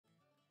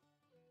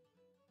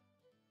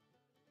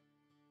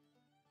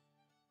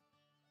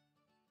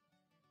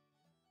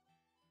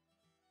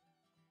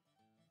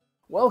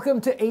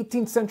Welcome to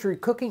 18th Century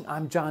Cooking.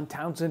 I'm John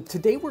Townsend.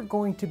 Today we're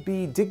going to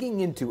be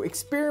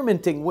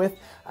experimenting with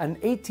an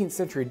 18th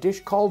century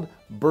dish called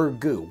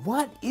Burgoo.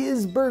 What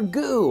is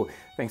Burgoo?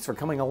 Thanks for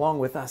coming along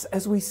with us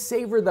as we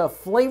savor the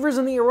flavors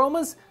and the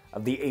aromas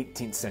of the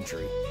 18th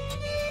century.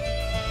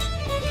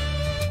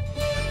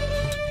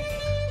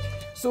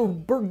 So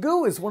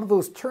Burgoo is one of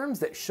those terms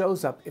that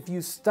shows up if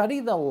you study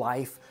the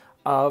life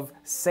of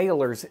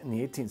sailors in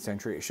the 18th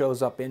century. It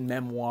shows up in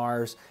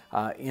memoirs,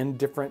 in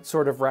different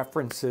sort of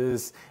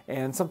references,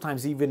 and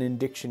sometimes even in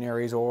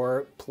dictionaries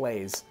or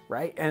plays,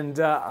 right? And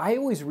I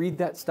always read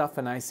that stuff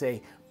and I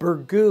say,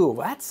 Burgoo,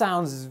 that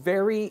sounds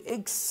very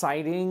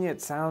exciting.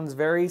 It sounds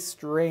very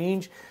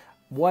strange.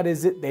 What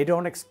is it? They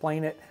don't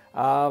explain it.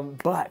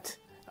 But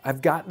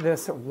I've got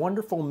this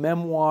wonderful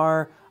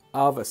memoir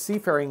of a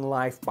seafaring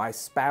life by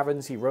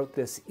Spavins. He wrote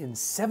this in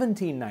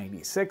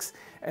 1796,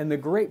 and the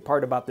great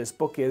part about this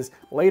book is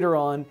later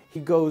on he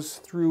goes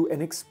through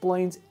and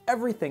explains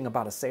everything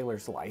about a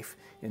sailor's life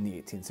in the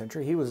 18th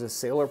century. He was a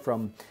sailor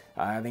from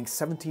I think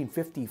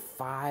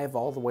 1755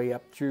 all the way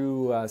up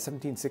through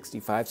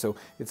 1765, so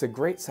it's a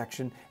great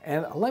section.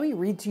 And let me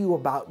read to you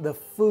about the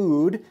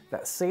food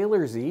that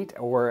sailors eat,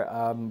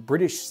 or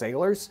British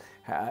sailors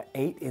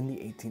ate in the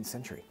 18th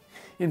century.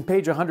 In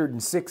page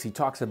 106, he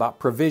talks about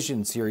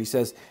provisions here. He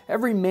says,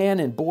 every man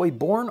and boy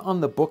born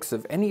on the books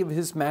of any of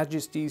His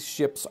Majesty's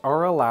ships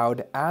are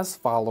allowed as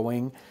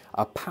following: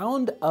 a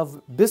pound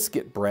of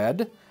biscuit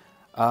bread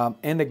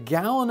and a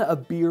gallon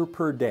of beer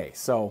per day.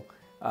 So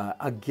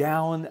a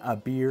gallon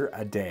of beer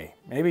a day.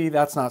 Maybe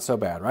that's not so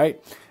bad,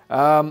 right?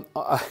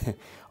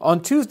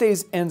 On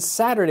Tuesdays and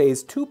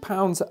Saturdays, 2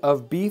 pounds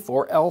of beef,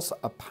 or else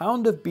a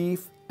pound of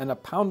beef and a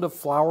pound of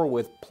flour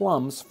with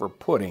plums for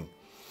pudding.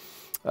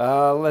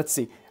 Let's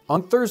see.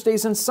 On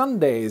Thursdays and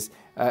Sundays,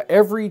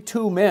 every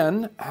 2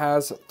 men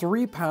has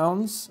 3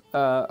 pounds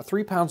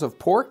of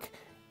pork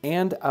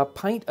and a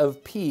pint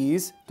of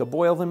peas to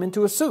boil them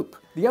into a soup.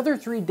 The other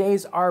 3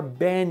 days are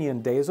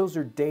banyan days. Those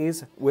are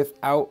days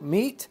without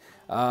meat.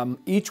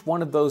 Each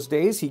one of those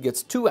days, he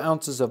gets 2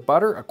 ounces of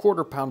butter, a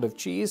 1/4 pound of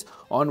cheese.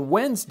 On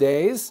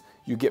Wednesdays,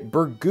 you get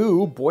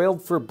burgoo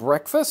boiled for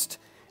breakfast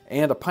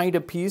and a pint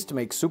of peas to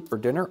make soup for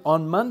dinner.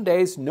 On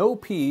Mondays, no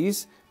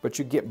peas, but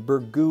you get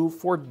burgoo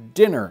for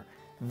dinner.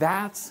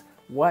 That's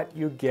what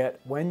you get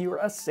when you're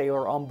a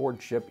sailor on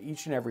board ship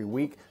each and every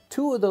week.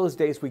 2 of those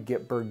days we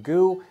get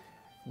burgoo.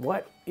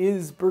 What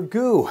is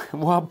burgoo?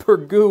 Well,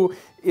 burgoo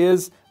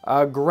is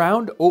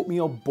ground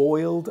oatmeal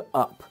boiled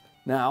up.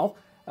 Now,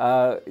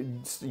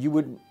 you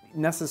would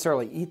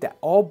necessarily eat that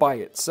all by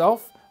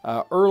itself.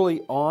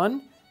 Early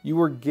on, you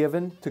were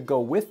given to go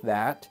with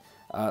that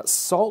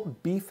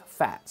salt beef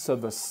fat. So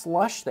the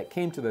slush that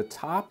came to the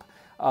top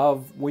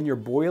of when you're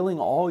boiling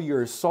all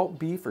your salt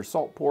beef or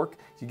salt pork,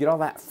 you get all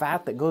that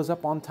fat that goes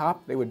up on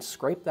top. They would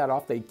scrape that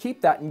off. They'd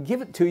keep that and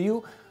give it to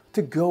you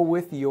to go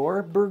with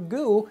your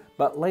burgoo.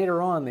 But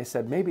later on, they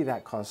said maybe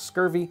that caused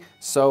scurvy,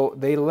 so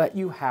they let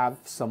you have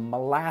some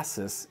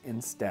molasses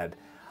instead.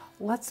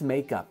 Let's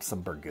make up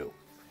some burgoo.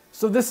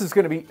 So this is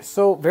going to be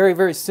so very,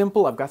 very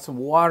simple. I've got some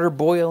water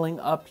boiling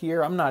up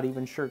here. I'm not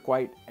even sure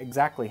quite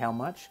exactly how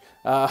much,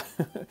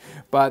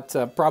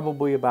 but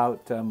probably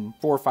about 4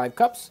 or 5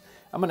 cups.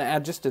 I'm going to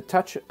add just a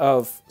touch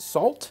of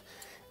salt,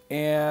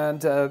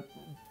 and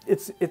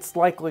it's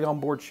likely on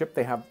board ship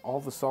they have all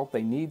the salt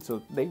they need,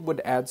 so they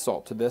would add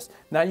salt to this.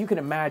 Now you can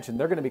imagine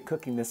they're going to be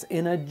cooking this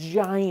in a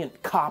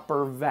giant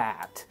copper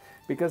vat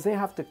because they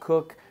have to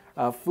cook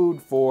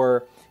food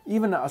for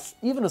even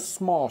a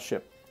small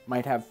ship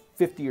might have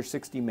 50 or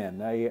 60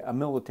 men, a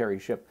military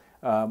ship.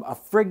 A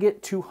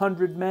frigate,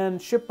 200 men,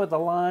 ship of the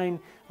line,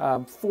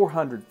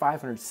 400,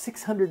 500,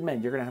 600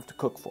 men you're going to have to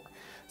cook for.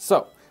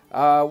 So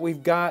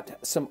we've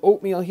got some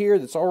oatmeal here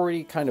that's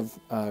already kind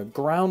of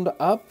ground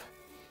up,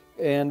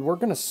 and we're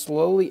going to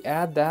slowly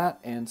add that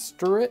and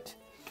stir it.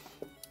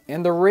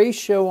 And the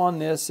ratio on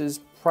this is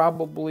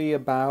probably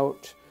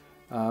about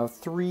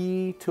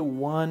 3 to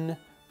 1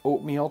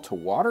 oatmeal to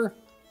water.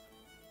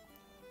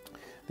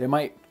 They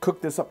might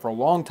cook this up for a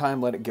long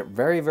time, let it get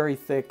very, very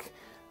thick.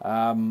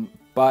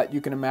 But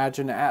you can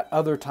imagine at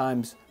other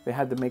times they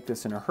had to make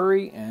this in a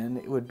hurry, and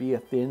it would be a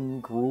thin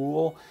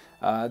gruel,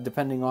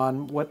 depending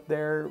on what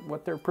their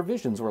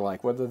provisions were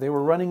like, whether they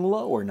were running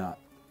low or not.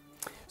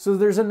 So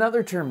there's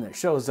another term that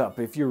shows up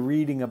if you're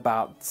reading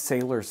about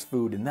sailors'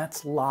 food, and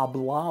that's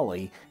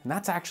loblolly, and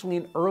that's actually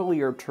an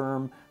earlier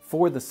term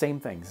for the same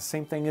thing. The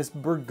same thing as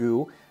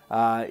burgoo.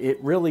 It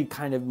really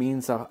kind of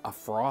means a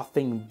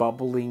frothing,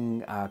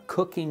 bubbling,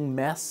 cooking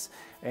mess.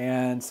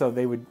 And so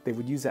they would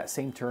use that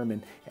same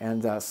term,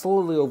 and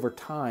slowly over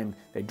time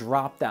they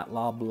dropped that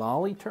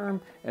loblolly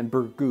term, and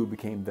burgoo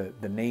became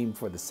the name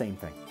for the same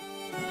thing.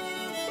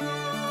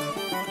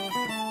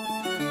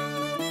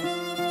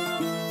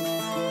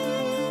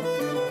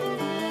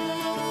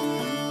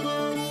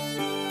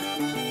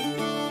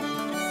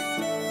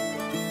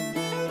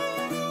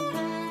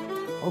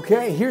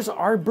 Okay, here's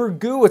our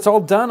burgoo. It's all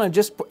done. I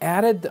just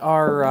added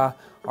our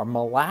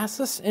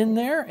molasses in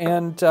there,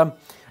 and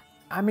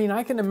I mean,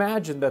 I can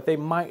imagine that they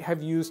might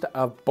have used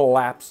a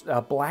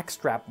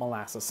blackstrap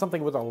molasses,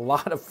 something with a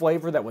lot of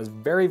flavor that was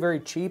very, very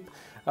cheap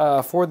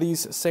for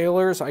these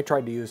sailors. I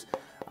tried to use,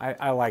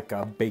 I like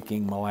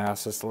baking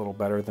molasses a little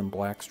better than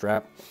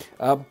blackstrap.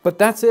 But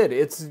that's it.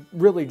 It's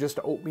really just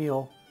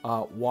oatmeal,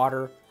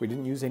 water. We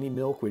didn't use any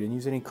milk. We didn't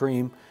use any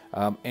cream,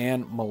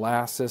 and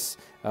molasses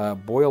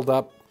boiled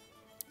up.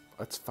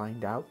 Let's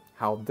find out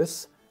how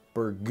this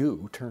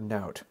burgoo turned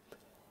out.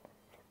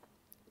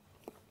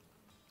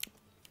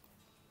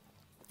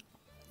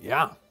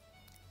 Yeah,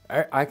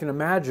 I can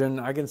imagine,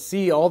 I can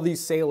see all these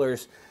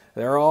sailors,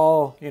 they're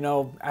all, you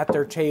know, at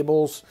their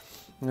tables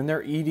and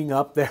they're eating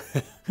up their,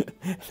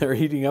 they're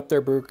eating up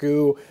their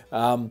burgoo.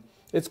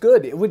 It's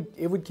good, it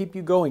would keep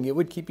you going, it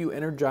would keep you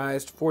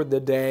energized for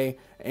the day,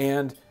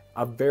 and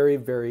a very,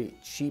 very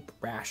cheap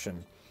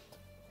ration.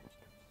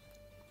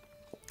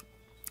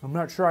 I'm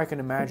not sure I can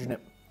imagine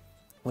it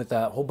with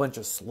a whole bunch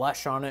of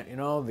slush on it, you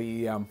know,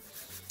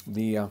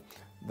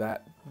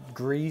 that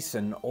grease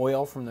and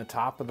oil from the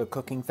top of the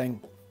cooking thing.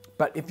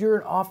 But if you're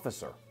an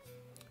officer,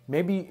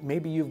 maybe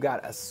you've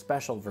got a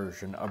special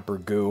version of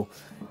burgoo.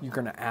 You're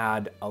gonna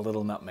add a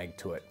little nutmeg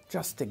to it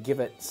just to give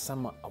it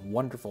a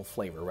wonderful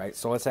flavor, right?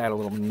 So let's add a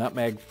little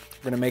nutmeg.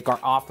 We're gonna make our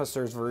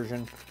officer's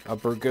version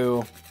of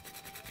burgoo.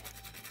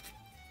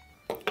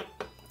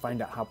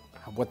 Find out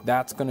what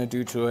that's gonna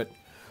do to it.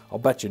 I'll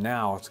bet you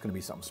now it's gonna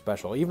be something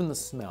special. Even the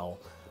smell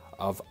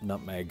of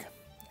nutmeg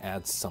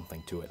adds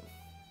something to it.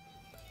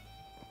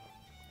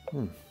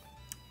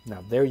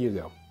 Now there you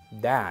go.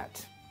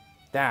 That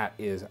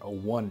is a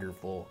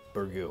wonderful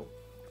burgoo.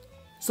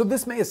 So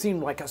this may have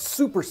seemed like a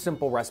super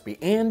simple recipe,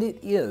 and it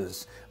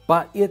is,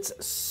 but it's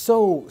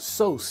so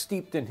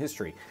steeped in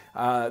history.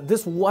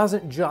 This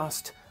wasn't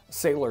just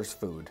sailors'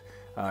 food.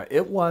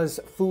 It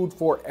was food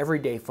for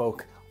everyday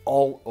folk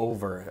all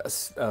over.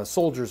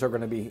 Soldiers are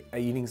going to be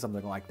eating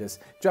something like this.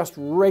 Just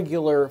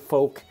regular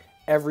folk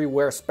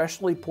everywhere,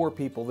 especially poor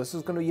people. This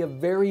is going to be a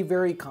very,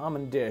 very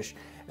common dish.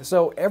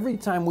 So every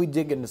time we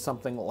dig into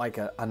something like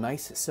a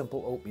nice,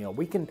 simple oatmeal,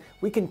 we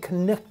can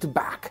connect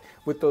back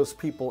with those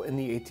people in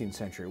the 18th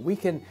century. We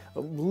can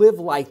live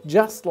life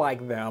just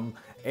like them.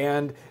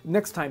 And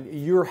next time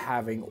you're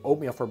having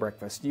oatmeal for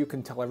breakfast, you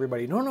can tell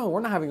everybody, no,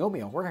 we're not having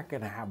oatmeal. We're not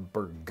going to have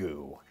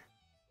burgoo.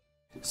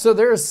 So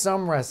there's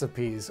some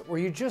recipes where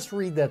you just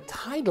read the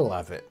title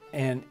of it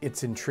and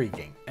it's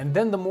intriguing. And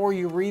then the more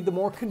you read, the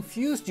more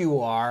confused you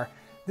are.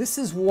 This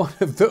is one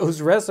of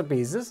those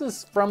recipes. This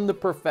is from the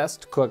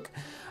professed cook.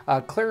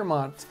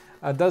 Claremont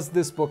does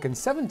this book in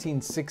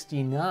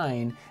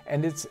 1769,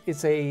 and it's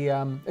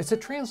a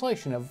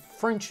translation of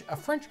a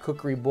French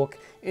cookery book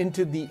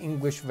into the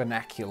English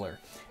vernacular.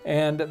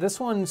 And this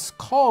one's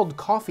called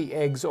Coffee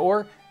Eggs,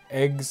 or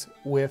Eggs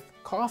with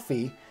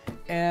Coffee.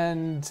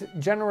 And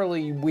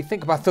generally we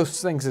think about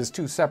those things as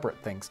two separate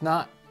things,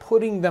 not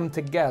putting them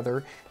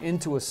together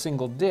into a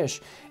single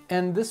dish.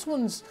 And this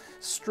one's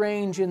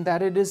strange in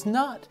that it is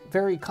not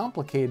very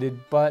complicated,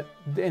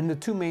 and the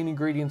two main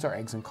ingredients are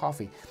eggs and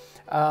coffee.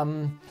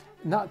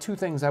 Not two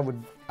things I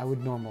would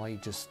normally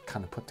just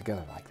kind of put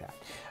together like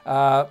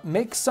that.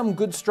 Make some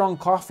good strong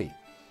coffee.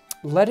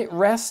 Let it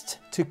rest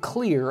to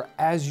clear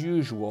as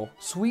usual.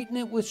 Sweeten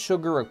it with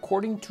sugar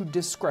according to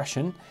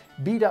discretion.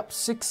 Beat up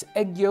 6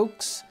 egg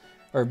yolks,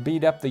 or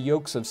beat up the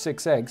yolks of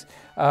 6 eggs,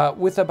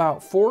 with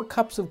about 4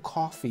 cups of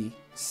coffee.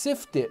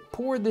 Sift it,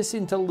 pour this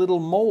into little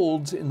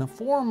molds in the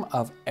form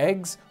of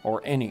eggs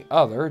or any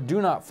other.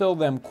 Do not fill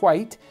them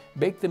quite.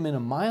 Bake them in a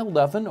mild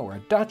oven or a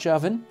Dutch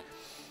oven.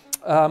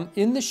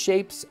 In the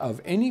shapes of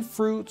any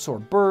fruits or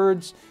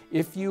birds,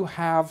 if you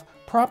have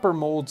proper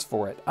molds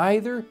for it,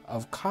 either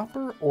of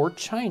copper or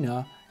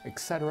china,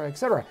 etc.,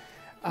 etc.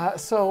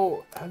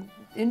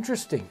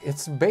 Interesting.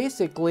 It's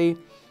basically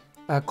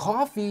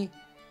coffee,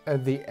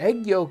 the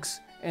egg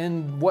yolks,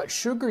 and what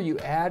sugar you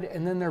add,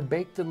 and then they're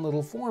baked in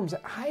little forms.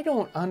 I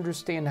don't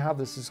understand how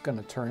this is going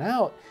to turn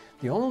out.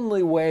 The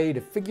only way to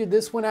figure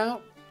this one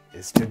out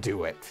is to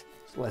do it.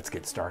 So let's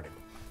get started.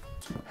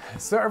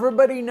 So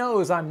everybody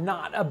knows I'm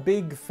not a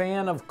big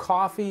fan of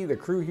coffee. The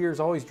crew here is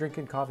always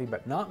drinking coffee,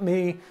 but not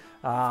me.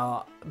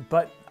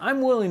 But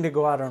I'm willing to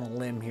go out on a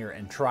limb here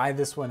and try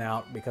this one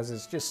out because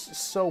it's just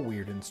so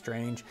weird and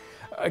strange.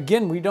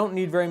 Again, we don't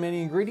need very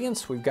many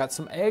ingredients. We've got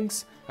some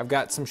eggs, I've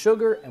got some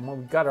sugar, and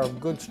we've got our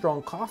good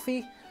strong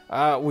coffee.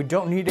 We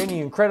don't need any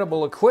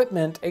incredible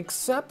equipment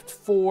except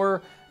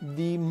for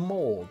the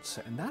molds.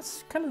 And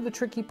that's kind of the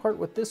tricky part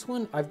with this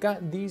one. I've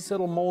got these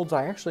little molds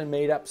I actually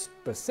made up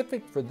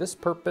specific for this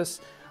purpose.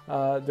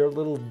 They're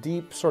little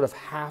deep sort of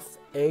half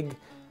egg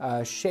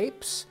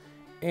shapes.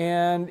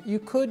 And you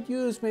could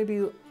use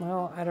maybe,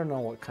 well, I don't know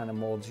what kind of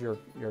molds you're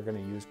going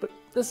to use, but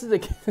this is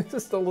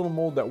the little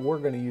mold that we're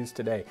going to use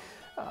today.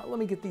 Let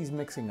me get these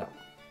mixing up.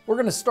 We're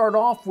going to start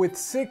off with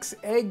 6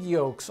 egg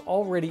yolks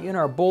already in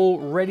our bowl,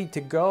 ready to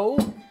go.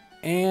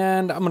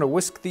 And I'm going to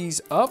whisk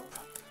these up.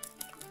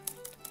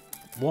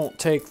 Won't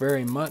take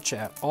very much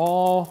at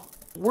all.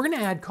 We're going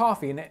to add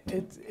coffee, and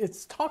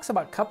it talks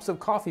about cups of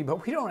coffee,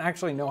 but we don't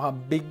actually know how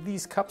big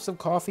these cups of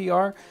coffee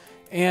are.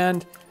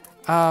 And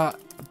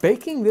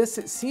Baking this,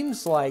 it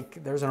seems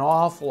like there's an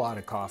awful lot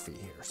of coffee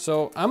here.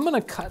 So I'm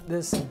gonna cut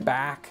this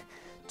back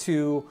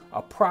to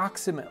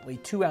approximately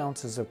 2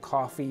 ounces of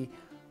coffee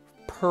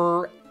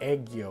per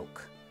egg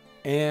yolk.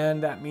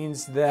 And that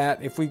means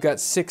that if we've got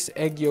 6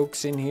 egg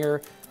yolks in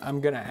here, I'm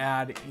gonna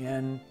add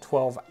in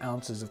 12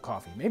 ounces of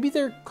coffee. Maybe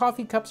their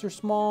coffee cups are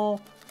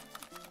small.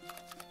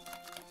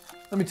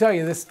 Let me tell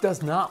you, this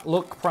does not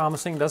look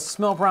promising, doesn't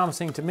smell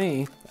promising to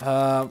me,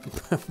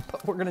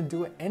 but we're gonna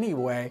do it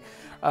anyway.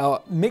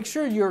 Make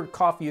sure your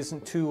coffee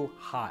isn't too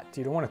hot.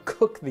 You don't wanna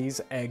cook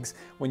these eggs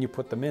when you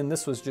put them in.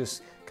 This was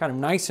just kind of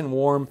nice and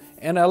warm,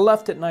 and I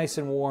left it nice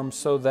and warm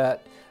so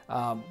that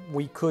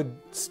we could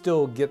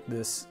still get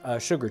this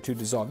sugar to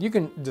dissolve. You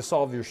can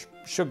dissolve your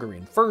sugar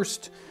in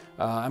first.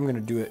 I'm gonna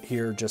do it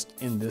here just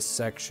in this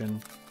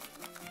section.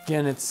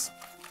 Again,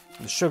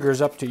 the sugar's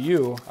up to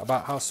you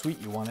about how sweet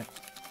you want it.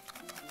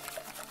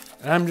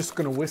 And I'm just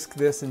gonna whisk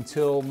this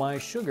until my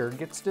sugar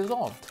gets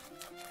dissolved.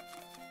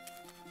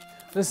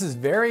 This is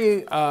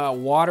very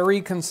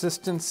watery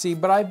consistency,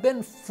 but I've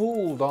been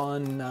fooled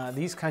on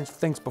these kinds of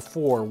things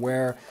before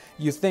where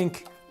you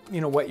think,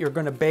 what you're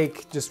gonna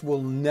bake just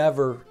will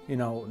never,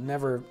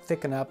 never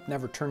thicken up,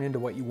 never turn into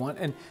what you want.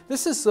 And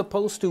this is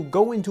supposed to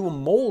go into a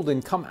mold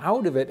and come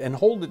out of it and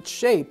hold its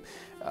shape.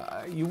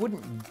 You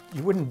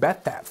wouldn't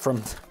bet that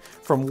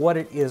from what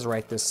it is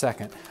right this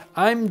second.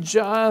 I'm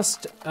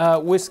just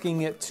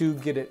whisking it to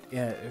get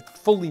it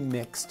fully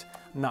mixed,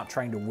 not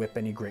trying to whip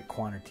any great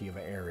quantity of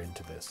air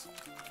into this.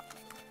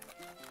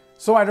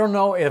 So I don't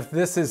know if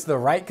this is the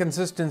right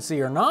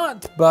consistency or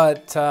not,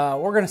 but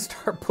we're gonna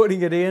start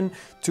putting it in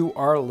to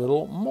our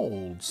little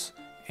molds.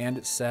 And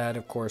it's said,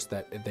 of course,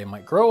 that they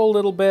might grow a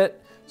little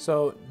bit,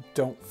 so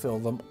don't fill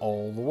them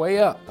all the way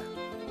up.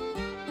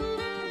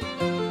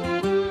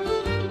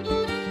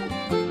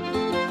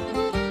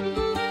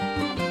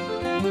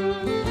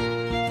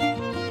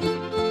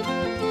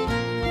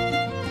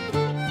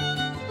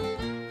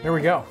 There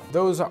we go.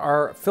 Those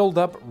are filled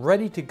up,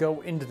 ready to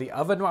go into the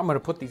oven. I'm gonna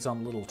put these on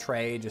a little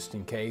tray just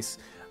in case.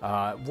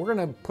 We're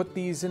gonna put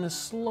these in a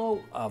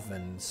slow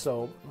oven.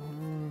 So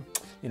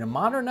in a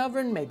modern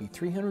oven, maybe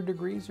 300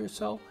 degrees or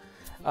so.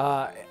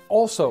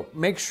 Also,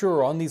 make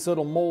sure on these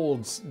little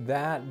molds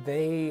that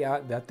they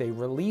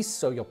release,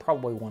 so you'll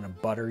probably wanna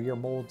butter your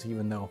molds,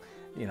 even though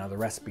the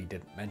recipe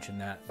didn't mention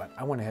that, but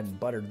I went ahead and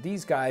buttered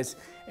these guys,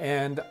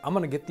 and I'm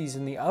gonna get these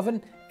in the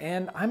oven,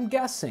 and I'm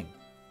guessing,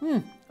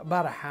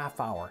 about a half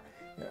hour.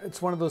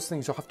 It's one of those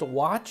things you'll have to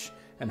watch,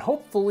 and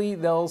hopefully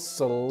they'll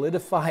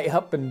solidify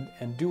up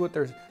and do what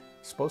they're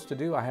supposed to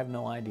do. I have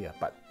no idea,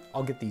 but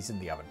I'll get these in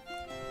the oven.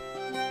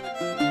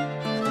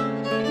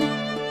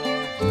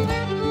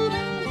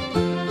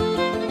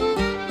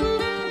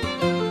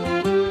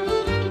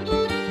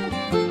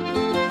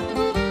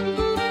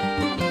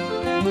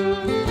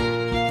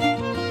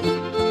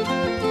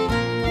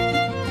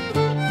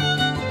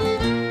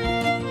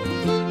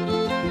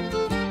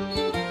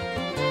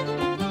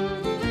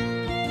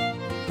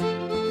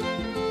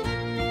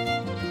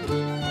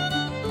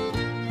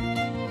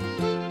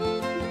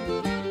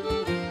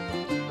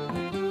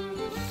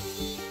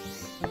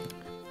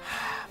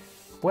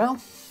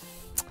 Well,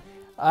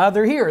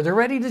 they're here. They're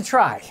ready to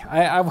try.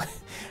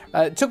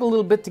 It took a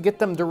little bit to get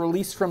them to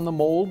release from the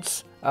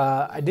molds.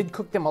 I did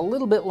cook them a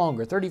little bit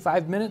longer,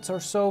 35 minutes or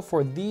so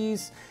for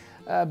these,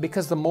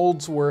 because the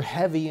molds were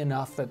heavy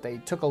enough that they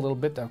took a little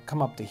bit to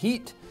come up to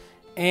heat.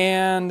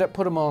 And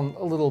put them on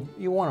a little,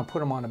 you want to put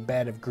them on a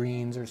bed of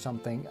greens or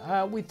something.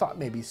 We thought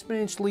maybe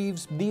spinach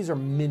leaves. These are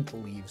mint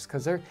leaves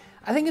because they're,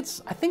 I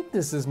think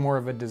this is more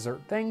of a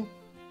dessert thing.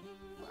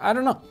 I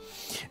don't know.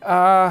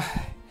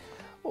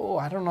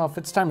 I don't know if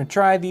it's time to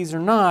try these or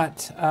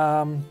not.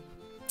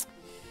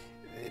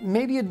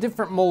 Maybe a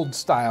different mold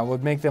style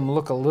would make them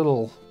look a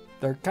little,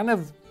 they're kind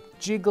of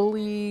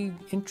jiggly,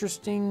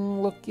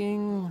 interesting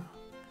looking.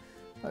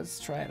 Let's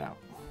try it out.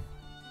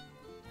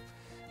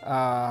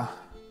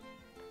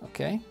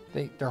 Okay,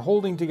 they're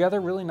holding together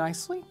really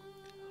nicely.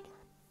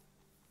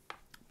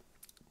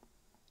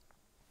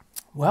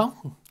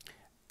 Well,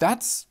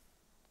 that's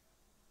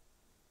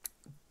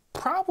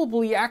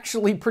probably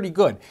actually pretty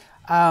good.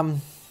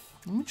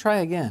 Let me try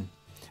again.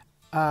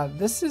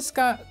 This has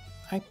got,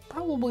 I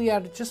probably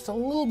added just a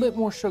little bit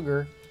more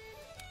sugar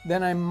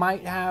than I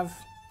might have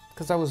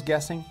because I was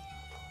guessing.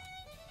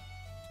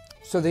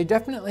 So they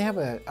definitely have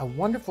a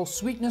wonderful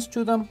sweetness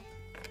to them.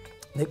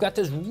 They've got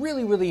this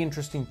really, really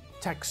interesting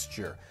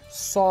texture.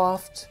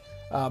 Soft,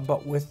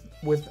 but with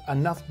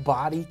enough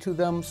body to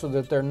them so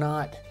that they're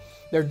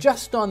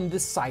just on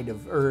this side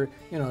of, or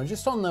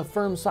just on the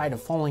firm side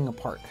of falling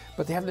apart.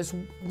 But they have this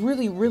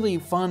really, really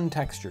fun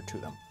texture to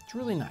them. It's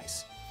really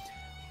nice.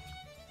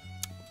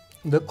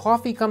 The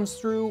coffee comes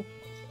through,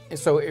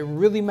 so it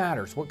really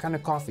matters what kind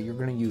of coffee you're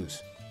going to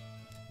use.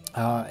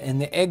 And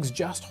the eggs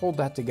just hold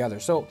that together.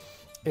 So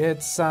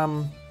it's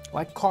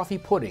like coffee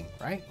pudding,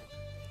 right?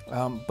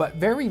 But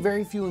very,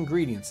 very few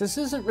ingredients. This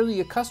isn't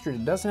really a custard.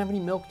 It doesn't have any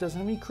milk, doesn't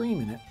have any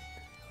cream in it.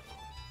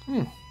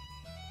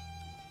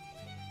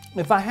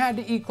 If I had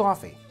to eat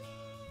coffee,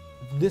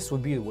 this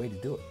would be the way to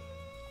do it.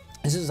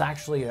 This is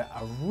actually a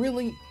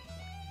really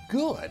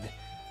good,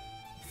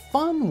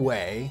 fun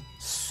way,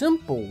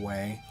 simple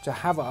way to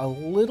have a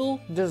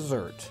little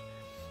dessert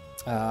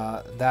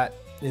that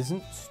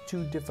isn't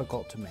too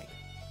difficult to make.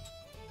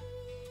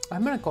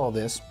 I'm gonna call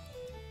this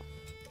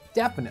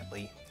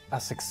definitely a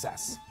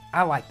success.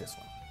 I like this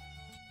one.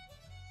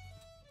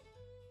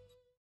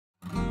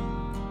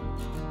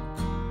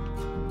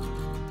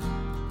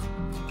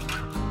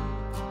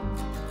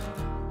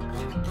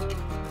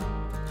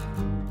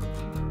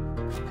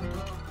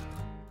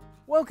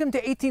 Welcome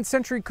to 18th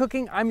Century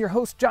Cooking. I'm your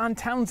host, John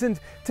Townsend.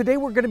 Today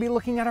we're going to be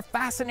looking at a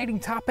fascinating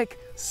topic,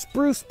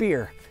 spruce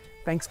beer.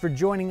 Thanks for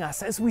joining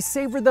us as we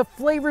savor the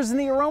flavors and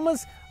the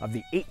aromas of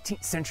the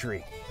 18th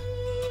century.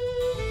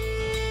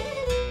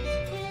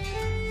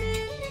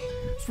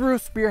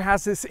 Spruce beer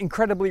has this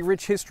incredibly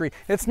rich history.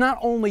 It's not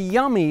only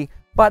yummy,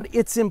 but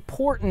it's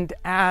important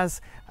as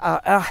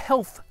a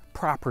health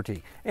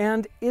property.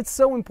 And it's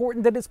so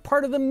important that it's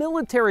part of the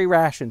military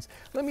rations.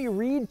 Let me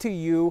read to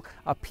you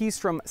a piece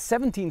from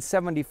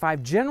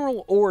 1775,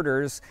 General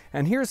Orders,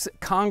 and here's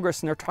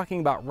Congress, and they're talking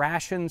about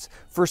rations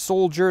for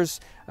soldiers.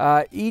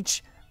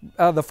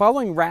 The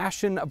following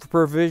ration of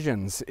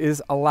provisions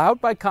is allowed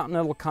by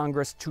Continental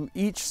Congress to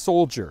each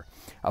soldier: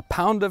 a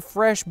pound of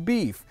fresh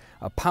beef,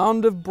 a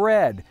pound of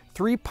bread,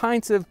 3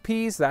 pints of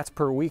peas, that's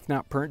per week,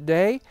 not per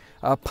day,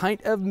 a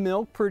pint of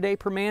milk per day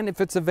per man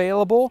if it's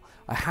available,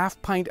 a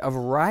half pint of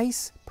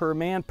rice per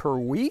man per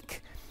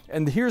week,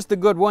 and here's the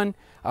good one,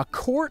 a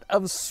quart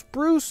of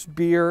spruce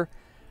beer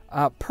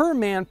per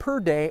man per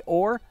day,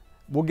 or,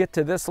 we'll get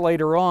to this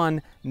later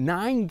on,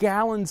 9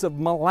 gallons of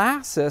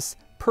molasses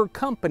per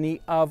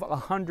company of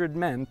 100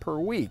 men per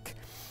week.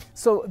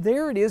 So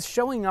there it is,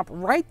 showing up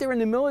right there in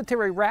the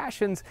military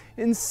rations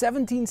in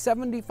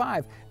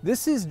 1775.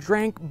 This is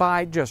drank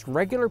by just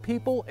regular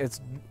people. It's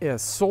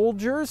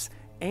soldiers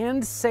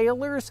and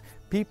sailors,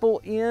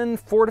 people in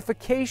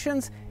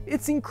fortifications.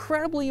 It's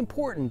incredibly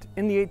important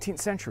in the 18th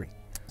century.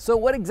 So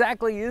what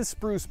exactly is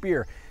spruce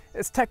beer?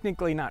 It's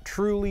technically not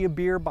truly a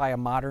beer by a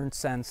modern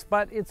sense,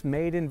 but it's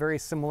made in a very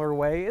similar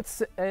way.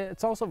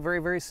 It's also very,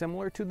 very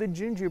similar to the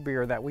ginger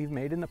beer that we've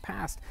made in the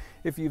past,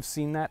 if you've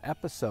seen that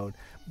episode.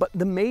 But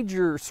the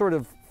major sort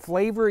of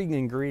flavoring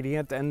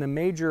ingredient and the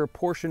major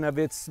portion of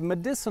its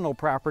medicinal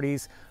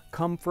properties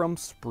come from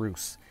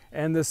spruce.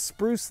 And the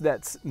spruce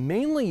that's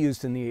mainly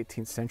used in the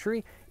 18th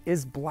century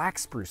is black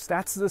spruce.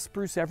 That's the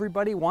spruce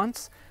everybody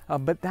wants,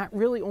 but that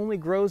really only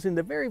grows in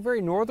the very,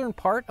 very northern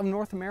part of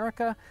North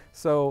America.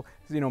 So,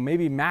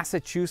 maybe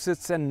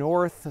Massachusetts and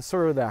north,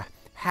 sort of the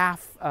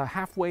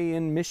halfway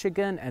in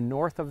Michigan, and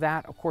north of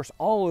that, of course,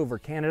 all over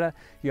Canada,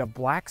 you have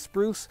black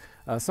spruce.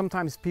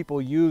 Sometimes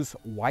people use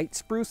white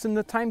spruce in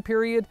the time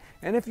period.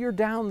 And if you're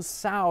down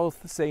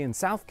south, say in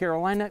South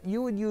Carolina,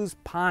 you would use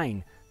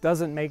pine.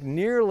 Doesn't make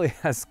nearly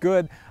as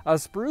good a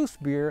spruce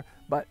beer,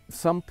 but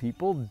some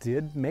people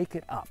did make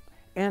it up.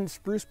 And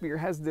spruce beer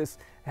has this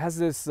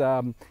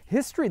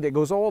history that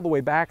goes all the way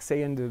back,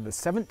 say, into the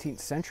 17th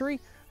century.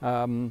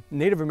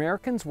 Native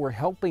Americans were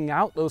helping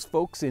out those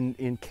folks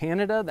in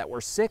Canada that were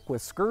sick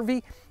with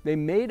scurvy. They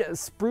made a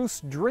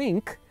spruce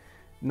drink,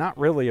 not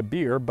really a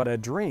beer, but a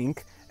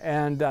drink,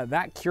 and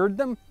that cured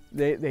them.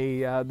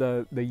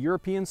 The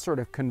Europeans sort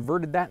of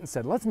converted that and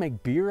said, let's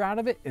make beer out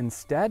of it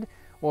instead.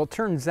 Well, it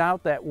turns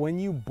out that when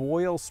you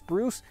boil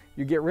spruce,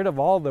 you get rid of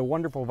all the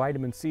wonderful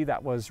vitamin C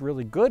that was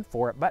really good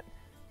for it, but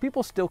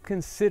people still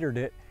considered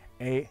it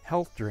a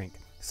health drink.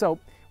 So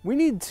we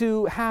need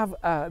to have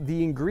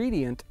the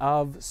ingredient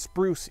of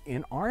spruce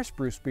in our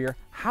spruce beer.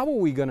 How are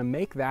we going to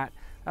make that?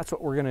 That's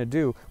what we're going to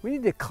do. We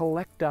need to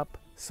collect up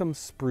some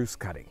spruce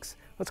cuttings.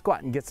 Let's go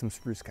out and get some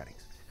spruce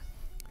cuttings.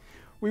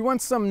 We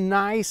want some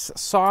nice,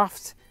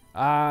 soft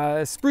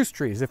spruce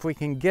trees if we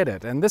can get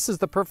it, and this is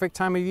the perfect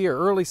time of year,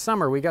 early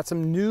summer. We got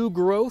some new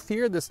growth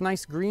here, this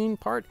nice green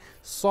part,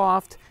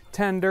 soft,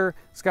 tender,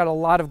 it's got a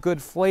lot of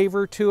good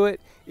flavor to it.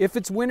 If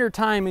it's winter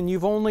time and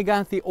you've only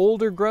got the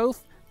older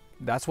growth,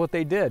 that's what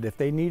they did. If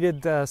they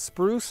needed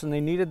spruce and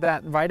they needed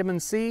that vitamin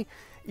C,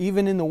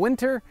 even in the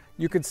winter,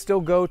 you could still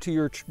go to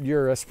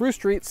your spruce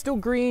tree. It's still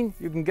green,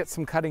 you can get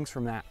some cuttings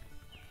from that.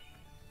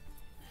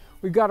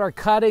 We've got our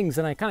cuttings,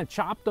 and I kind of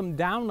chopped them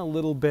down a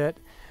little bit.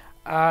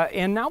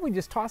 And now we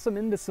just toss them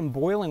into some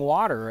boiling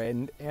water,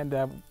 and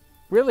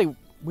really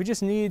we're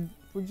just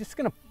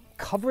gonna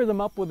cover them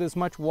up with as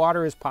much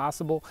water as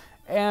possible.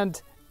 And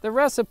the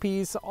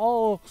recipes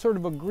all sort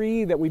of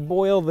agree that we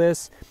boil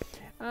this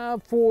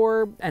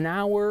for an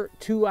hour,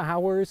 2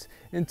 hours,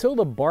 until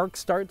the bark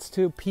starts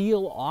to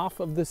peel off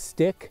of the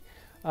stick.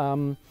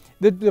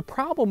 The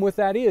problem with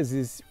that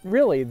is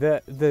really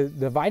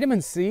the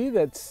vitamin C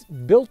that's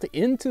built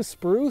into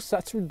spruce,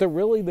 that's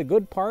really the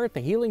good part, the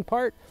healing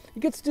part, it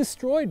gets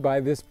destroyed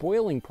by this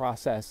boiling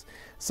process.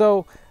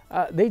 So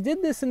they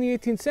did this in the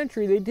 18th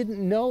century. They didn't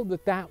know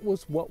that that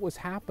was what was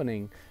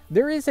happening.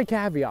 There is a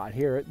caveat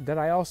here that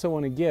I also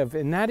want to give,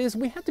 and that is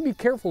we have to be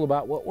careful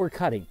about what we're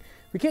cutting.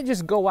 We can't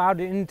just go out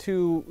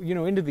into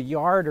the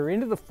yard or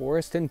into the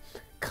forest and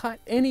cut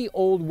any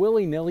old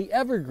willy-nilly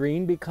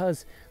evergreen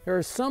because there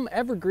are some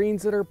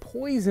evergreens that are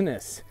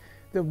poisonous.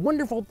 The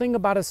wonderful thing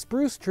about a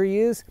spruce tree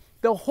is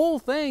the whole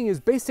thing is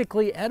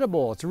basically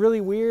edible. It's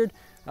really weird.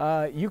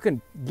 You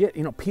can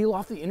peel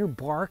off the inner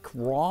bark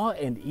raw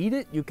and eat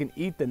it. You can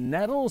eat the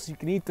nettles, you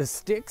can eat the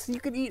sticks, you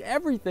can eat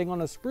everything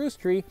on a spruce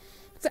tree.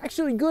 It's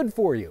actually good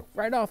for you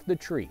right off the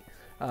tree.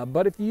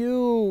 But if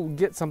you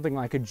get something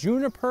like a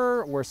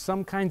juniper or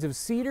some kinds of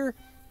cedar,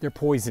 they're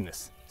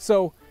poisonous.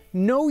 So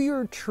know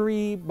your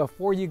tree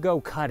before you go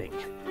cutting.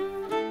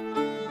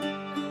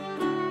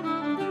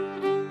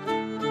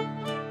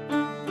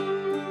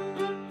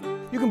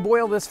 You can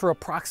boil this for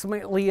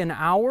approximately an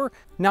hour.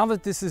 Now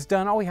that this is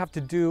done, all we have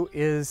to do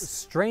is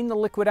strain the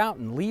liquid out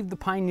and leave the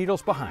pine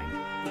needles behind.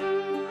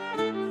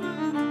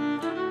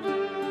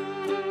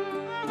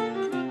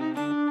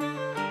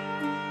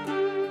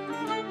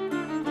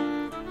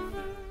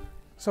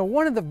 So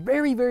one of the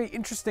very, very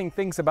interesting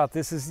things about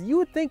this is you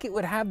would think it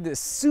would have this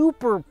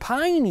super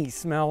piney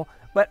smell,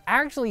 but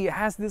actually it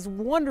has this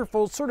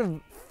wonderful sort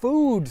of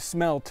food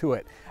smell to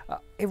it.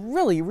 It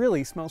really,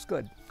 really smells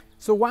good.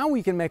 So while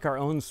we can make our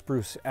own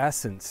spruce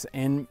essence,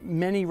 and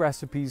many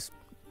recipes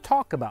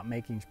talk about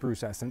making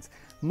spruce essence,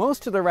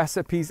 most of the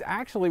recipes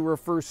actually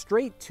refer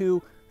straight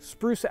to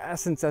spruce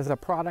essence as a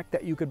product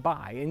that you could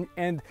buy.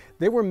 And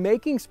they were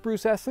making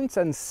spruce essence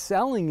and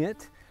selling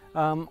it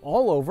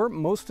all over.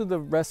 Most of the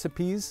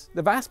recipes,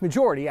 the vast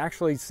majority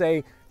actually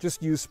say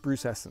just use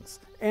spruce essence.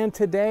 And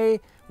today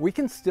we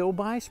can still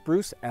buy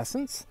spruce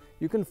essence.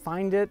 You can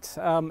find it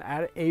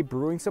at a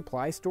brewing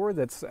supply store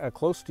that's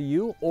close to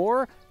you,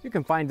 or you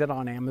can find it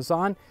on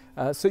Amazon.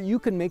 So you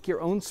can make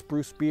your own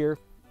spruce beer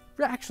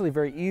actually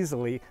very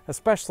easily,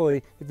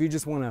 especially if you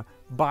just want to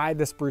buy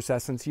the spruce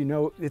essence. You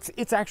know,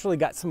 it's actually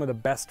got some of the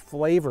best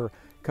flavor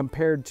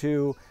compared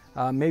to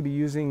maybe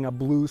using a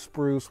blue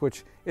spruce,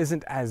 which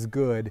isn't as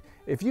good.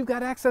 If you've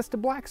got access to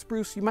black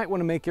spruce, you might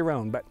want to make your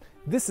own, but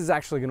this is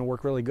actually going to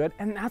work really good,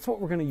 and that's what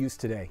we're going to use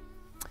today.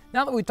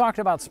 Now that we talked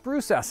about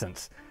spruce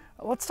essence,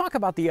 let's talk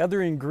about the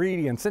other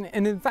ingredients, and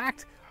in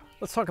fact,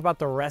 let's talk about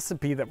the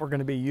recipe that we're going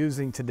to be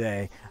using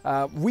today.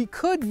 We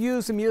could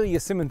use Amelia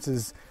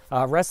Simmons's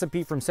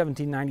recipe from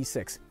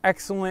 1796.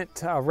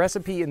 Excellent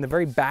recipe in the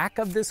very back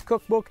of this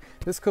cookbook.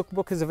 This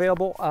cookbook is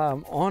available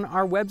on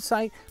our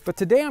website, but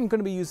today I'm going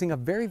to be using a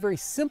very, very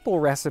simple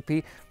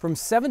recipe from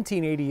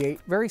 1788,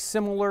 very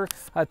similar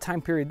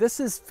time period. This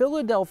is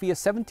Philadelphia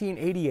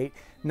 1788.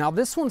 Now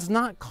this one's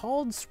not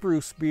called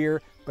spruce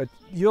beer, but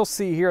you'll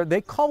see here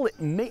they call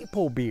it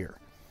maple beer.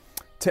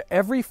 To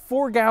every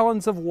 4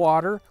 gallons of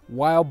water,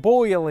 while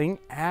boiling,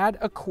 add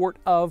a quart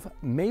of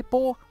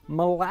maple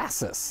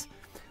molasses.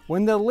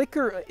 When the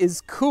liquor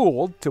is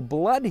cooled to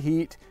blood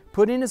heat,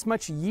 put in as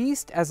much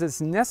yeast as is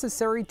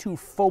necessary to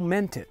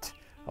foment it.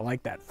 I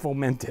like that,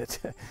 foment it.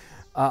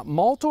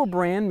 Malt or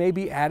bran may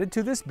be added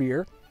to this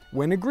beer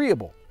when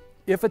agreeable.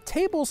 If a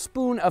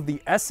tablespoon of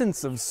the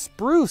essence of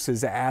spruce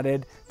is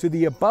added to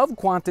the above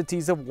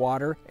quantities of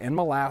water and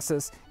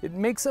molasses, it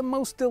makes a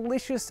most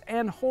delicious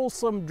and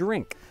wholesome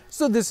drink.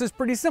 So this is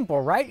pretty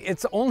simple, right?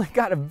 It's only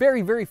got a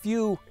very, very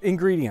few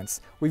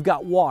ingredients. We've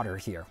got water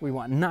here. We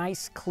want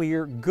nice,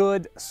 clear,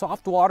 good,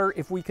 soft water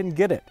if we can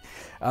get it.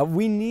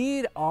 We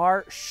need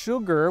our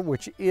sugar,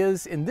 which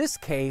is, in this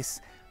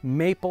case,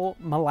 maple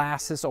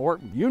molasses, or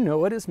you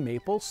know it as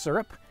maple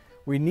syrup.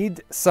 We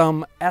need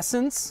some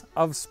essence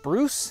of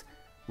spruce.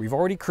 We've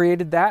already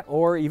created that,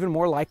 or even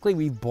more likely,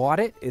 we've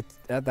bought it.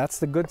 That's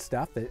the good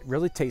stuff. It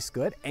really tastes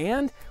good.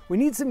 And we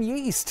need some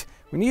yeast.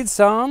 We need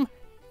some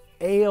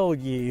ale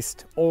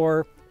yeast,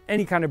 or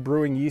any kind of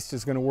brewing yeast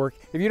is going to work.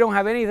 If you don't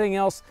have anything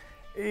else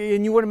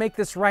and you want to make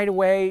this right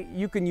away,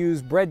 you can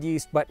use bread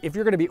yeast. But if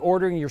you're going to be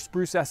ordering your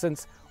spruce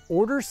essence,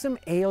 order some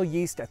ale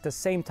yeast at the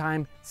same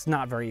time. It's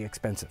not very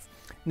expensive.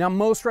 Now,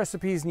 most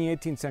recipes in the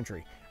 18th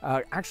century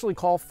actually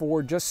call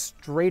for just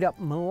straight up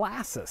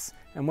molasses.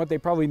 And what they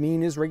probably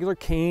mean is regular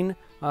cane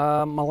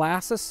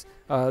molasses,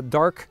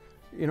 dark,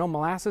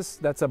 molasses.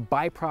 That's a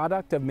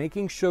byproduct of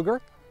making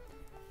sugar.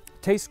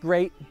 Tastes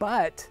great,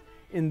 but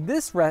in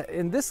this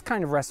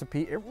kind of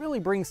recipe, it really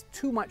brings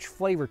too much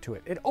flavor to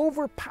it. It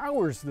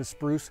overpowers the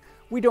spruce.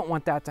 We don't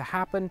want that to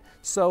happen.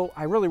 So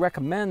I really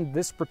recommend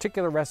this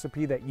particular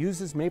recipe that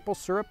uses maple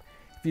syrup.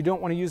 If you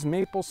don't want to use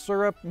maple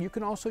syrup, you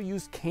can also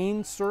use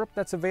cane syrup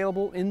that's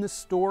available in the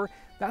store.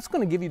 That's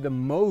going to give you the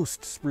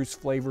most spruce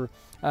flavor.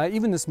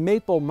 Even this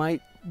maple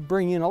might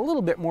bring in a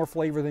little bit more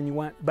flavor than you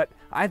want, but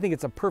I think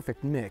it's a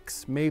perfect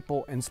mix,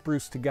 maple and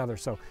spruce together.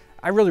 So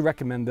I really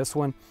recommend this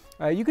one.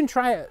 You can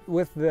try it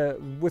with the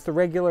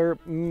regular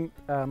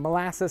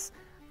molasses.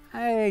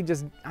 I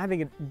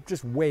think it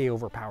just way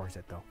overpowers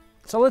it though.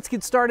 So let's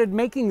get started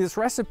making this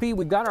recipe.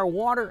 We've got our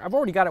water. I've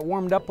already got it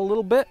warmed up a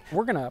little bit.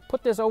 We're gonna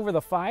put this over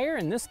the fire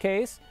in this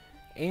case,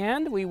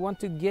 and we want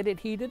to get it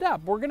heated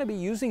up. We're gonna be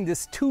using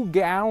this 2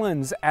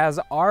 gallons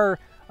as our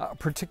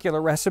particular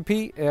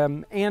recipe,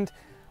 and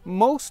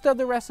most of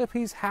the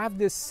recipes have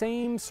this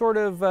same sort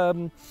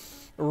of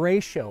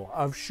ratio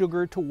of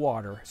sugar to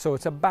water. So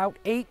it's about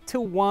 8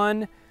 to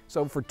 1.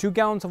 So for 2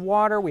 gallons of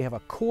water, we have a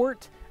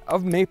quart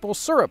of maple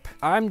syrup.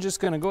 I'm just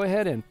gonna go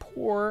ahead and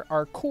pour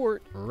our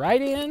quart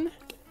right in.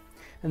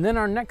 And then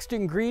our next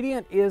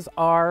ingredient is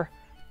our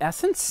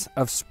essence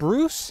of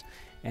spruce.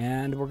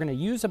 And we're gonna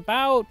use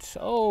about,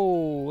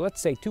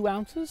 let's say 2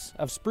 ounces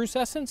of spruce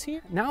essence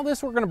here. Now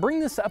we're gonna bring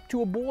this up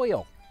to a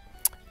boil.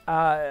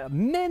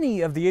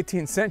 Many of the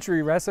 18th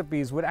century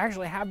recipes would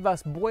actually have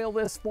us boil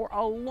this for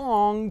a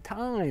long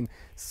time.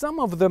 Some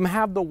of them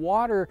have the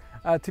water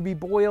to be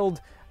boiled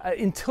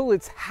until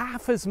it's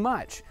half as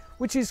much,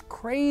 which is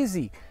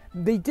crazy.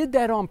 They did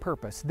that on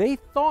purpose. They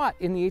thought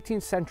in the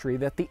 18th century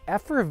that the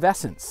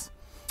effervescence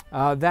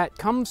that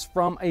comes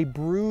from a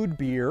brewed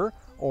beer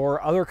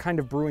or other kind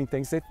of brewing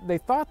things, they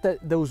thought that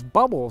those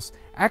bubbles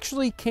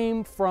actually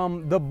came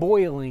from the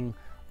boiling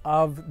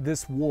of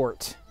this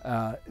wort.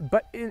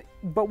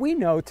 But we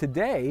know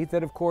today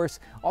that, of course,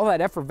 all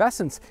that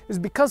effervescence is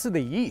because of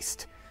the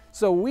yeast.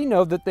 So we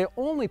know that the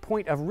only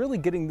point of really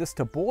getting this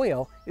to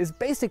boil is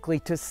basically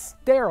to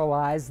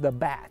sterilize the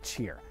batch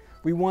here.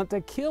 We want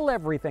to kill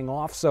everything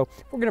off, so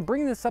we're going to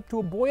bring this up to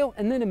a boil,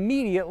 and then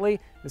immediately,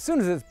 as soon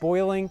as it's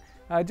boiling,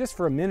 just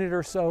for a minute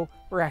or so,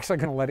 we're actually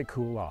going to let it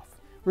cool off.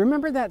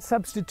 Remember that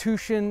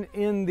substitution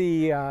in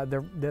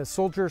the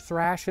soldiers'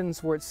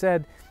 rations where it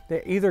said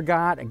they either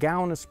got a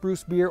gallon of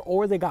spruce beer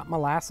or they got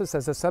molasses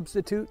as a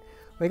substitute?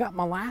 They got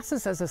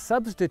molasses as a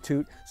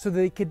substitute so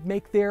they could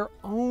make their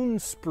own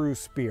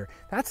spruce beer.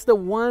 That's the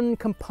one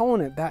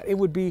component that it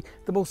would be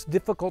the most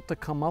difficult to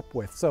come up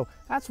with. So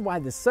that's why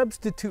the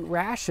substitute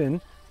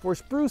ration for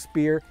spruce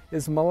beer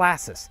is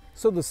molasses,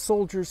 so the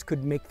soldiers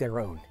could make their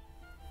own.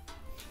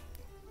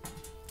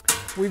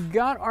 We've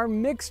got our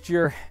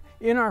mixture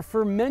in our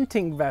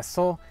fermenting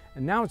vessel,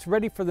 and now it's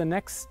ready for the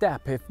next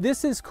step. If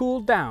this is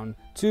cooled down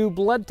to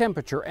blood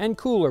temperature and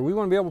cooler, we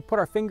want to be able to put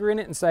our finger in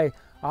it and say,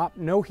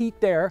 no heat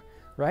there,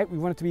 right? We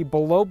want it to be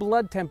below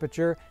blood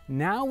temperature.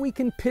 Now we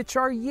can pitch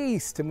our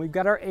yeast, and we've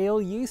got our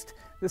ale yeast.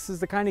 This is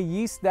the kind of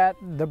yeast that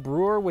the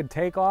brewer would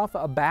take off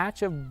a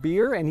batch of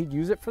beer and he'd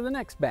use it for the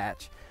next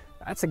batch.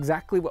 That's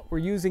exactly what we're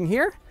using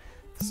here.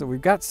 So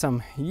we've got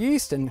some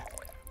yeast, and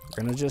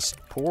we're gonna just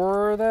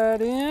pour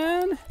that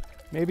in.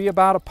 Maybe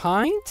about a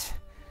pint,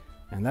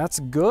 and that's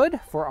good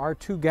for our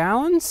 2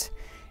 gallons.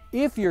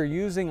 If you're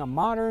using a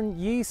modern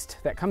yeast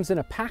that comes in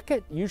a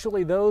packet,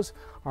 usually those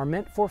are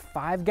meant for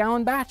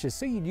 5-gallon batches,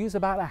 so you'd use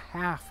about a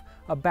half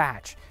a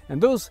batch. And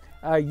those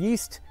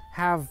yeast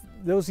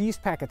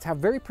packets have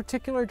very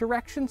particular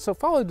directions, so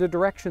follow the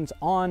directions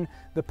on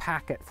the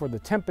packet for the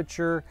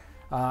temperature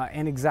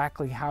and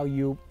exactly how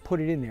you put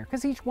it in there,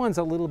 because each one's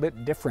a little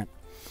bit different.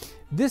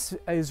 This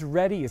is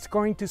ready. It's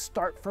going to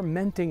start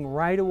fermenting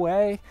right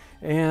away,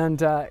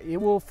 and it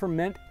will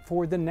ferment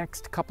for the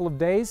next couple of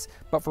days.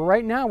 But for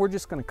right now, we're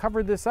just going to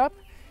cover this up.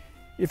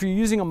 If you're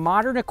using a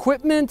modern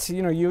equipment,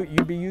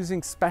 you'd be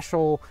using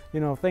special,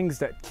 things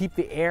that keep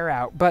the air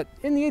out. But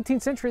in the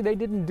 18th century, they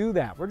didn't do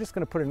that. We're just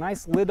going to put a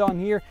nice lid on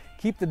here,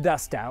 keep the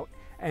dust out,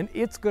 and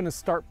it's going to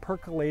start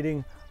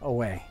percolating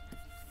away.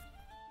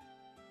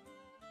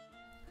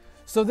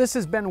 So this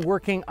has been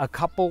working a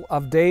couple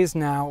of days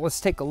now. Let's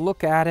take a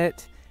look at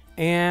it,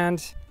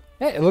 and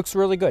it looks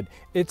really good.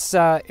 It's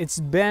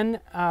been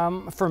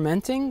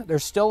fermenting.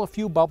 There's still a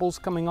few bubbles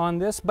coming on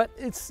this, but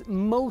it's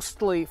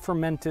mostly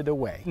fermented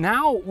away.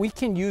 Now we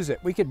can use it.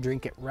 We could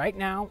drink it right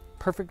now,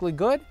 perfectly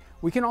good.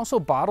 We can also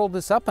bottle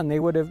this up, and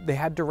they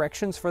had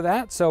directions for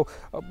that. So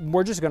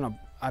we're just gonna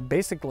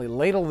basically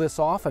ladle this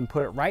off and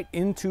put it right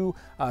into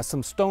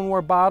some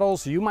stoneware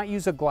bottles. You might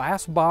use a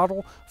glass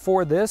bottle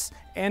for this,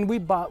 and we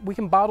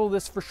can bottle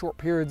this for short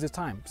periods of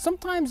time.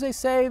 Sometimes they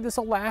say this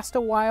will last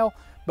a while,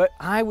 but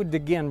I would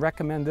again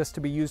recommend this to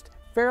be used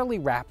fairly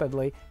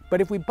rapidly.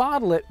 But if we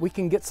bottle it, we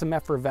can get some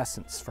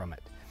effervescence from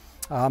it.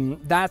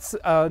 That's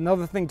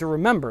another thing to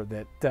remember,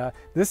 that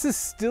this is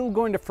still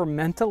going to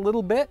ferment a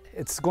little bit.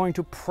 It's going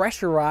to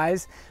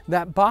pressurize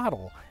that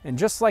bottle. And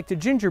just like the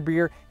ginger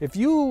beer, if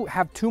you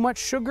have too much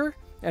sugar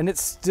and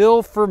it's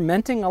still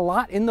fermenting a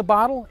lot in the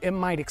bottle, it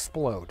might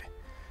explode.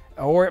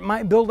 Or it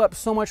might build up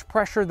so much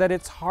pressure that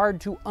it's hard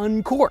to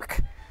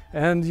uncork.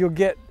 And you'll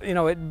get,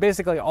 it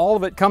basically all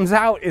of it comes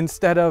out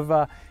instead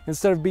of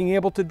being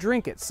able to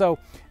drink it. So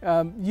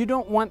you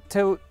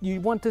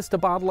want this to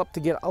bottle up to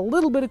get a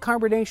little bit of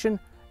carbonation,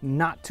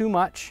 not too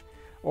much,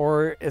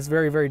 or it's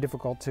very, very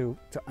difficult to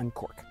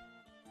uncork.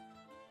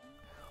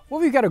 Well,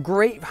 we've got a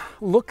great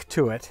look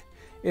to it.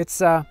 It's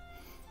got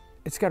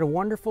a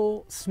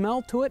wonderful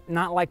smell to it,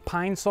 not like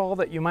pine sol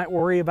that you might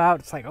worry about.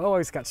 It's like, oh,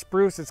 it's got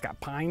spruce, it's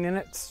got pine in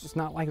it. It's just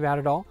not like that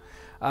at all.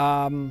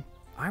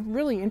 I'm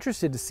really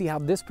interested to see how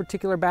this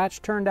particular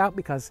batch turned out,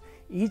 because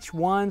each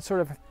one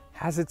sort of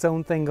has its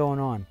own thing going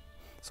on.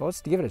 So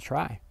let's give it a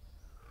try.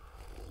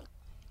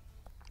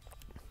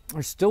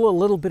 There's still a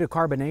little bit of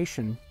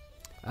carbonation.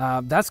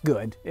 That's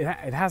good.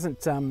 It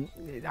hasn't,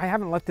 I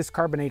haven't let this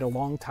carbonate a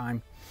long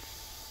time.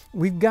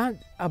 We've got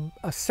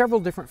several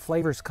different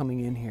flavors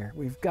coming in here.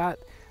 We've got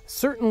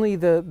certainly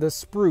the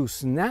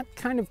spruce, and that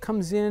kind of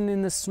comes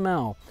in the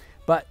smell.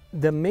 but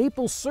the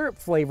maple syrup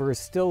flavor is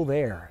still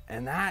there,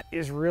 and that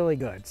is really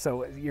good.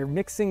 So you're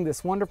mixing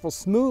this wonderful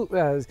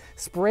smooth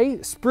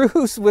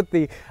spruce with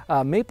the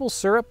maple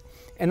syrup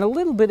and a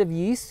little bit of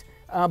yeast,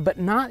 but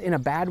not in a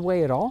bad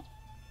way at all.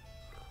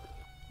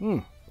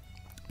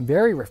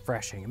 Very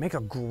refreshing. Make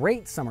a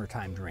great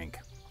summertime drink.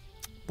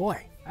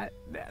 Boy,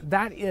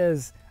 that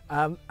is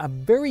a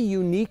very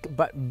unique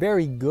but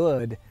very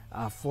good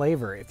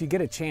flavor. If you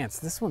get a chance,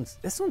 this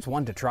one's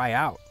one to try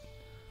out.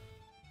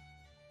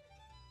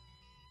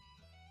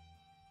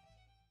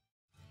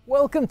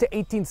 Welcome to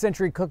 18th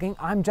Century Cooking.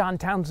 I'm John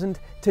Townsend.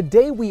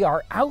 Today we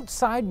are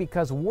outside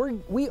because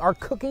we are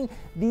cooking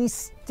the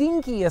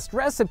stinkiest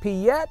recipe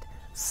yet,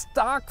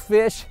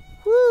 stockfish.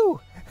 Woo!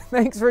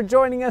 Thanks for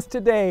joining us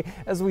today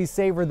as we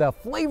savor the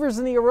flavors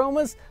and the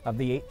aromas of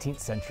the 18th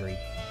century.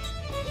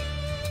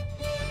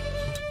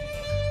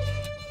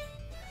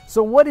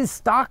 So what is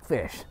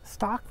stockfish?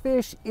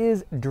 Stockfish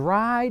is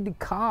dried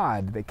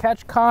cod. They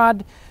catch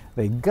cod,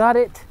 they gut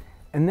it,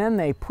 and then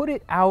they put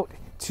it out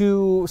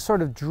to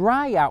sort of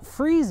dry out,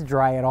 freeze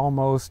dry it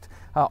almost,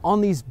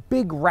 on these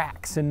big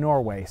racks in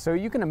Norway. So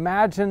you can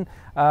imagine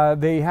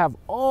they have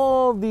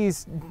all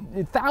these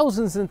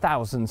thousands and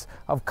thousands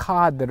of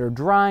cod that are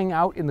drying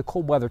out in the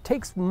cold weather. It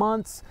takes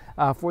months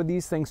for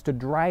these things to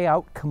dry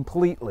out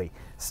completely.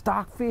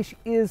 Stockfish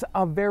is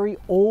a very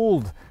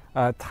old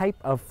type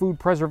of food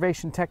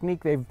preservation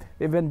technique. They've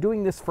been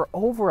doing this for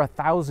over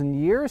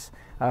 1,000 years.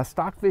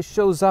 Stockfish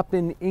shows up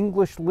in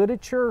English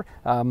literature.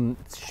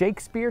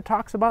 Shakespeare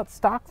talks about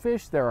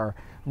stockfish. There are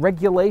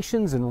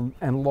regulations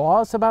and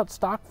laws about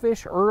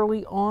stockfish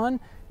early on.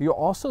 You'll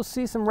also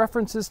see some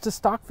references to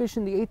stockfish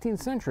in the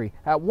 18th century.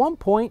 At one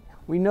point,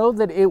 we know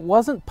that it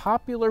wasn't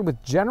popular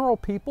with general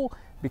people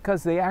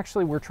because they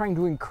actually were trying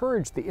to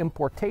encourage the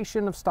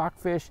importation of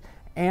stockfish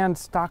and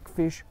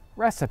stockfish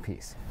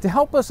recipes. To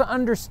help us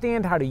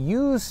understand how to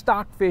use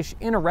stockfish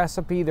in a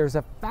recipe, there's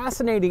a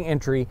fascinating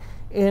entry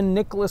in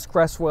Nicholas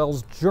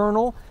Creswell's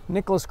journal.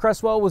 Nicholas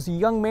Creswell was a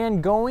young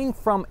man going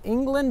from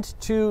England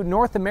to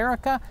North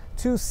America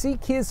to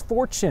seek his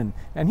fortune,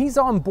 and he's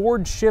on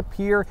board ship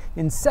here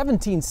in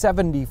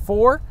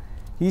 1774.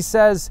 He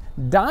says,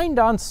 "Dined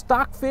on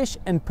stockfish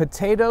and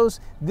potatoes.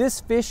 This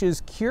fish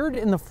is cured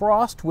in the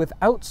frost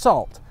without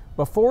salt.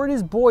 Before it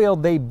is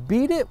boiled, they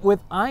beat it with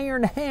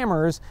iron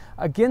hammers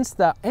against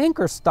the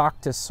anchor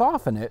stock to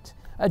soften it.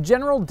 A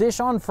general dish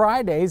on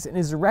Fridays and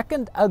is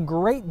reckoned a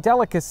great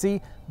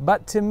delicacy,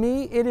 but to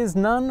me it is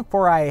none,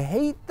 for I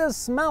hate the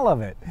smell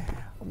of it."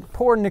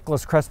 Poor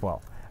Nicholas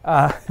Creswell.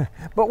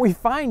 But we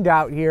find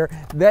out here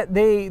that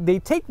they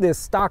take this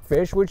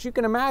stockfish, which you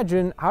can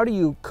imagine, how do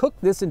you cook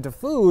this into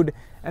food,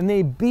 and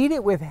they beat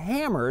it with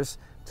hammers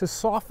to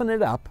soften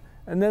it up,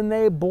 and then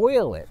they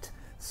boil it.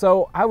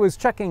 So I was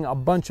checking a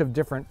bunch of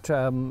different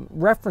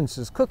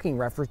references, cooking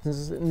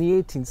references in the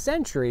 18th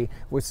century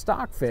with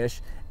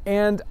stockfish,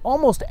 and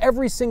almost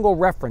every single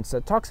reference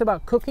that talks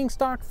about cooking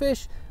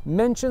stockfish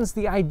mentions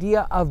the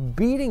idea of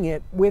beating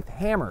it with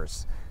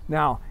hammers.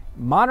 Now,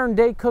 modern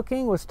day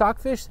cooking with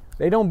stockfish,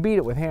 they don't beat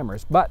it with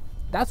hammers, but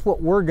that's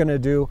what we're gonna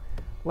do.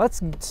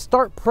 Let's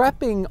start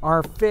prepping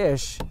our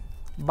fish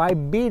by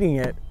beating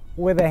it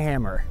with a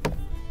hammer.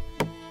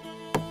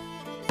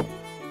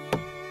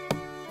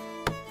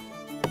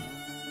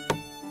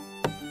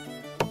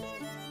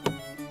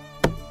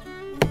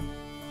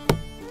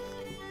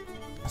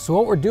 So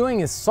what we're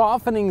doing is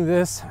softening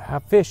this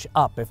fish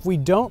up. If we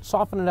don't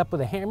soften it up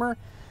with a hammer,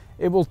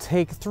 it will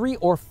take 3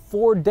 or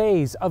 4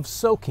 days of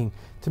soaking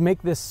to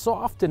make this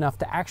soft enough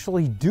to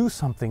actually do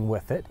something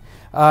with it.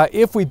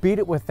 If we beat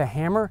it with the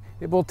hammer,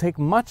 it will take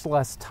much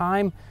less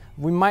time.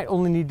 We might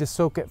only need to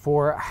soak it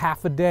for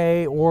half a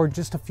day or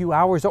just a few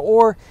hours,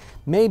 or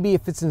maybe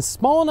if it's in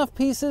small enough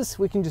pieces,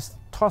 we can just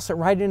toss it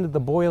right into the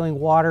boiling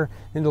water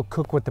and it'll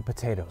cook with the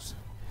potatoes.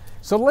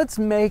 So let's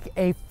make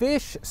a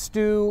fish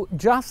stew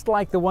just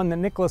like the one that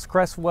Nicholas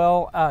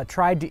Creswell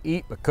tried to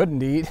eat but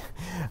couldn't eat.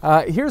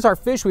 Here's our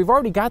fish. We've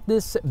already got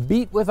this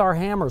beat with our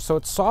hammer, so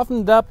it's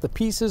softened up. The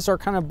pieces are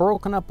kind of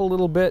broken up a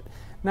little bit.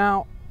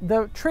 Now,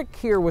 the trick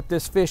here with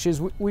this fish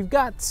is we've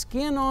got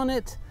skin on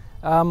it.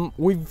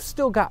 We've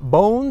still got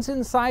bones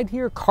inside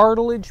here,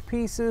 cartilage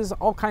pieces,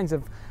 all kinds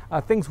of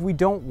things we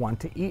don't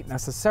want to eat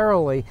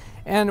necessarily.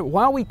 And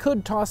while we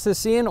could toss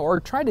this in or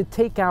try to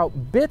take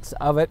out bits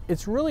of it,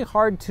 it's really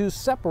hard to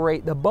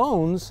separate the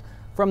bones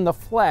from the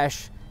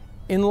flesh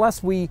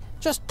unless we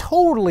just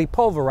totally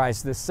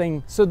pulverize this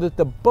thing so that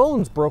the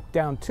bones broke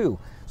down too.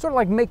 Sort of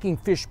like making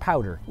fish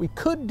powder. We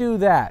could do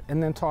that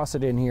and then toss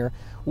it in here.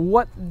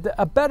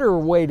 A better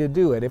way to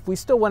do it, if we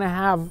still want to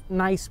have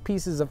nice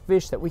pieces of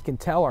fish that we can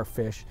tell are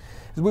fish,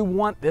 is we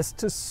want this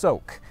to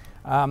soak.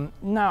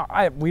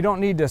 We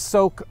don't need to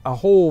soak a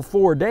whole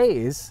 4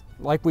 days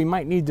like we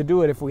might need to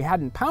do it if we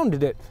hadn't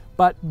pounded it,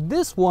 but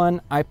this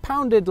one I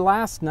pounded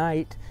last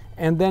night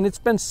and then it's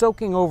been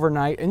soaking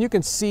overnight, and you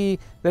can see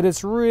that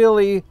it's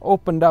really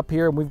opened up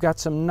here and we've got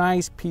some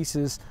nice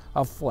pieces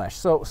of flesh.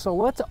 So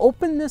let's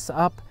open this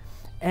up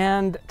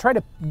and try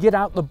to get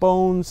out the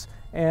bones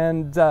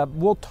and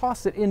we'll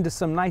toss it into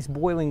some nice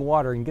boiling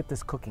water and get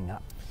this cooking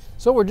up.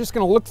 So we're just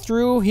going to look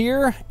through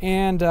here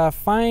and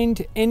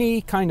find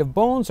any kind of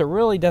bones. There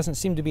really doesn't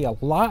seem to be a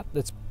lot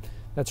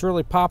that's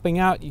really popping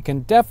out. You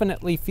can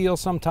definitely feel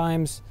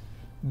sometimes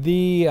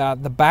the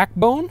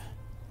backbone,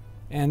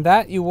 and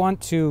that you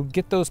want to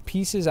get those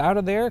pieces out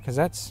of there because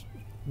that's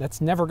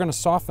never going to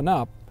soften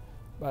up.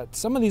 But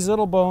some of these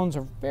little bones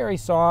are very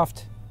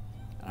soft.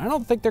 I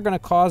don't think they're going to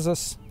cause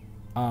us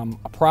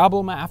a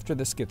problem after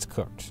this gets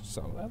cooked.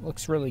 So that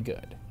looks really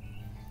good.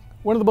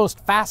 One of the most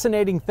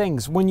fascinating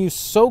things when you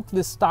soak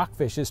this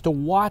stockfish is to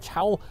watch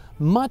how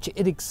much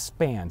it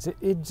expands.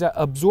 It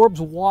absorbs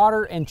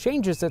water and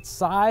changes its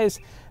size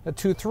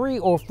to 3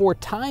 or 4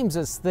 times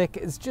as thick.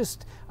 It's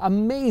just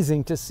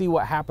amazing to see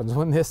what happens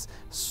when this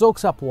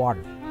soaks up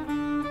water.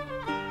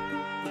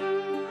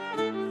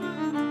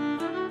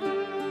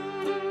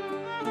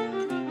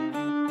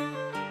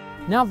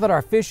 Now that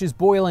our fish is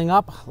boiling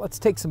up, let's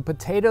take some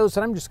potatoes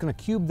and I'm just going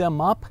to cube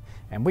them up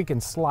and we can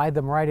slide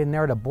them right in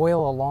there to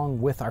boil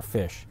along with our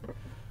fish.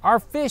 Our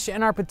fish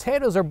and our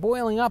potatoes are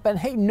boiling up, and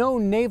hey, no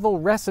naval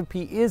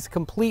recipe is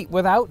complete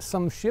without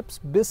some ship's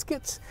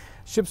biscuits.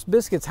 Ship's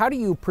biscuits, how do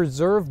you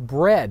preserve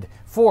bread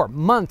for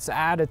months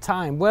at a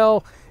time?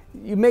 Well,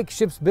 you make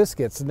ship's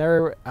biscuits, and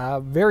they're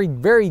very,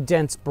 very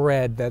dense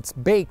bread that's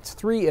baked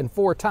 3 and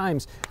 4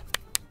 times.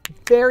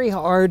 Very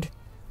hard,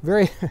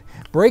 very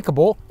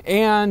breakable,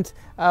 and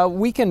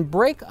we can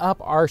break up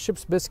our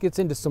ship's biscuits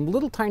into some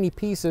little tiny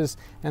pieces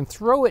and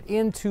throw it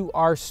into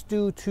our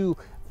stew to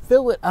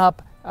fill it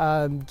up,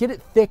 get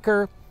it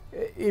thicker.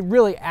 It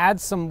really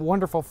adds some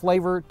wonderful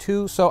flavor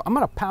too. So I'm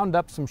going to pound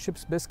up some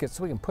ship's biscuits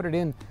so we can put it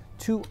in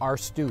to our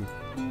stew.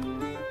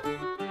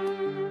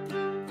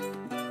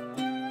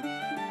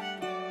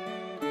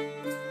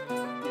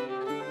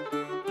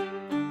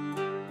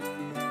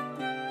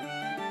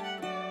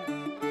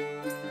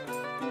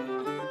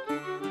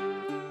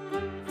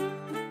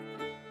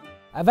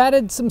 I've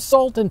added some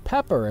salt and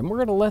pepper, and we're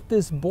going to let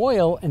this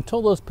boil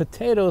until those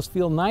potatoes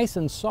feel nice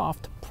and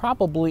soft,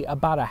 probably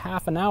about a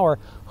half an hour.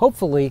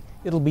 Hopefully,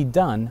 it'll be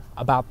done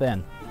about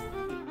then.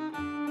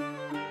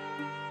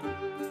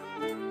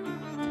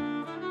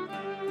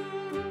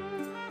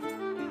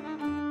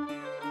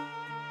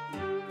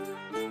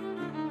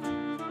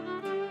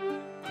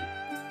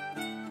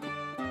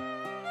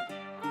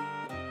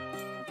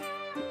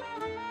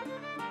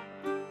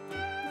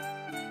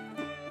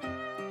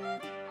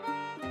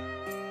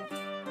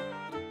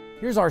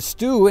 Here's our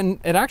stew, and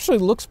it actually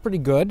looks pretty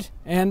good,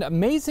 and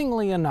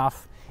amazingly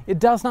enough, it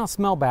does not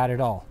smell bad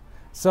at all.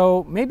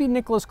 So maybe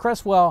Nicholas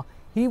Cresswell,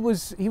 he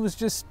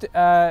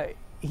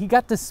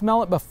got to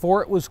smell it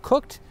before it was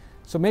cooked,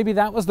 so maybe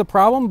that was the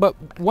problem,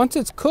 but once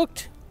it's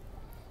cooked,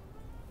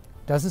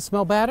 it doesn't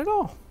smell bad at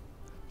all.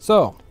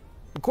 So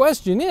the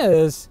question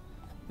is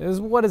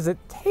what does it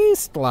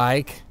taste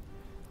like?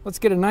 Let's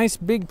get a nice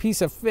big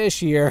piece of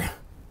fish here.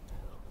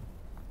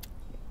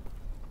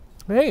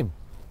 Hey,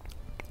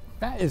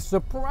 that is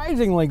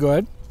surprisingly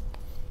good.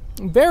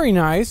 Very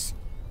nice.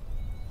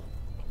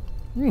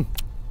 The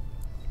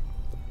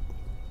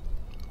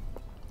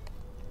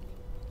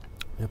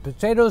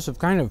potatoes have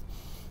kind of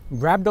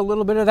grabbed a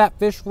little bit of that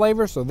fish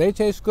flavor, so they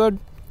taste good.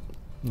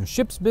 The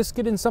ship's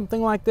biscuit in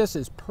something like this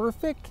is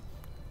perfect.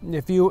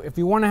 If you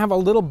want to have a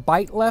little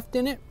bite left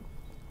in it,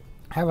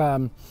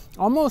 have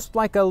almost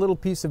like a little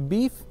piece of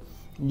beef.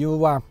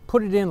 You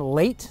put it in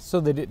late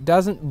so that it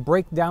doesn't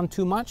break down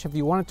too much. If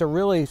you want it to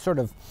really sort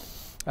of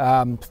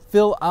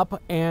fill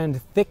up and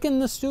thicken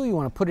the stew, you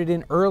want to put it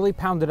in early,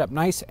 pound it up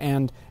nice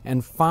and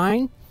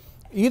fine.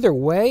 Either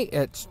way,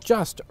 it's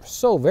just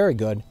so very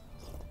good.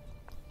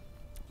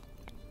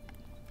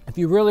 If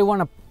you really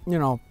want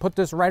to, put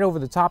this right over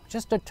the top,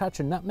 just a touch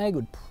of nutmeg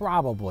would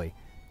probably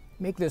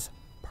make this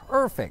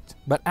perfect.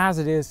 But as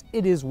it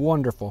is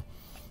wonderful.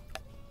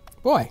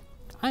 Boy,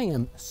 I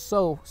am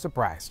so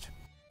surprised.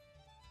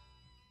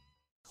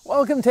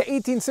 Welcome to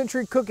 18th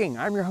Century Cooking.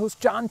 I'm your host,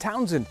 John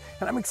Townsend,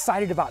 and I'm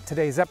excited about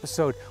today's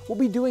episode. We'll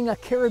be doing a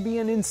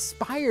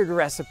Caribbean-inspired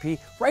recipe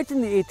right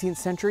from the 18th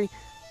century,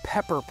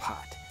 pepper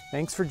pot.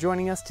 Thanks for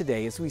joining us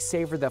today as we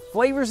savor the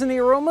flavors and the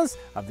aromas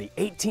of the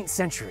 18th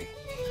century.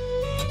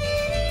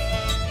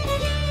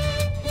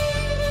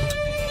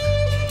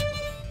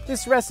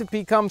 This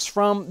recipe comes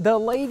from The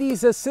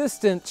Lady's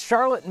Assistant,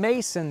 Charlotte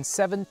Mason,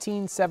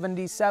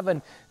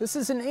 1777. This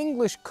is an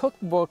English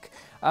cookbook,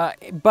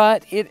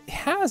 but it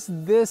has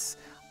this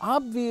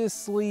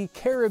obviously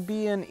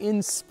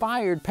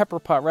Caribbean-inspired pepper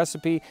pot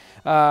recipe.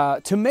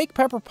 To make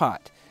pepper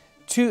pot,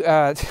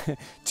 to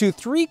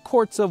 3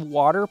 quarts of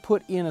water,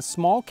 put in a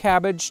small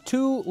cabbage,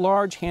 2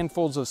 large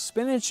handfuls of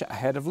spinach, a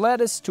head of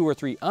lettuce, 2 or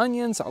 3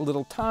 onions, a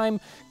little thyme.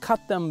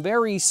 Cut them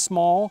very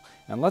small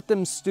and let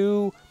them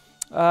stew.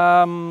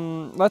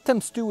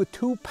 With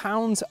 2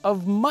 pounds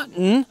of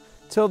mutton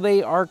till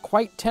they are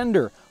quite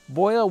tender.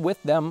 Boil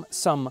with them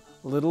some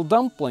little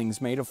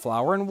dumplings made of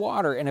flour and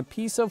water and a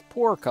piece of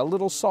pork, a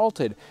little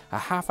salted. A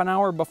half an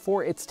hour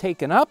before it's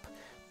taken up,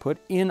 put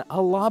in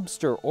a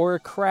lobster or a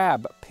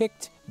crab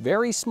picked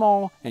very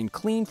small and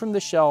clean from the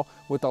shell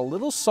with a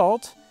little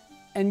salt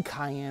and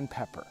cayenne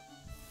pepper.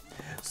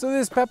 So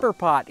this pepper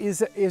pot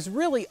is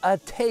really a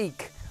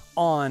take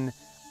on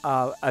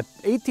an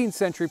 18th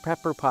century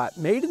pepper pot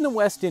made in the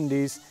West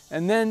Indies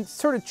and then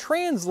sort of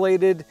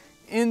translated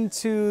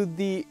into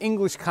the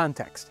English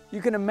context.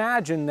 You can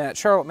imagine that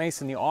Charlotte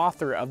Mason, the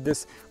author of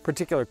this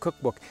particular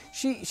cookbook,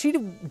 she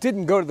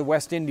didn't go to the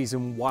West Indies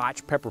and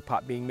watch pepper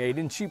pot being made,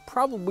 and she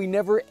probably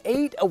never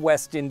ate a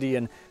West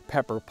Indian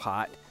pepper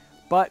pot,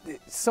 but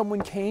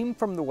someone came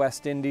from the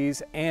West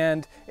Indies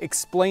and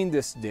explained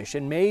this dish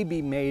and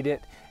maybe made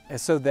it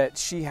so that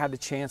she had a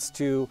chance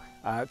to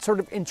sort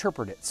of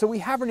interpret it. So we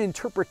have an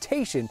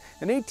interpretation,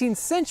 an 18th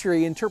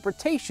century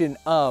interpretation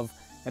of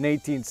an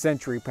 18th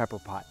century pepper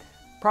pot.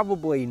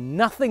 Probably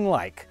nothing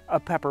like a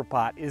pepper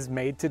pot is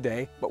made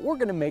today, but we're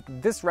gonna make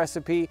this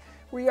recipe.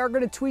 We are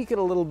gonna tweak it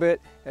a little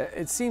bit.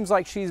 It seems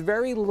like she's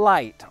very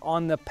light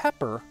on the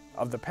pepper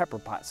of the pepper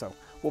pot, so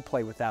we'll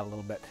play with that a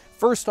little bit.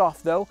 First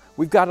off though,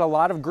 we've got a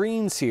lot of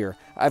greens here.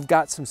 I've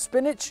got some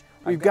spinach,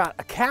 we've got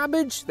a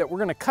cabbage that we're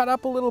gonna cut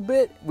up a little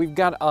bit. We've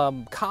got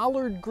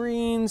collard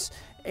greens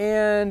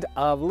and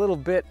a little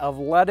bit of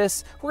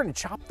lettuce. We're gonna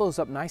chop those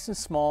up nice and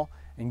small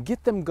and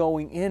get them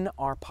going in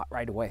our pot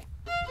right away.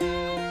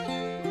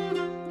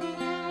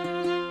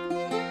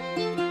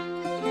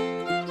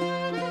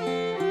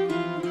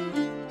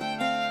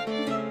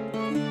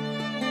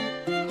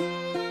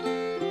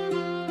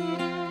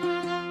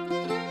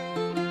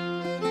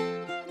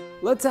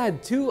 Let's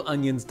add 2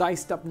 onions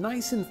diced up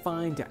nice and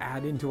fine to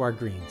add into our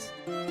greens.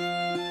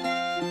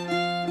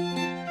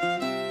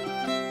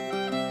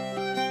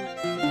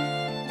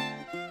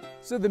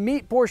 So the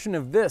meat portion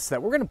of this that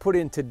we're going to put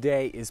in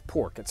today is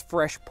pork. It's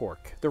fresh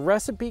pork. The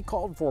recipe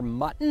called for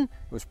mutton. It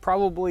was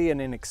probably an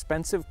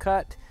inexpensive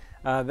cut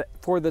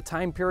for the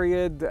time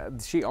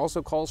period. She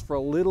also calls for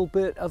a little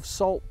bit of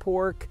salt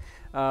pork.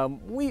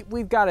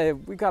 We've got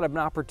an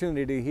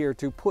opportunity here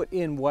to put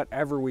in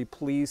whatever we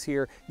please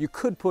here. You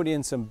could put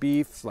in some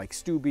beef, like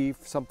stew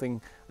beef,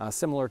 something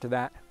similar to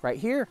that. Right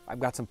here, I've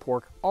got some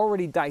pork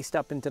already diced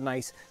up into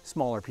nice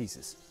smaller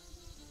pieces.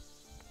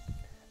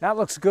 That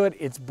looks good.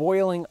 It's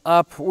boiling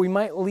up. We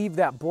might leave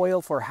that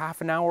boil for half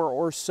an hour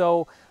or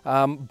so,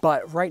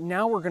 but right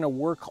now we're gonna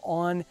work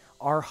on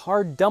our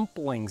hard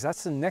dumplings.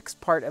 That's the next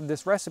part of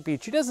this recipe.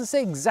 She doesn't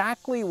say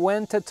exactly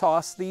when to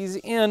toss these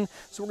in,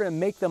 so we're gonna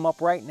make them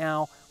up right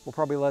now. We'll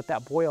probably let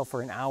that boil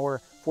for an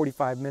hour,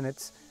 45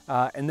 minutes,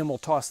 and then we'll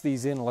toss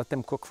these in and let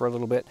them cook for a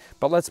little bit.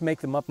 But let's make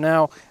them up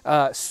now.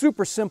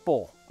 Super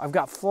simple. I've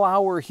got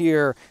flour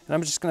here, and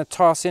I'm just gonna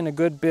toss in a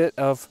good bit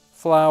of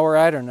flour.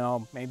 I don't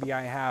know, maybe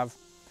I have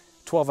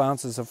 12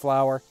 ounces of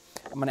flour.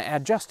 I'm gonna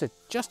add just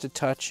a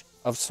touch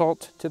of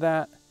salt to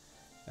that.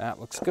 That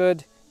looks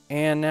good.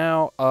 And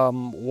now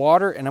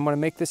water, and I'm gonna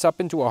make this up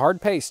into a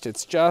hard paste.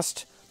 It's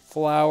just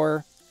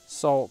flour,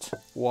 salt,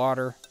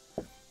 water.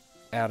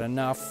 Add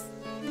enough.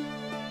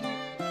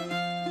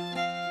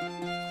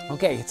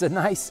 Okay, it's a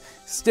nice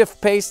stiff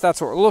paste.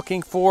 That's what we're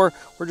looking for.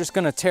 We're just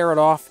gonna tear it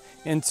off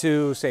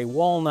into, say,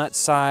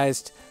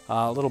 walnut-sized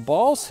little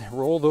balls.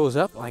 Roll those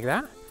up like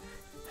that.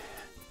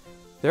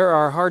 There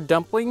are hard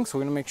dumplings. We're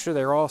gonna make sure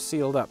they're all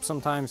sealed up.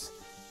 Sometimes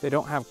they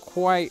don't have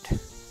quite,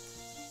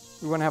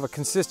 we wanna have a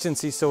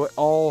consistency so it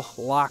all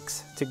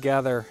locks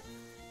together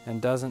and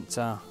doesn't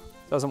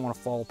wanna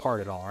fall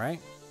apart at all,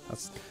 right?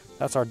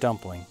 That's our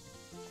dumpling.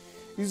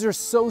 These are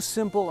so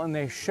simple and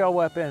they show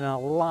up in a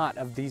lot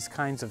of these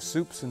kinds of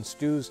soups and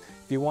stews.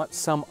 If you want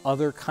some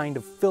other kind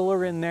of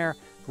filler in there,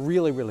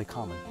 really, really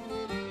common.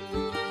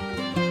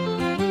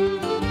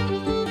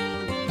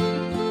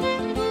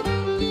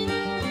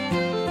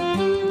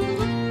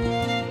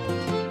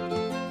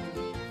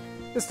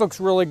 This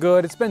looks really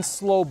good. It's been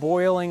slow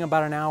boiling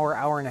about an hour,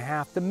 hour and a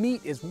half. The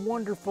meat is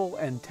wonderful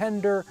and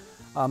tender.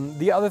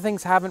 The other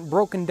things haven't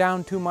broken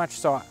down too much,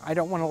 so I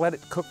don't want to let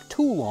it cook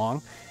too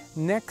long.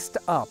 Next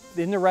up,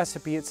 in the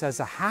recipe, it says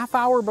a half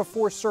hour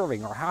before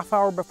serving or half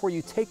hour before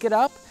you take it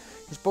up,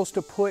 you're supposed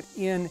to put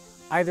in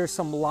either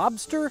some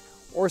lobster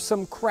or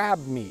some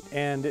crab meat.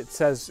 And it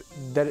says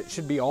that it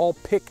should be all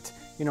picked,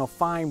 you know,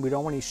 fine. We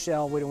don't want any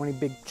shell, we don't want any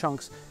big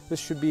chunks. This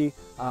should be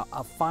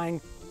a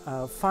fine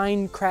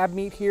crab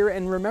meat here.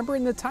 And remember,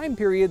 in the time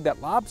period,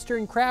 that lobster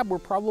and crab were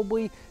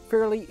probably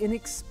fairly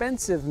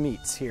inexpensive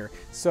meats here.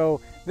 So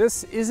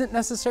this isn't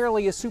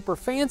necessarily a super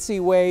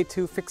fancy way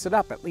to fix it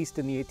up, at least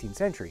in the 18th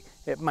century.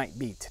 It might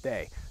be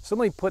today. So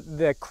let me put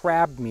the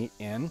crab meat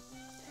in.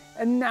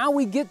 And now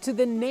we get to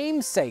the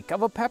namesake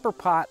of a pepper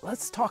pot.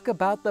 Let's talk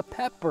about the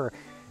pepper.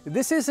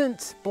 This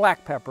isn't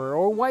black pepper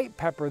or white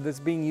pepper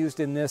that's being used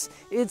in this.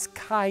 It's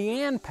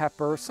cayenne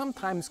pepper,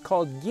 sometimes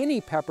called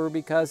Guinea pepper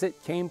because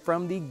it came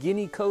from the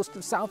Guinea coast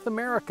of South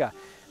America.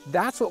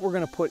 That's what we're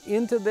gonna put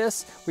into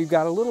this. We've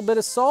got a little bit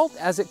of salt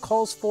as it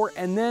calls for,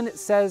 and then it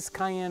says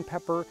cayenne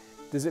pepper.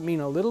 Does it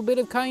mean a little bit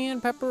of cayenne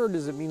pepper or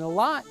does it mean a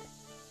lot?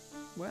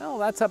 Well,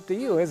 that's up to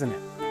you, isn't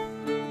it?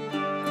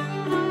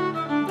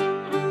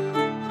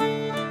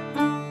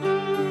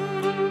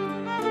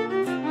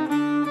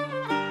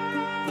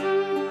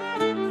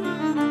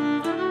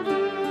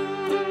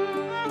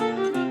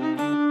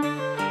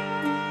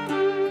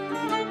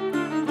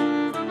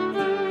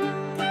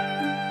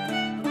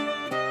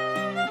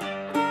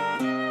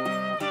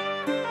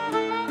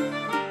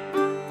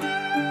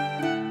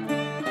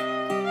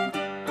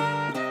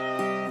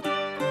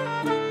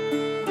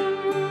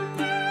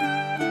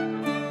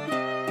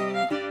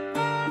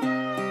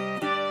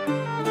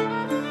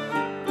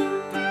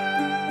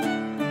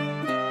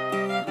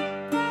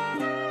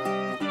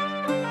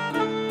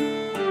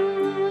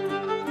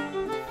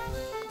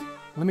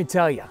 Let me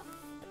tell you,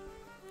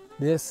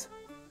 this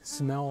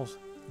smells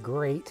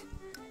great.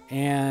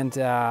 And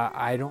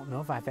I don't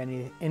know if I've had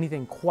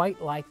anything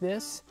quite like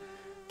this.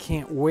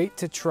 Can't wait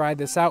to try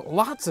this out.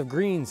 Lots of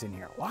greens in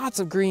here, lots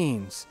of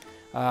greens.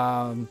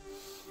 And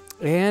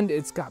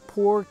it's got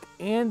pork,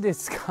 and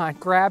it's got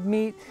crab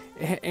meat,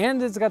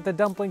 and it's got the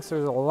dumplings. So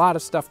there's a lot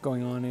of stuff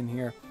going on in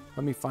here.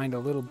 Let me find a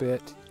little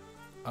bit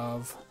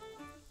of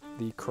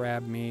the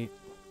crab meat.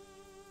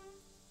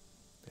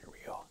 There we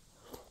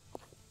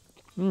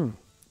go.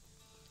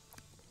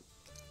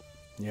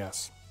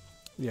 Yes,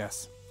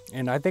 yes.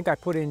 And I think I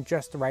put in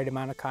just the right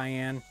amount of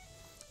cayenne.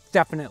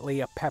 Definitely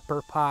a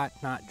pepper pot,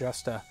 not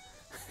just a,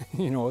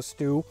 a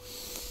stew.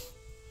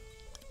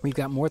 We've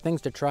got more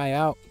things to try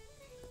out.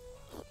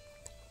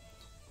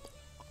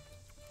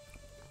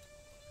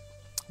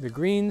 The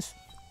greens,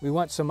 we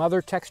want some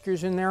other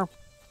textures in there.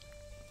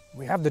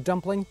 We have the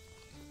dumpling.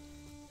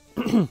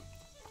 A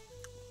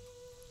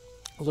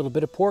little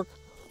bit of pork.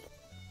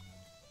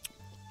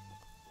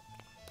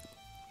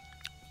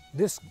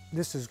 This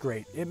is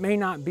great. It may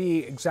not be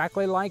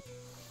exactly like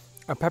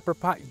a pepper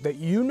pot that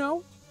you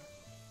know,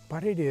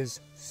 but it is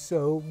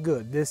so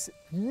good. This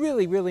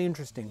really, really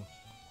interesting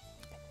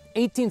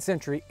 18th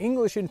century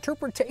English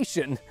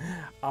interpretation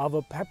of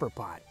a pepper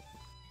pot.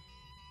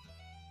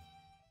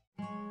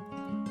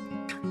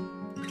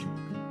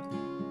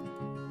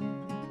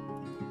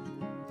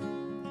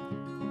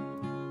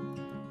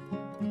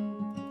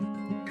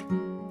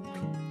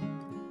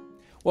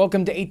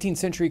 Welcome to 18th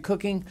Century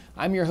Cooking.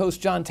 I'm your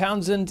host, John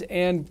Townsend,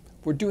 and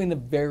we're doing a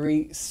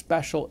very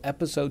special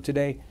episode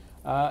today.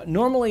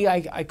 Normally,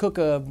 I cook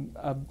a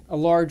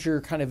larger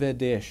kind of a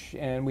dish,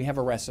 and we have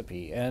a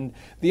recipe. And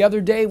the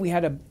other day, we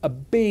had a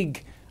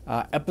big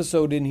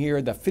episode in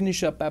here, the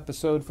finish-up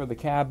episode for the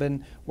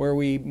cabin, where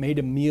we made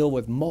a meal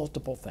with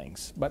multiple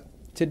things. But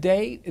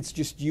today, it's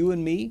just you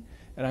and me,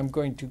 and I'm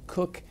going to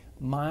cook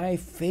my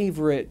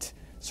favorite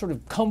sort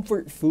of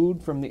comfort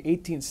food from the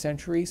 18th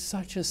century.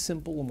 Such a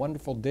simple and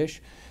wonderful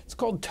dish. It's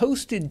called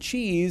toasted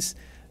cheese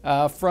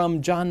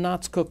from John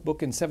Knott's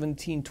cookbook in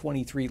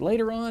 1723.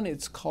 Later on,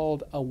 it's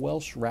called a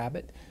Welsh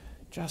Rabbit.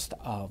 Just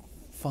a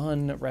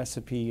fun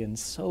recipe and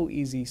so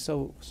easy,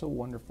 so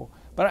wonderful.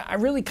 But I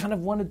really kind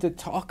of wanted to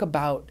talk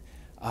about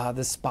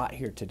the spot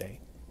here today.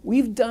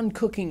 We've done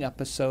cooking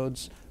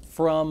episodes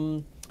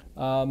from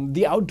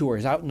the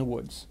outdoors, out in the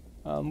woods.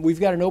 We've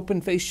got an open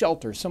face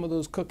shelter. Some of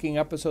those cooking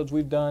episodes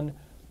we've done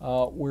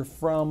were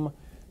from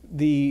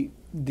the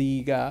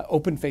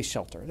open face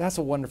shelter. That's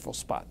a wonderful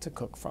spot to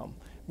cook from.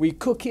 We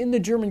cook in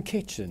the German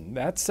kitchen.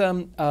 That's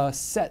a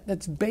set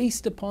that's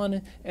based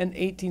upon an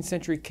 18th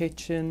century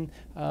kitchen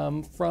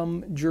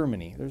from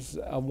Germany. There's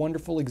a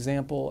wonderful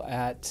example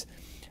at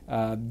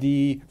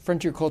the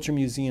Frontier Culture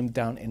Museum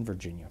down in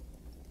Virginia.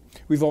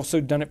 We've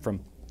also done it from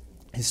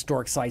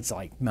historic sites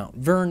like Mount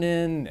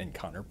Vernon and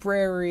Conner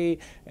Prairie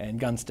and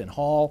Gunston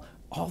Hall,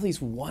 all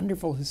these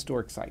wonderful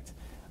historic sites.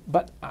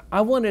 But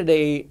I wanted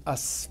a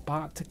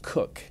spot to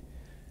cook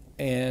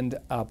and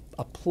a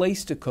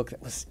place to cook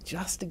that was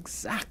just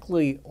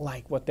exactly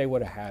like what they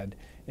would have had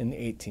in the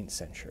 18th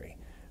century,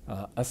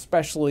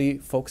 especially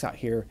folks out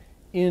here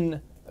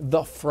in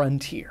the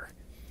frontier.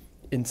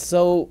 And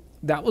so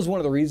that was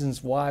one of the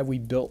reasons why we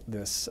built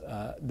this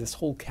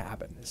whole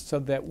cabin, so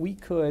that we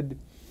could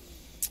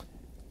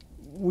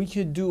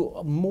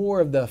do more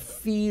of the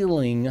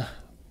feeling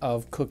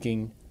of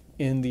cooking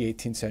in the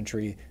 18th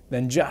century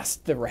than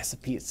just the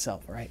recipe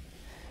itself, right?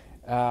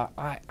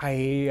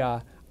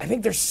 I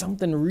think there's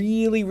something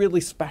really,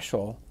 really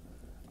special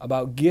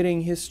about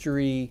getting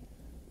history,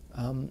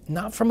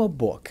 not from a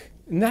book,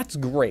 and that's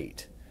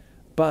great,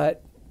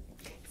 but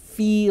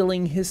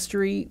feeling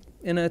history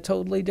in a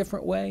totally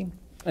different way.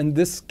 And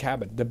this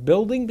cabin,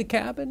 building the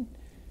cabin,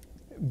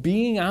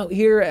 being out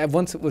here,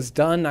 once it was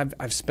done,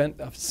 I've spent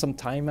some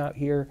time out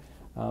here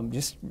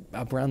just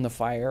around the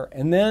fire,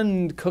 and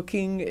then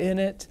cooking in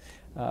it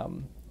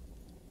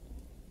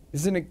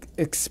is an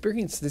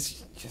experience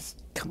that's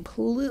just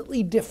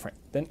completely different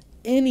than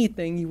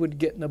anything you would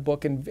get in a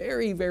book, and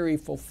very, very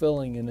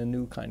fulfilling in a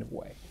new kind of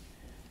way.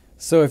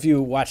 So if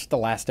you watched the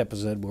last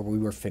episode where we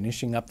were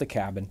finishing up the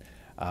cabin,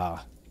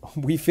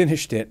 we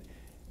finished it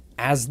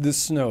as the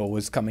snow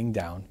was coming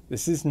down.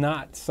 This is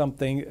not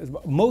something,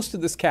 most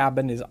of this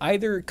cabin is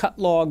either cut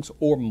logs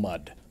or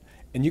mud.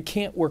 And you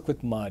can't work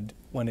with mud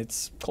when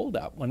it's cold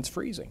out, when it's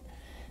freezing.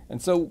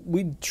 And so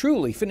we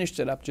truly finished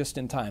it up just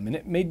in time. And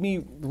it made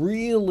me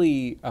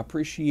really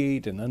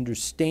appreciate and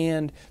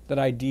understand that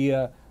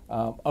idea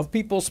of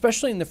people,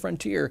 especially in the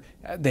frontier.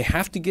 They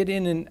have to get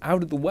in and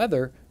out of the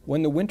weather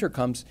when the winter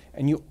comes,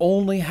 and you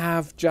only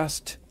have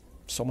just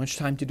so much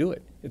time to do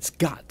it. It's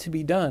got to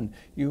be done.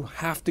 You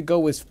have to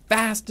go as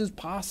fast as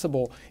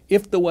possible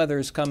if the weather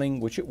is coming,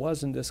 which it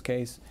was in this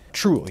case.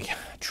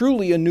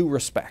 Truly a new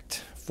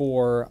respect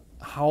for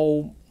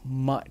how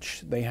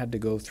much they had to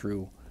go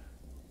through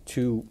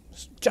to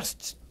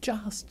just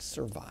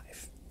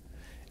survive.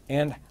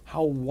 And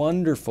how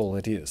wonderful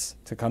it is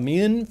to come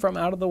in from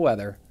out of the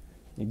weather,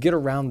 You get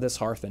around this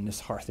hearth, and this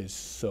hearth is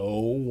so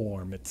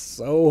warm. It's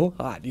so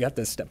hot. You have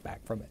to step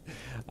back from it.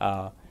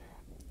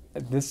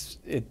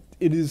 It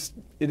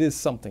is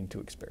something to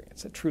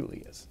experience. It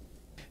truly is.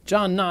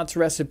 John Knott's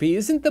recipe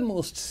isn't the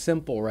most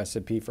simple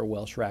recipe for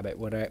Welsh Rabbit,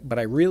 but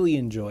I really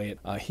enjoy it.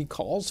 He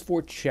calls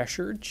for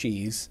Cheshire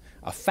cheese,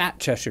 a fat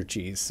Cheshire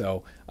cheese.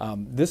 So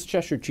this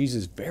Cheshire cheese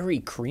is very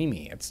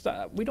creamy.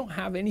 We don't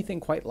have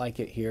anything quite like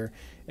it here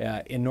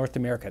in North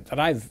America that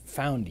I've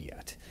found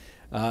yet.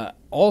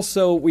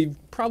 Also,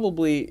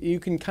 you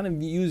can kind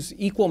of use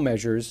equal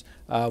measures.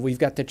 We've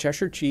got the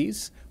Cheshire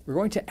cheese. We're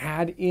going to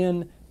add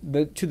in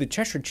to the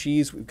Cheshire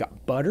cheese, we've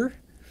got butter.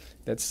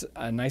 That's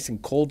nice and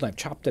cold, and I've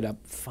chopped it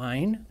up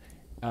fine.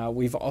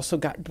 We've also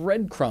got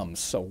breadcrumbs,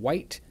 so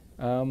white,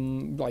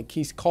 like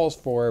he calls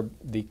for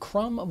the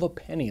crumb of a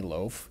penny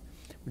loaf,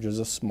 which is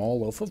a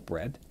small loaf of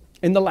bread.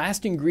 And the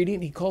last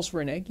ingredient, he calls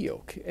for an egg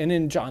yolk. And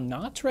in John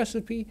Knott's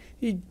recipe,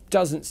 he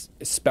doesn't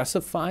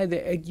specify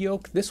the egg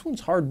yolk. This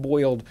one's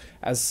hard-boiled,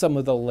 as some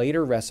of the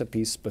later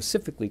recipes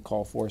specifically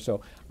call for,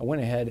 so I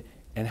went ahead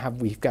and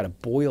we've got a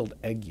boiled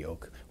egg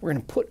yolk. We're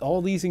going to put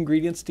all these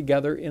ingredients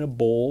together in a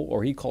bowl,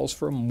 or he calls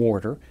for a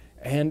mortar,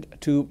 and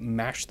to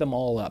mash them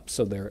all up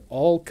so they're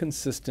all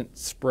consistent,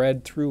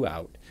 spread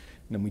throughout.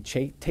 And then we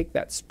take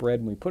that spread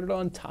and we put it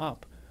on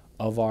top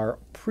of our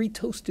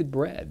pre-toasted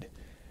bread.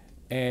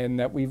 And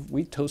that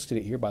we toasted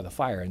it here by the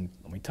fire. And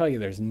let me tell you,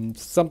 there's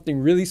something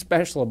really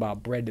special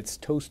about bread that's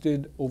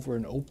toasted over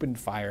an open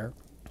fire.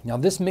 Now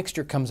this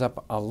mixture comes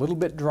up a little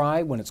bit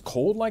dry when it's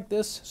cold like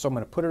this, so I'm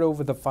going to put it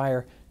over the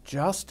fire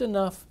just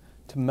enough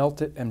to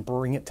melt it and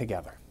bring it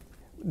together.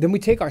 Then we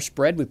take our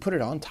spread, we put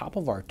it on top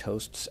of our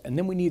toasts, and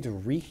then we need to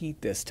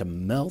reheat this to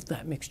melt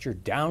that mixture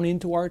down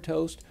into our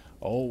toast.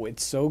 Oh,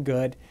 it's so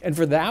good. And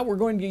for that, we're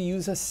going to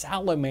use a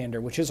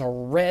salamander, which is a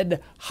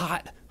red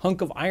hot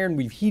hunk of iron.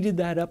 We've heated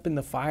that up in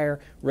the fire,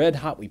 red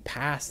hot. We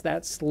pass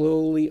that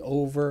slowly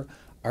over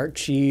our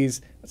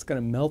cheese. It's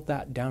going to melt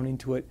that down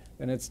into it.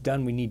 Then it's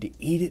done. We need to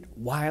eat it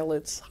while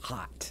it's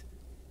hot.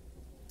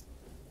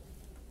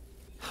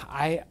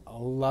 I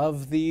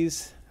love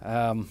these.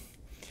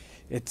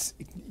 It's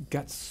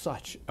got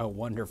such a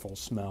wonderful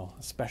smell,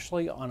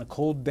 especially on a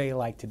cold day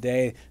like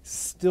today.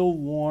 Still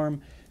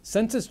warm.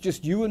 Since it's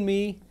just you and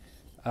me,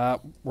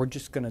 we're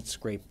just going to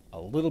scrape a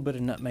little bit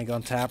of nutmeg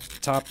on top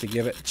to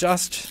give it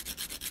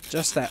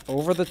just that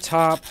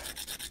over-the-top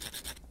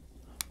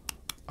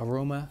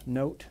aroma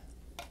note.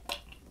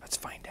 Let's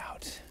find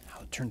out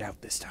how it turned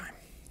out this time.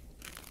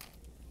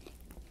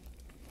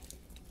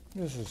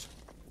 This is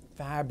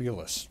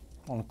fabulous.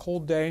 On a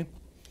cold day,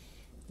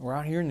 we're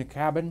out here in the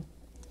cabin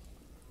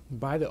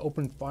by the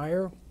open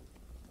fire.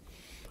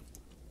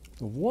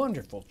 The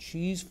wonderful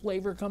cheese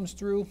flavor comes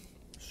through,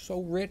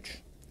 so rich.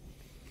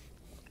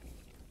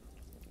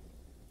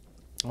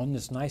 On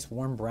this nice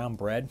warm brown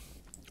bread,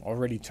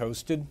 already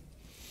toasted.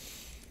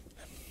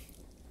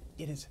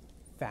 It is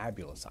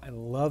fabulous. I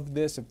love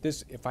this.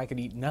 If I could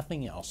eat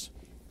nothing else,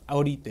 I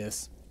would eat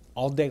this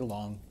all day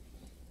long.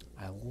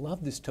 I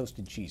love this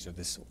toasted cheese, or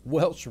this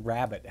Welsh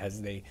Rabbit,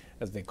 as they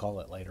call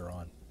it later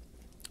on.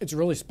 It's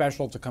really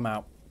special to come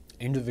out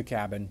into the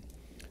cabin,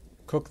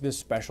 cook this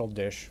special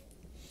dish,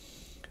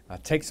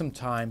 take some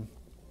time,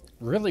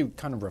 really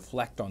kind of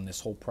reflect on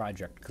this whole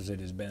project, because it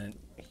has been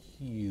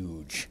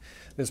huge.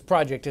 This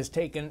project has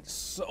taken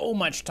so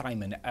much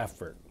time and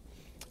effort,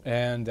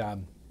 and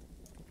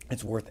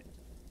it's worth it.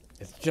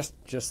 It's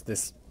just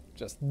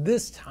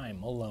this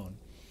time alone.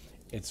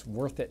 It's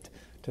worth it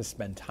to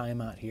spend time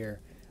out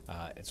here.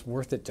 It's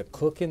worth it to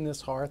cook in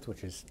this hearth,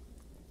 which is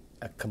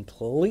a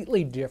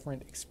completely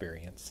different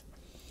experience.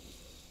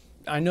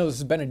 I know this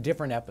has been a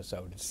different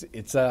episode.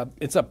 It's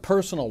a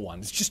personal one.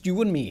 It's just you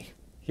and me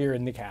here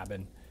in the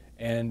cabin,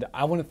 and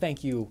I want to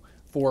thank you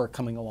for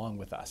coming along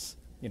with us,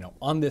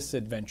 on this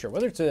adventure.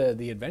 Whether it's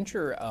the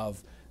adventure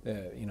of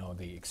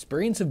the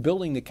experience of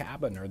building the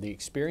cabin, or the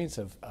experience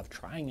of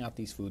trying out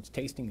these foods,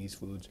 tasting these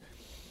foods.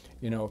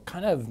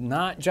 Kind of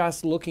not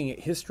just looking at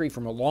history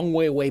from a long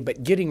way away,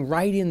 but getting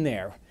right in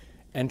there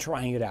and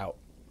trying it out.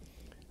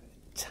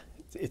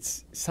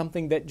 It's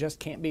something that just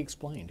can't be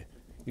explained.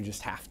 You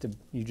just have to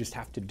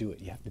do it.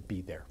 You have to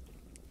be there.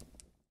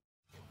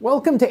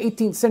 Welcome to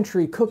 18th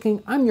Century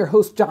Cooking. I'm your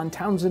host, John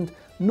Townsend.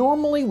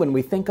 Normally, when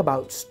we think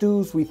about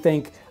stews, we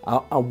think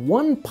a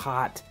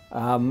one-pot,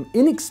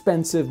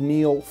 inexpensive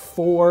meal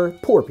for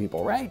poor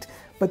people, right?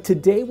 But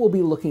today we'll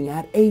be looking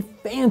at a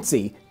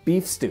fancy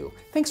beef stew.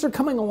 Thanks for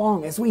coming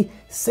along as we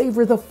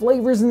savor the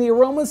flavors and the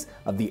aromas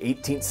of the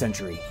 18th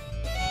century.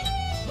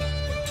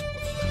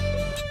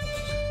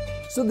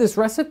 So this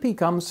recipe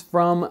comes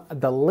from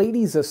the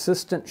lady's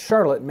assistant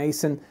Charlotte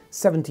Mason,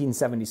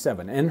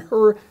 1777, and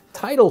her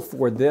title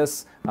for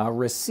this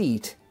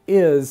receipt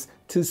is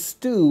to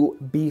stew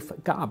beef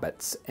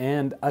gobbets,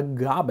 and a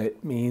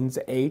gobbet means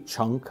a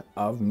chunk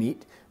of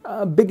meat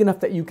big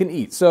enough that you can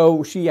eat.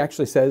 So she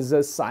actually says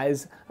the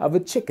size of a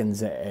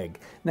chicken's egg.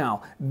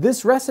 Now,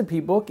 this recipe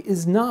book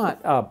is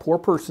not a poor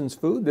person's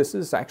food. This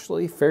is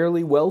actually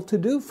fairly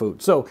well-to-do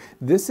food. So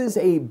this is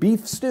a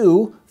beef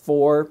stew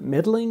for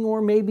middling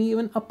or maybe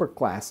even upper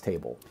class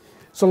table.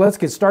 So let's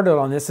get started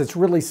on this. It's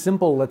really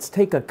simple. Let's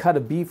take a cut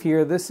of beef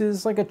here. This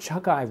is like a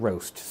chuck eye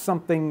roast,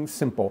 something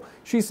simple.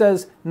 She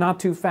says not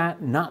too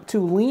fat, not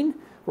too lean.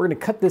 We're going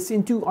to cut this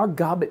into our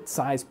gobbet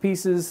size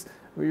pieces.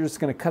 We're just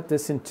going to cut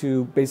this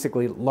into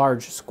basically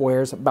large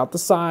squares about the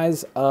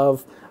size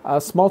of a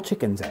small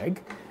chicken's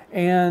egg.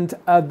 And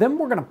then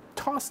we're going to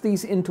toss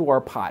these into our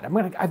pot.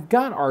 I've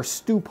got our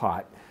stew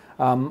pot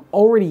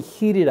already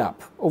heated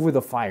up over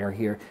the fire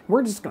here.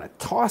 We're just going to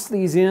toss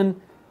these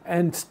in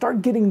and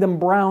start getting them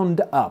browned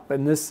up.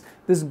 And this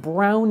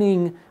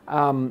browning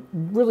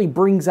really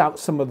brings out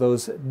some of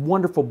those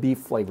wonderful beef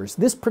flavors.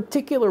 This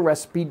particular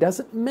recipe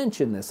doesn't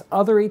mention this.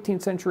 Other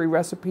 18th century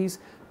recipes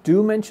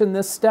do mention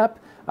this step.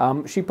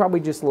 She probably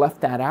just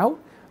left that out.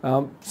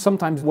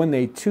 Sometimes when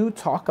they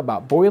talk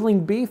about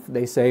boiling beef,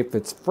 they say if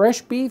it's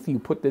fresh beef, you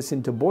put this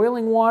into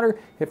boiling water.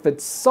 If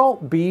it's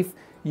salt beef,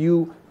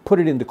 you put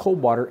it into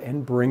cold water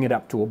and bring it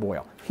up to a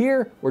boil.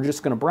 Here, we're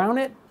just going to brown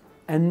it.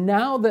 And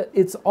now that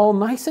it's all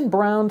nice and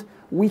browned,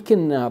 we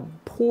can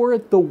pour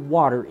the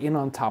water in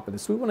on top of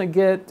this. We want to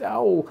get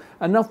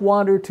enough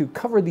water to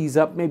cover these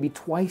up maybe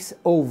twice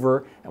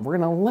over. And we're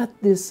going to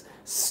let this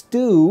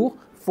stew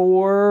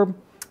for,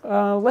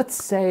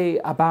 let's say,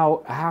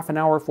 about a half an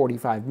hour,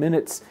 45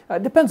 minutes.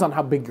 Depends on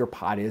how big your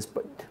pot is.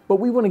 But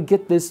we want to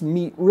get this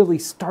meat really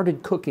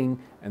started cooking,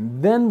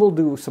 and then we'll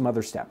do some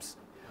other steps.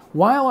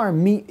 While our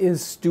meat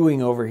is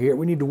stewing over here,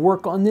 we need to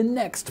work on the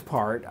next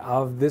part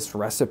of this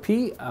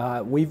recipe.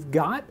 We've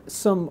got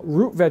some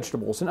root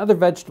vegetables and other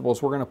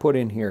vegetables we're going to put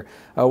in here.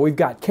 We've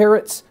got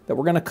carrots that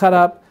we're going to cut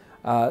up,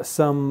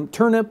 some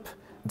turnip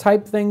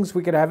type things.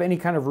 We could have any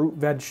kind of root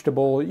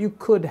vegetable. You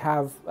could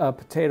have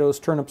potatoes,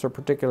 turnips are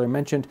particularly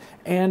mentioned,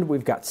 and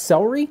we've got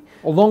celery.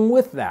 Along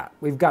with that,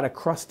 we've got a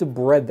crust of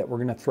bread that we're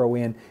going to throw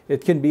in.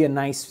 It can be a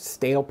nice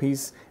stale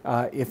piece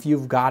if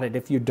you've got it.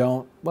 If you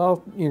don't,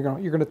 well, you're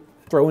going to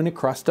throw in a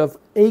crust of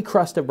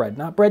bread,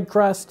 not bread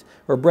crust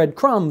or bread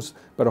crumbs,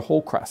 but a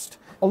whole crust.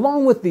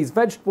 Along with these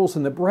vegetables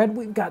and the bread,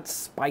 we've got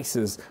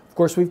spices. Of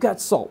course, we've got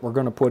salt we're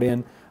going to put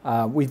in.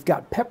 We've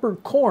got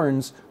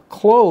peppercorns,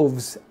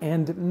 cloves,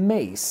 and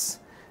mace.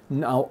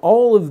 Now,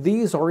 all of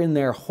these are in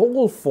their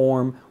whole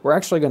form. We're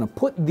actually going to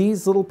put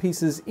these little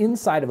pieces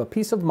inside of a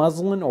piece of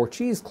muslin or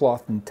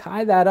cheesecloth and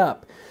tie that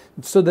up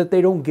so that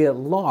they don't get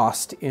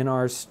lost in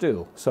our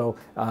stew. So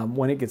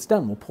when it gets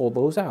done, we'll pull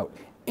those out.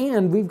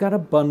 And we've got a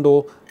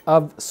bundle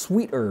of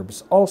sweet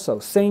herbs. Also,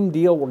 same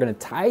deal. We're going to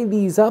tie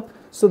these up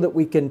so that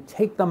we can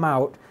take them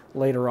out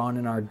later on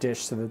in our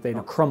dish so that they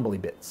don't crumbly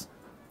bits.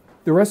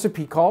 The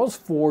recipe calls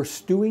for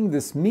stewing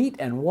this meat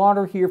and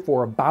water here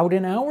for about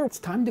an hour. It's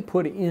time to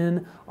put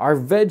in our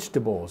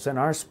vegetables and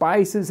our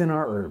spices and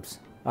our herbs.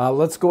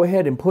 Let's go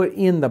ahead and put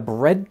in the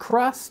bread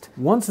crust.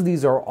 Once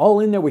these are all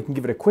in there, we can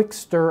give it a quick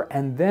stir,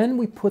 and then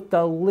we put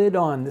the lid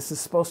on. This is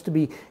supposed to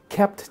be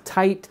kept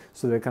tight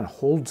so that it kind of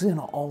holds in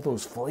all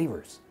those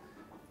flavors.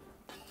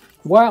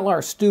 While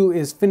our stew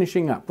is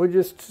finishing up, we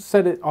just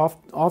set it off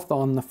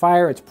on the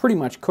fire. It's pretty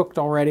much cooked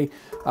already.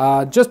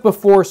 Just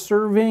before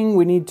serving,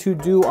 we need to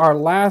do our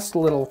last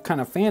little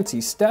kind of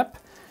fancy step,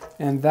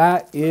 and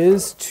that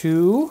is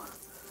to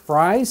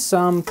fry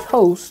some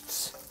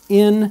toasts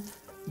in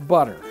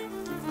butter.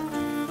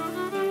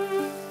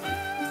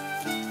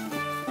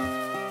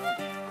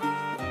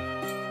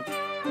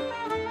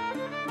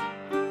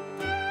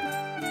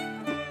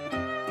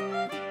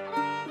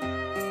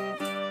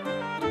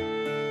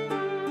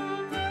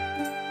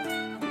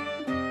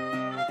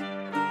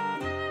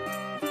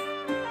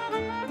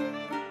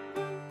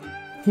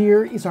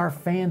 Here is our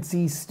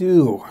fancy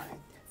stew.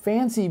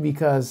 Fancy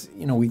because,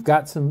 you know, we've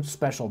got some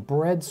special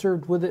bread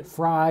served with it,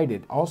 fried.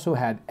 It also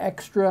had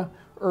extra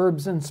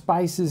herbs and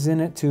spices in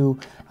it to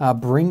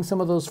bring some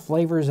of those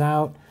flavors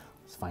out.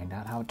 Let's find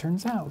out how it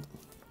turns out.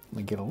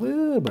 We get a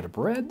little bit of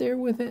bread there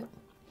with it.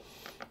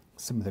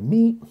 Some of the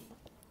meat.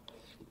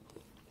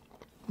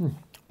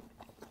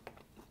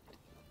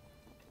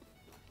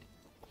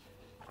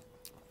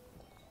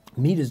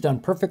 Meat is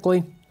done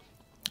perfectly.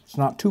 It's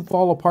not too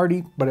fall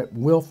aparty, but it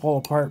will fall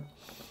apart.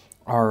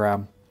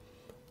 Our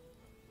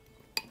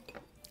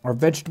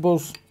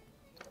vegetables,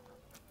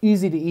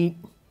 easy to eat,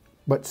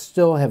 but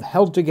still have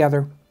held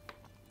together.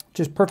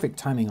 Just perfect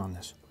timing on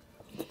this.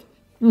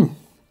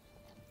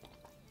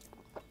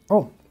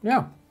 Oh,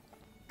 yeah.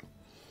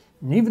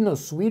 And even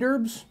those sweet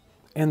herbs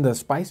and the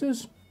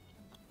spices,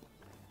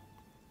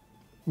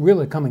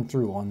 really coming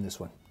through on this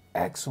one.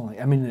 Excellent.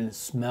 I mean, it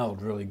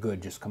smelled really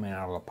good just coming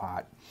out of the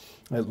pot.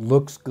 It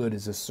looks good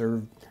as a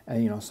served,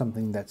 you know,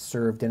 something that's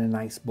served in a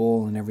nice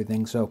bowl and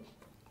everything. So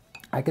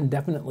I can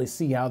definitely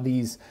see how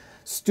these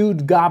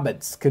stewed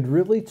gobbets could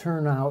really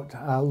turn out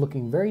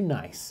looking very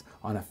nice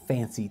on a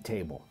fancy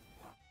table.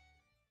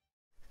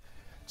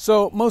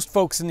 So most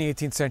folks in the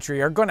 18th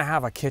century are going to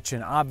have a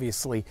kitchen,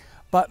 obviously,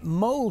 but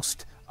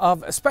most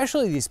of,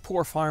 especially these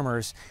poor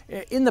farmers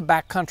in the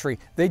back country,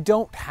 they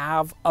don't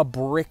have a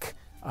brick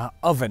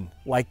oven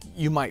like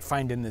you might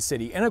find in the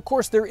city. And of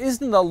course, there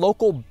isn't a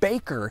local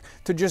baker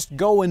to just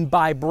go and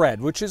buy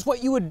bread, which is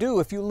what you would do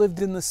if you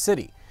lived in the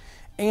city.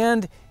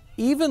 And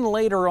even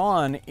later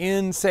on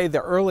in, say,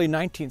 the early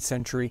 19th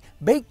century,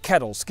 bake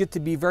kettles get to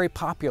be very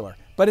popular.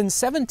 But in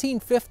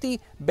 1750,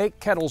 bake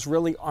kettles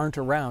really aren't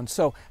around.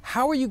 So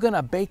how are you going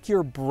to bake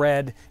your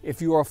bread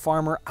if you're a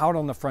farmer out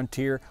on the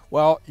frontier?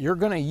 Well, you're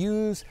going to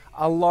use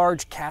a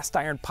large cast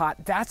iron pot.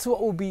 That's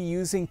what we'll be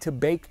using to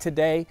bake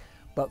today.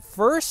 But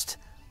first,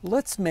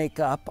 let's make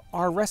up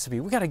our recipe.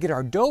 We got to get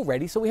our dough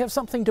ready so we have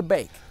something to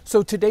bake.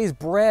 So today's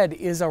bread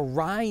is a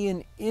Rye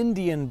and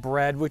Indian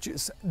bread, which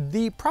is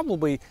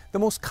probably the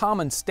most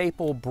common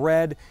staple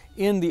bread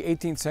in the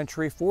 18th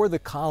century for the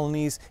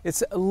colonies.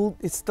 It's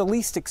the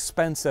least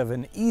expensive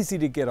and easy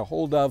to get a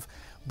hold of.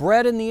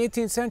 Bread in the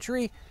 18th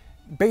century,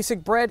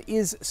 basic bread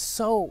is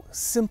so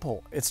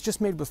simple. It's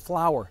just made with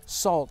flour,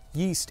 salt,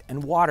 yeast,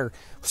 and water.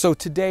 So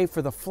today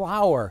for the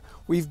flour,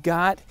 we've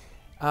got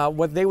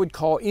what they would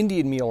call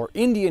Indian meal or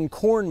Indian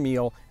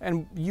cornmeal,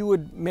 and you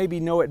would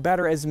maybe know it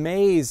better as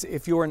maize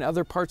if you're in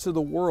other parts of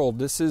the world.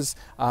 This is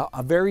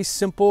a very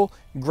simple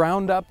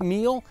ground up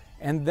meal.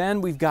 And then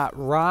we've got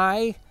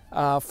rye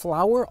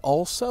flour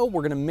also.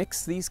 We're gonna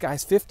mix these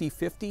guys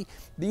 50-50.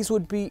 These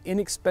would be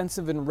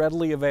inexpensive and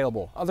readily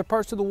available. Other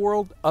parts of the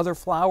world, other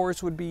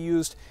flours would be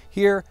used.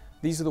 Here,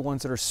 these are the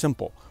ones that are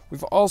simple.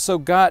 We've also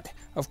got,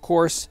 of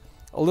course,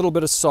 a little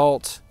bit of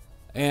salt,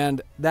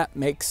 and that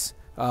makes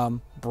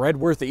bread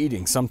worth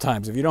eating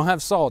sometimes. If you don't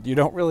have salt, you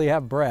don't really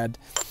have bread.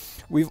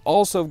 We've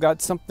also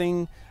got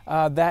something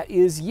that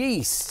is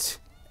yeast.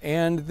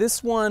 And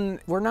this one,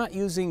 we're not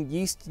using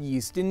yeast.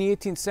 In the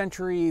 18th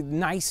century,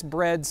 nice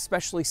breads,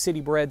 especially city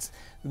breads,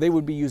 they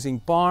would be using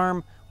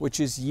barm,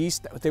 which is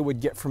yeast that they would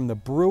get from the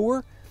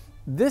brewer.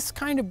 This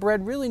kind of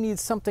bread really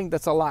needs something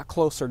that's a lot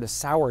closer to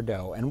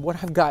sourdough. And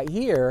what I've got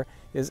here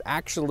is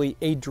actually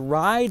a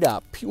dried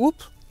up,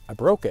 oops, I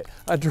broke it,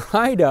 a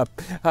dried up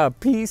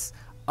piece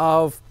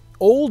of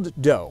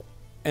old dough.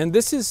 And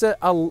this is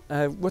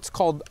what's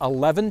called a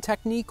leaven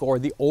technique, or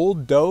the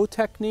old dough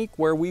technique,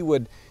 where we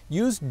would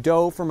use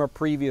dough from a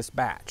previous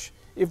batch.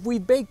 If we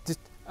baked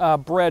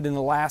bread in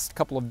the last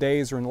couple of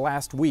days or in the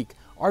last week,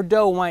 our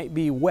dough might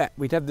be wet.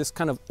 We'd have this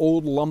kind of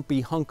old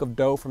lumpy hunk of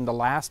dough from the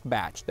last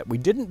batch that we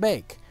didn't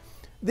bake.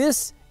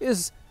 This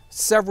is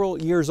several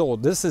years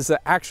old. This is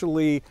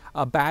actually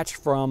a batch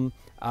from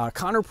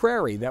Conner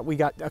Prairie that we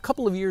got a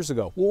couple of years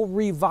ago. We'll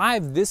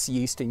revive this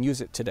yeast and use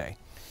it today.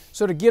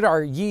 So to get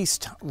our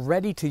yeast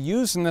ready to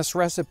use in this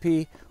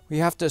recipe, we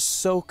have to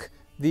soak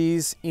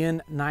these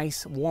in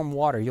nice warm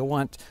water. You'll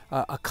want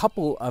a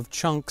couple of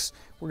chunks.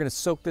 We're going to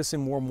soak this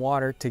in warm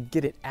water to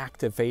get it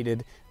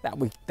activated. That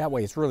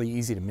way it's really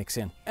easy to mix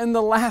in. And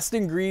the last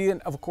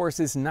ingredient, of course,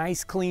 is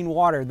nice clean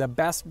water. The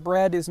best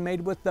bread is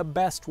made with the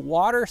best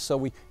water,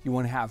 so you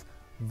want to have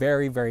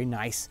very, very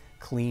nice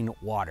clean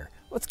water.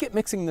 Let's get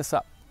mixing this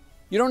up.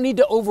 You don't need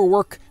to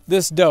overwork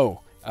this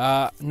dough.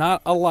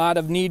 Not a lot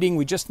of kneading.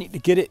 We just need to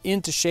get it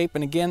into shape.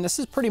 And again, this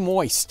is pretty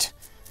moist.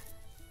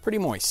 Pretty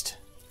moist.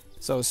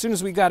 So as soon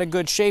as we got a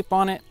good shape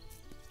on it,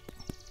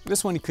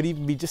 this one could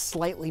even be just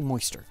slightly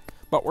moister.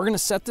 But we're going to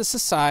set this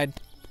aside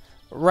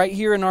right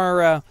here in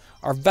our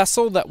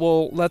vessel that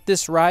will let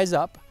this rise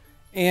up.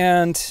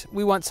 And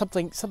we want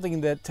something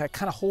that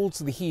kind of holds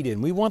the heat in.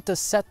 We want to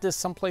set this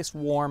someplace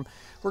warm.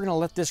 We're going to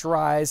let this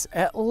rise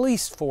at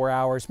least 4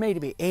 hours,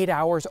 maybe 8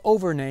 hours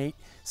overnight,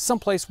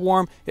 someplace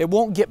warm. It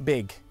won't get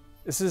big.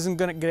 This isn't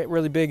going to get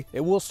really big.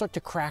 It will start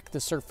to crack the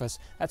surface.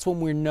 That's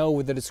when we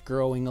know that it's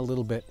growing a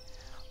little bit.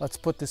 Let's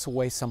put this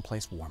away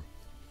someplace warm.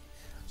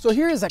 So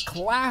here is a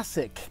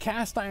classic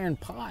cast iron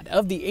pot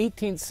of the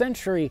 18th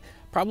century,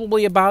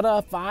 probably about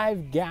a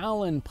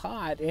 5-gallon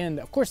pot. And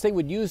of course they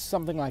would use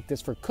something like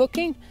this for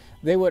cooking.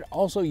 They would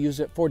also use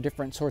it for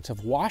different sorts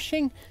of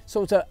washing.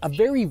 So it's a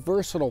very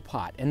versatile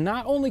pot. And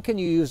not only can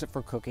you use it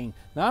for cooking,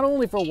 not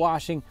only for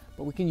washing,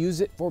 but we can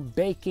use it for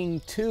baking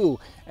too.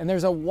 And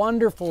there's a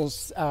wonderful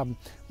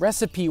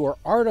recipe or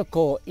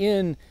article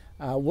in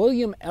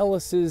William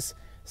Ellis's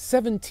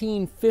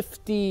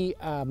 1750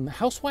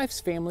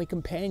 Housewife's Family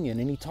Companion,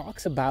 and he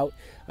talks about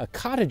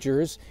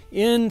cottagers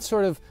in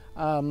sort of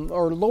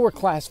or lower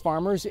class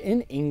farmers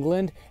in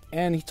England,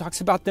 and he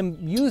talks about them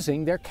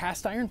using their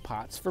cast iron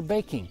pots for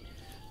baking.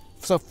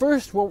 So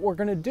first what we're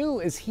going to do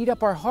is heat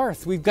up our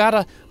hearth. We've got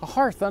a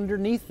hearth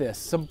underneath this,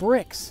 some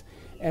bricks,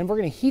 and we're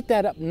going to heat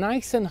that up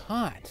nice and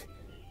hot,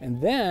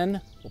 and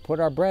then we'll put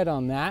our bread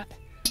on that,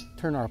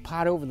 turn our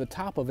pot over the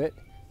top of it,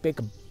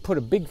 put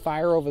a big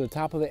fire over the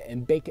top of it,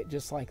 and bake it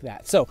just like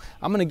that. So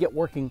I'm going to get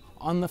working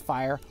on the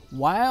fire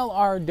while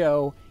our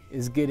dough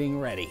is getting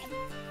ready.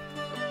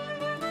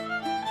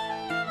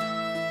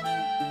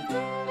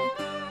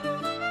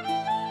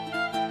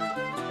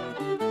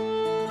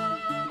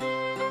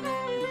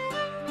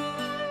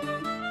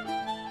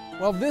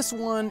 Well, this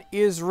one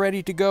is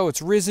ready to go.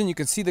 It's risen. You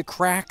can see the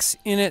cracks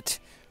in it,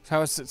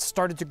 how it's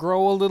started to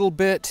grow a little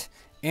bit.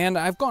 And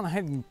I've gone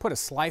ahead and put a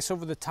slice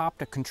over the top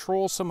to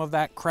control some of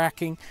that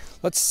cracking.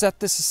 Let's set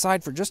this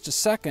aside for just a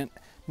second.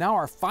 Now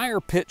our fire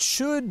pit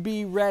should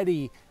be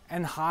ready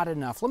and hot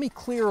enough. Let me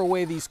clear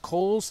away these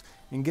coals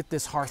and get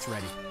this hearth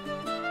ready.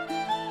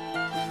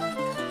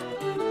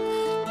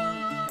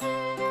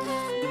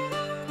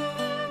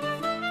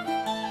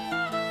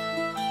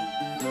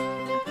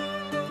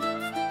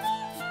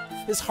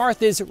 This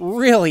hearth is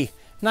really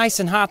nice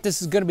and hot.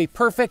 This is gonna be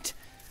perfect.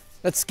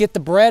 Let's get the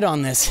bread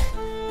on this.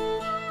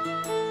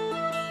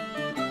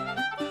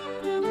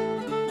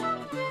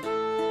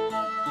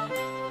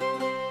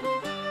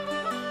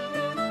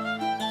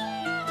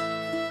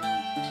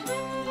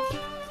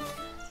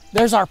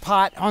 There's our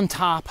pot on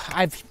top.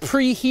 I've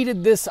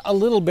preheated this a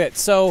little bit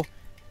so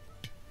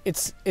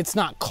it's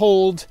not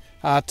cold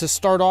to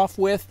start off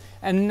with.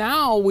 And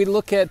now we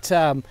look at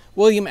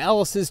William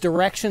Ellis's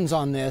directions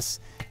on this,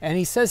 and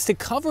he says to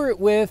cover it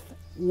with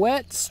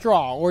wet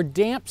straw or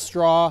damp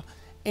straw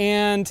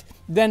and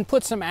then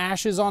put some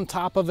ashes on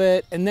top of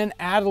it and then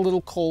add a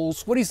little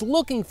coals. What he's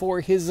looking for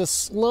is a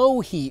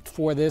slow heat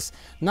for this,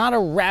 not a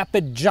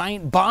rapid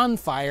giant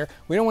bonfire.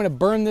 We don't want to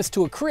burn this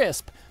to a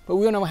crisp, but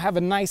we want to have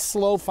a nice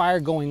slow fire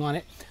going on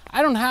it.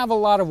 I don't have a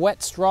lot of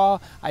wet straw.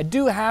 I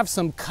do have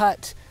some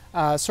cut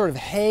sort of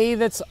hay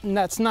that's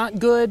not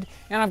good,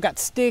 and I've got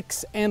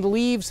sticks and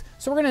leaves.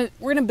 So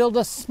we're gonna build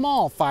a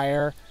small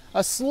fire,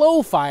 a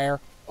slow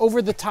fire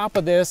over the top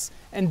of this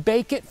and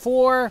bake it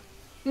for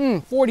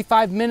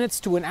 45 minutes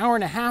to an hour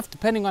and a half,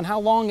 depending on how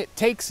long it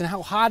takes and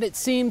how hot it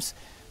seems.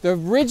 The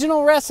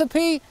original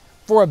recipe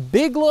for a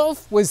big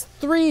loaf was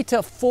 3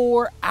 to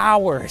 4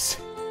 hours.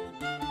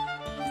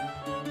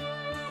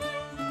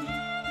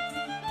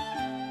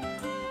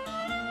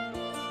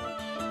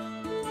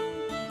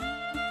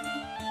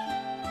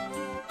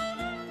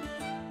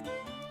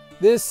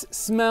 This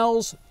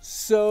smells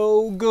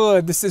so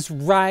good. This is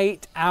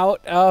right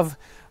out of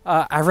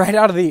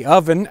the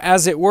oven,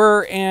 as it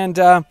were, and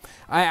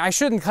I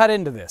shouldn't cut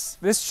into this.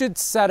 This should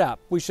set up.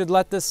 We should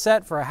let this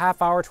set for a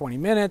half hour, 20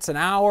 minutes, an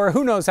hour,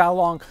 who knows how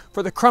long,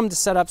 for the crumb to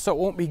set up so it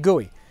won't be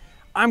gooey.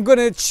 I'm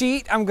gonna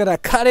cheat. I'm gonna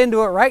cut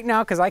into it right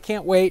now because I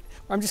can't wait.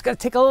 I'm just gonna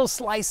take a little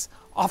slice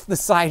off the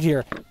side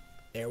here.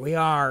 There we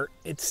are.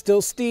 It's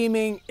still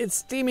steaming. It's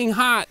steaming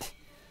hot.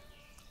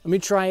 Let me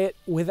try it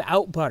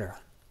without butter.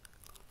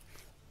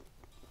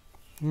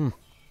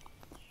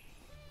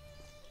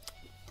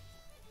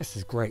 This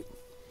is great.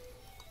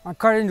 I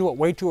cut into it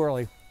way too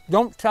early.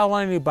 Don't tell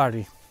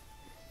anybody.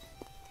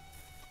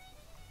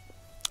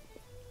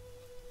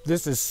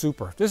 This is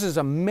super. This is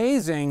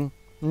amazing.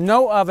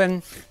 No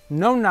oven,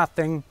 no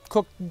nothing.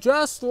 Cooked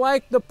just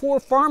like the poor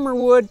farmer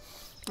would.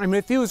 I mean,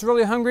 if he was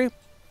really hungry,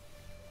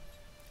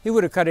 he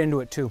would have cut into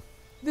it too.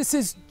 This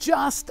is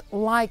just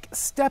like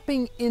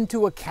stepping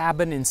into a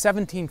cabin in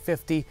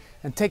 1750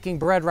 and taking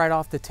bread right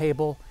off the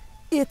table.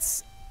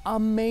 It's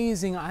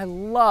amazing. I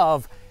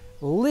love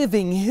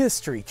living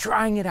history,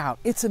 trying it out.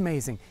 It's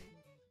amazing.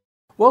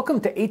 Welcome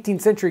to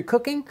 18th Century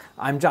Cooking.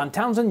 I'm John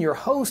Townsend, your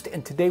host,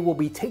 and today we'll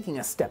be taking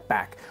a step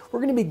back. We're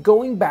going to be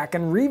going back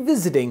and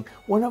revisiting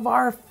one of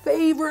our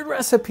favorite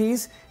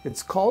recipes.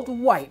 It's called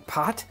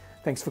Whitepot.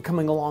 Thanks for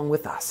coming along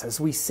with us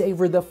as we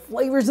savor the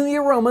flavors and the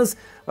aromas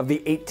of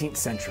the 18th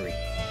century.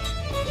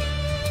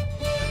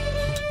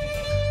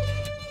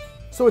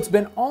 So it's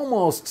been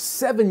almost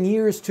 7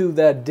 years to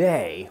the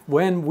day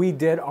when we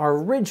did our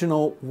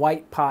original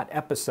Whitepot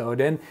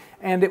episode,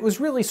 and it was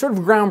really sort of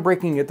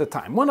groundbreaking at the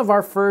time. One of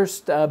our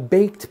first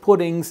baked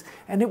puddings,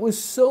 and it was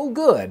so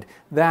good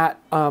that,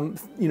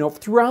 you know,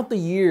 throughout the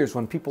years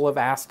when people have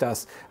asked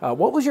us,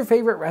 what was your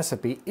favorite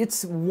recipe?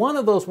 It's one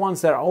of those ones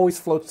that always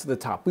floats to the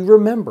top. We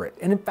remember it,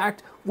 and in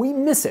fact, we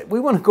miss it. We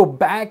want to go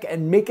back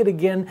and make it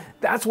again.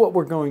 That's what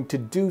we're going to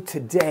do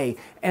today.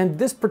 And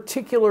this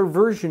particular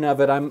version of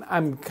it,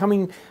 I'm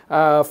coming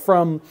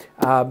from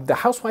the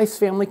Housewife's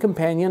Family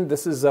Companion.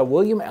 This is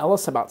William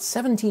Ellis, about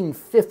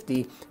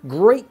 1750.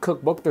 Great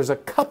cookbook. There's a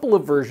couple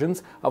of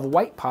versions of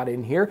Whitepot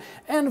in here.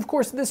 And of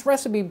course, this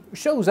recipe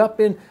shows up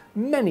in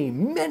many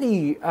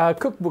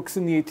cookbooks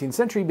in the 18th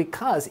century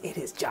because it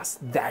is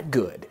just that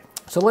good.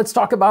 So let's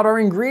talk about our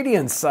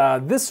ingredients.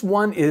 This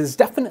one is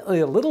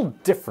definitely a little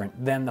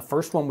different than the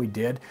first one we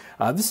did.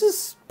 This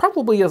is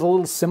probably a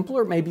little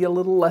simpler, maybe a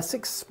little less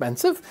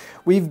expensive.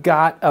 We've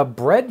got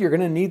bread. You're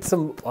going to need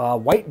some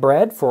white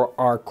bread for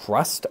our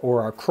crust,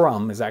 or our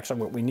crumb is actually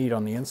what we need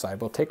on the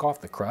inside. We'll take off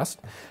the crust.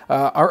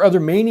 Our other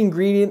main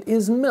ingredient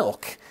is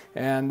milk.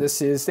 And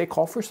this is, they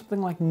call for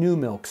something like new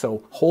milk,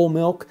 so whole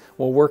milk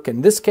will work in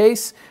this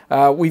case.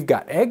 We've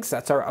got eggs,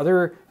 that's our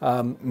other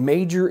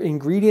major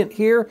ingredient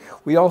here.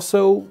 We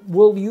also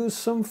will use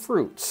some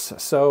fruits.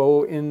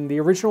 So in the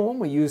original one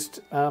we used,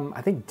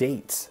 I think,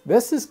 dates.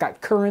 This has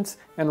got currants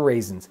and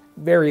raisins.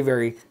 Very,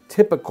 very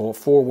typical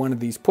for one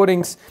of these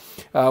puddings.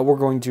 We're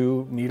going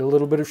to need a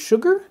little bit of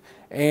sugar.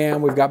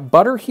 And we've got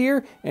butter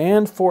here,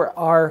 and for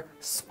our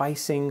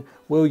spicing,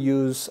 we'll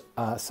use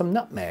some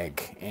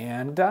nutmeg.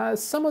 And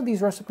some of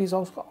these recipes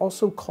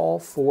also call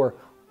for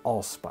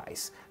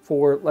allspice,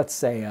 for, let's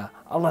say,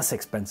 a less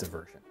expensive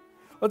version.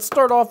 Let's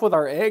start off with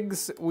our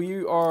eggs.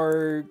 We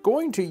are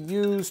going to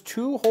use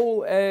 2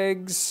 whole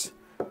eggs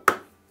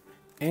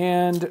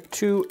and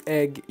 2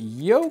 egg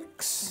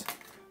yolks.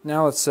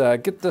 Now let's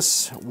get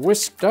this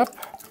whisked up.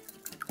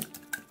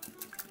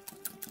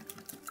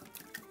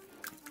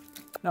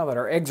 Now that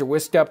our eggs are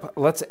whisked up,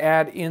 let's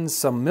add in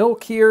some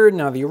milk here.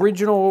 Now the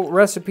original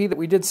recipe that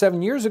we did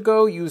 7 years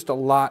ago used a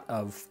lot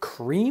of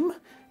cream,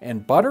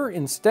 and butter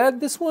instead.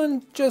 This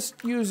one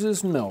just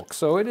uses milk,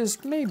 so it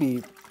is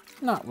maybe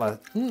not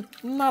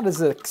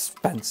as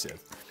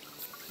expensive.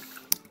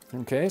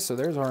 Okay, so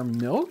there's our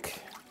milk.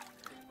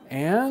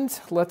 And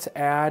let's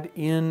add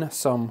in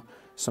some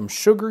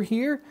sugar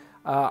here.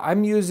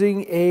 I'm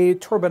using a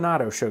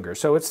turbinado sugar,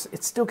 so it's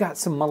still got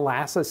some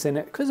molasses in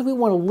it because we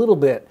want a little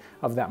bit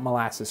of that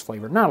molasses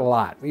flavor. Not a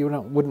lot. We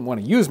wouldn't want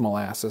to use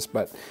molasses,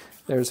 but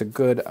there's a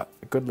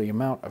goodly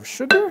amount of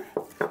sugar.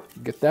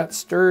 Get that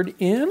stirred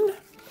in.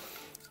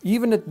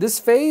 Even at this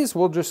phase,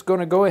 we're just going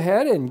to go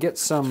ahead and get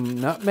some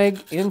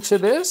nutmeg into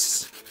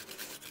this.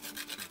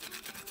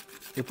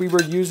 If we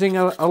were using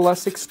a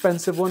less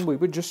expensive one, we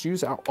would just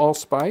use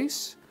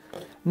allspice.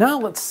 Now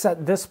let's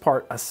set this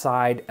part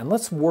aside and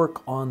let's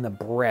work on the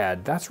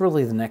bread. That's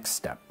really the next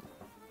step.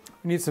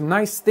 We need some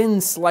nice thin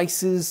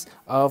slices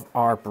of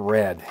our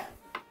bread.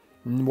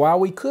 And while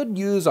we could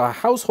use a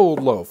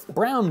household loaf,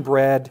 brown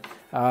bread,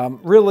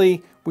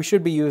 really we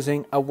should be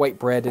using a white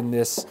bread in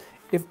this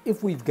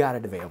if we've got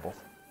it available.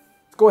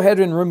 Let's go ahead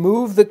and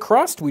remove the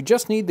crust. We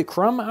just need the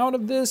crumb out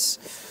of this.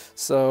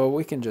 So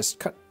we can just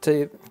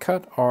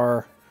cut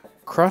our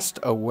crust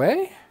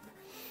away.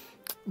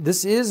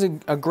 This is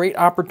a great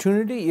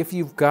opportunity if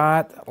you've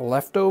got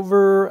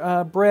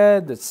leftover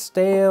bread that's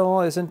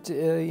stale, isn't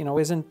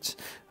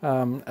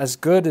as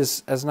good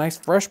as nice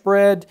fresh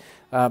bread.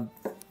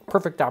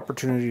 Perfect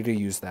opportunity to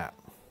use that.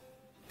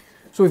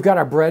 So we've got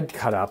our bread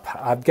cut up.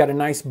 I've got a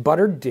nice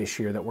buttered dish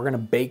here that we're going to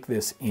bake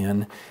this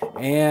in,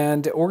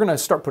 and we're going to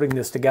start putting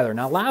this together.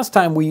 Now, last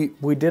time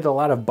we did a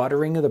lot of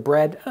buttering of the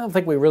bread. I don't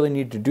think we really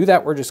need to do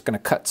that. We're just going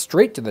to cut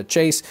straight to the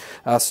chase.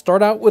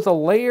 Start out with a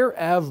layer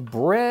of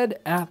bread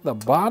at the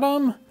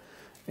bottom,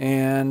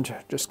 and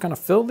just kind of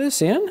fill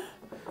this in.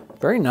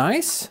 Very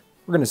nice.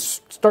 We're going to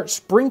start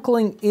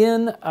sprinkling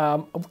in.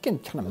 We can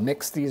kind of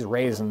mix these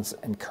raisins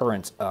and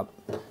currants up,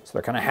 so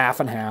they're kind of half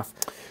and half.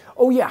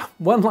 Oh yeah,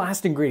 one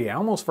last ingredient. I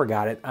almost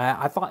forgot it.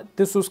 I thought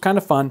this was kind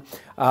of fun.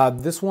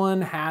 This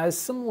one has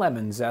some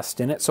lemon zest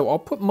in it, so I'll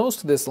put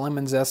most of this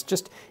lemon zest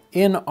just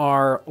in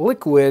our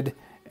liquid,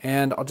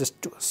 and I'll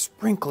just do a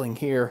sprinkling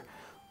here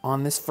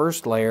on this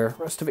first layer.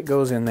 The rest of it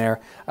goes in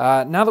there.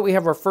 Now that we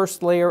have our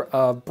first layer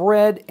of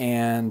bread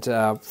and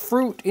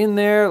fruit in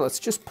there, let's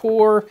just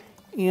pour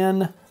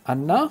in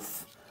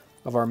enough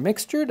of our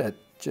mixture to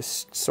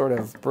just sort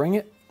of bring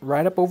it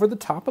right up over the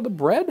top of the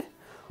bread.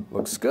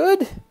 Looks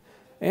good.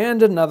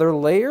 And another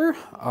layer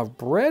of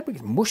bread. We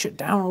can mush it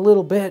down a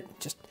little bit.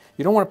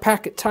 You don't want to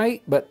pack it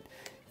tight, but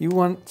you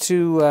want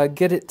to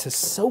get it to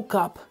soak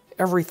up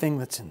everything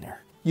that's in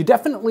there. You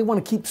definitely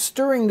want to keep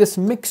stirring this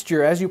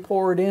mixture as you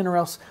pour it in, or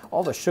else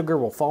all the sugar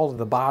will fall to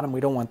the bottom. We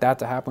don't want that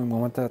to happen. We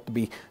want that to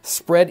be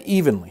spread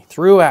evenly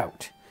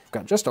throughout. We've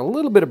got just a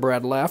little bit of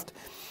bread left.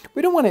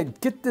 We don't want to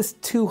get this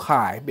too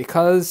high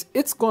because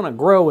it's going to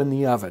grow in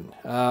the oven,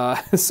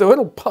 so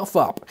it'll puff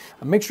up.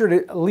 Make sure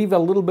to leave a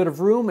little bit of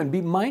room and be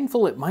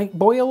mindful it might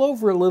boil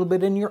over a little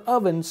bit in your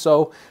oven,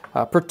 so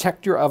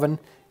protect your oven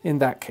in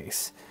that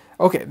case.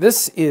 Okay,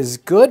 this is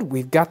good.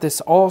 We've got this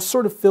all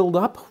sort of filled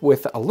up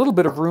with a little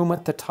bit of room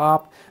at the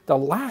top. The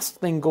last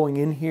thing going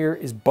in here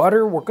is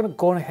butter. We're going to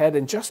go ahead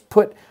and just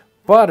put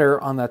butter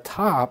on the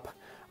top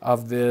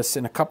of this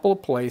in a couple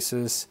of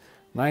places.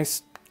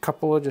 Nice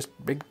couple of just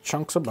big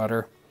chunks of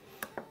butter.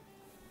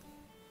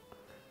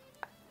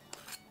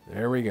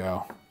 There we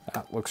go.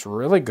 That looks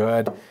really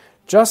good.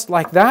 Just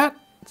like that,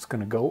 it's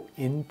going to go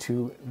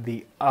into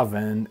the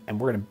oven, and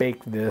we're going to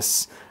bake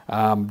this,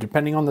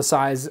 depending on the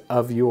size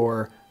of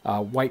your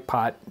white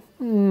pot,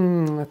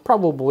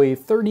 probably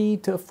 30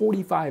 to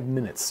 45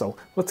 minutes. So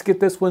let's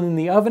get this one in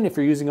the oven. If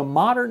you're using a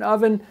modern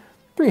oven,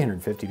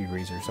 350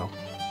 degrees or so.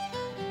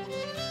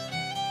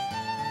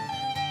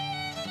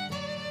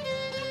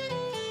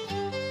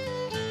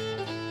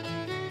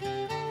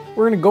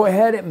 We're going to go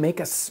ahead and make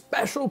a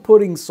special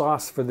pudding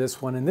sauce for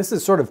this one, and this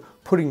is sort of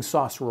pudding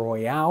sauce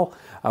royale.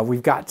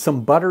 We've got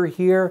some butter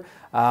here,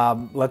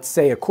 let's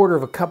say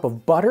 1/4 cup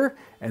of butter,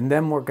 and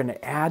then we're going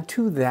to add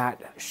to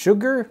that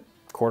sugar,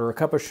 1/4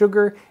 cup of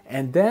sugar,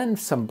 and then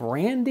some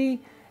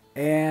brandy,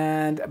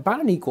 and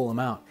about an equal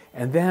amount,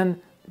 and then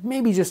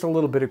maybe just a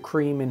little bit of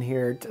cream in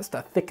here just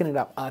to thicken it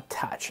up a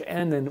touch,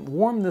 and then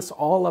warm this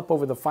all up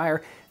over the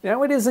fire.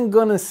 Now it isn't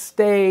going to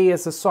stay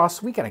as a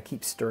sauce, we got to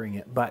keep stirring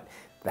it, but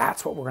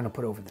that's what we're going to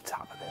put over the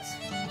top of this.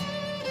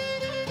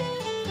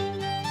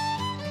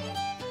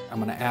 I'm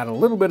going to add a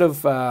little bit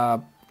of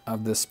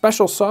the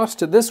special sauce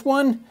to this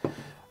one.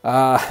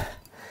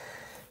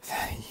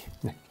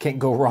 Can't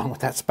go wrong with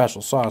that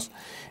special sauce.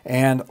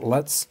 And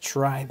let's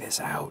try this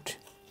out.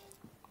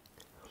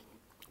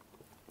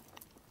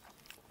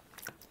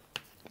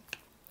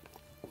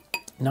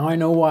 Now I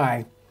know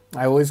why.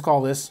 I always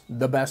call this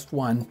the best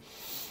one.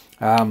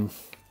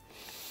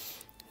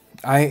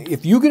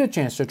 If you get a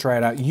chance to try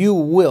it out, you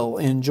will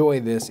enjoy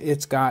this.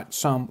 It's got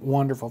some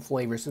wonderful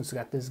flavors. It's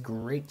got this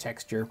great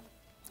texture.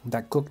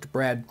 That cooked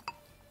bread.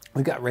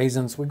 We've got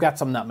raisins. We've got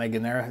some nutmeg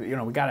in there. You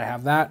know, we got to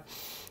have that.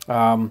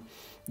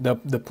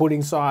 The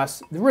pudding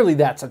sauce, really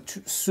that's a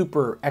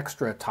super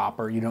extra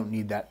topper. You don't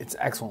need that. It's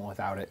excellent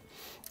without it.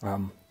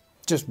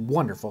 Just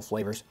wonderful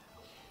flavors.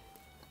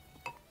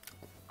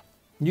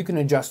 You can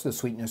adjust the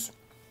sweetness.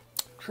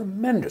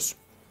 Tremendous.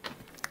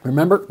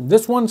 Remember,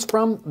 this one's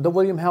from the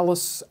William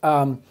Hellas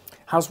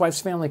Housewife's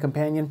Family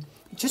Companion.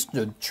 Just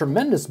a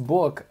tremendous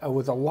book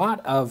with a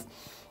lot of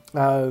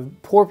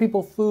poor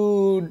people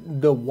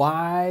food, the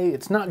why.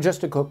 It's not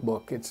just a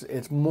cookbook.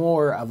 It's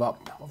more of a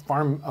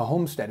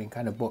homesteading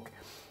kind of book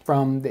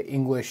from the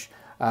English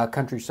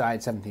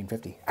countryside,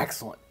 1750.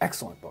 Excellent,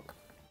 excellent book.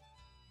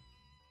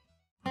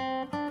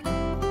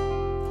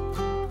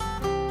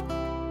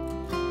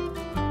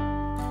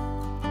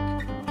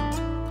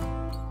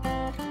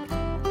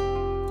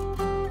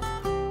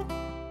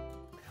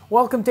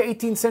 Welcome to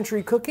 18th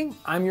Century Cooking.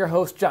 I'm your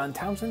host, John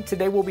Townsend.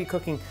 Today we'll be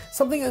cooking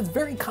something that's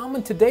very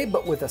common today,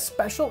 but with a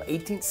special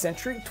 18th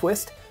century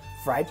twist,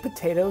 fried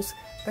potatoes.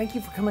 Thank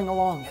you for coming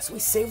along as we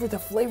savor the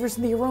flavors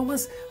and the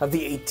aromas of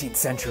the 18th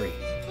century.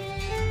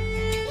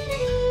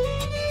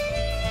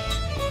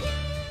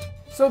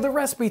 So the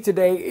recipe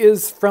today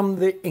is from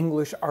the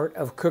English Art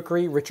of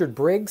Cookery, Richard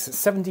Briggs,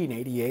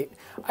 1788.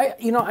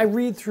 I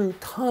read through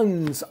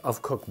tons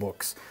of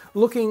cookbooks,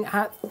 looking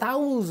at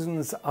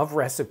thousands of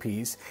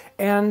recipes,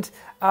 and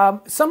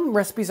some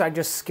recipes I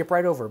just skip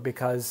right over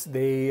because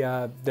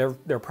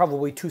they're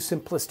probably too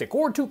simplistic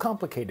or too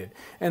complicated.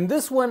 And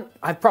this one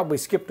I've probably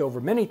skipped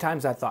over many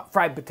times. I thought,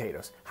 fried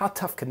potatoes, how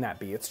tough can that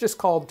be? It's just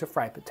called to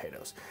fry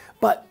potatoes.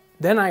 But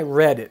then I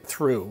read it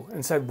through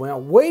and said, well,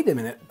 wait a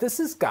minute, this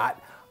has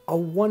got a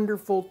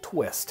wonderful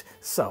twist.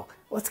 So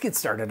let's get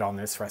started on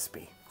this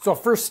recipe. So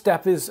first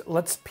step is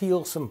let's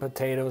peel some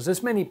potatoes,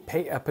 as many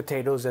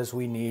potatoes as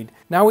we need.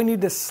 Now we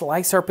need to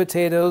slice our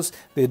potatoes.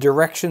 The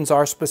directions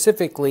are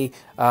specifically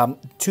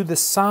to the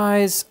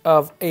size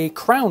of a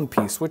crown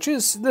piece, which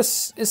is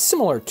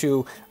similar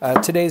to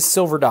today's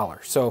silver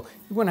dollar. So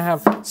you want to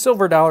have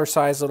silver dollar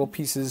size little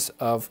pieces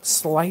of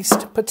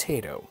sliced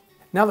potato.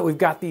 Now that we've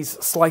got these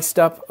sliced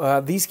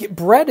up, these get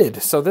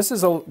breaded. So this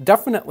is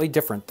definitely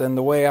different than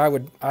the way I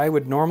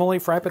would normally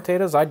fry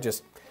potatoes. I'd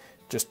just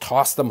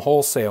toss them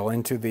wholesale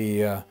into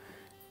the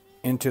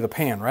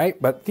pan,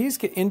 right? But these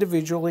get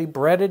individually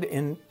breaded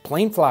in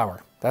plain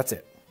flour. That's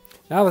it.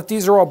 Now that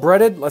these are all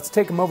breaded, let's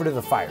take them over to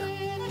the fire.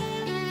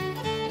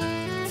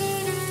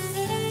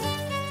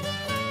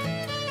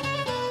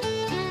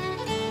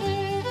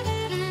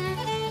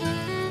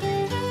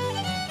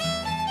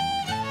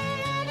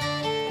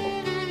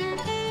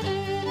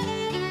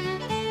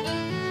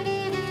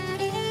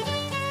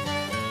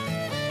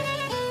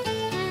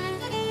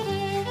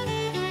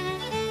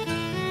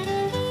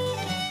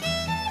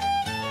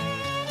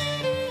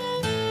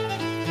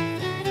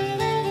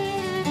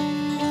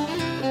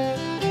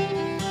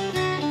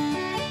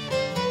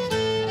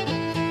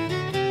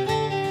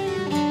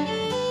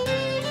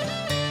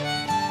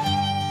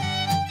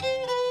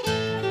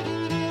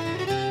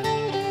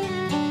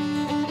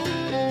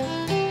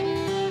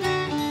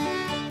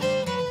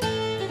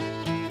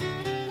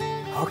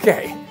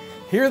 Okay,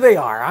 here they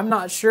are. I'm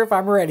not sure if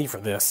I'm ready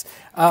for this.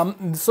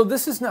 So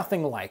this is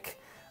nothing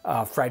like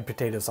fried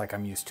potatoes like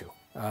I'm used to.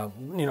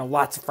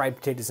 Lots of fried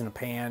potatoes in a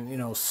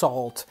pan,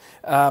 salt.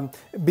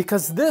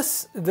 Because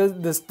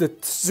the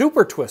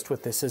super twist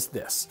with this is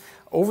this.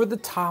 Over the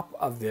top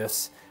of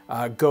this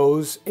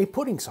goes a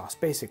pudding sauce,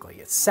 basically.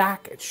 It's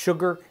sack, it's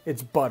sugar,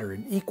 it's butter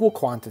in equal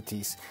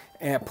quantities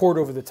and poured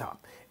over the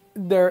top.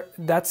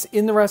 That's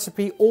in the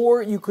recipe,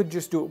 or you could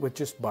just do it with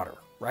just butter,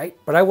 right?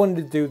 But I wanted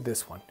to do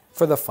this one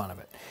for the fun of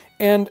it.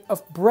 And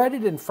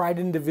breaded and fried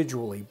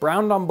individually,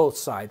 browned on both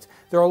sides,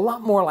 they're a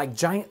lot more like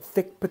giant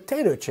thick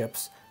potato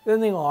chips than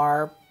they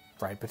are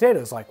fried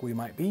potatoes like we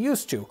might be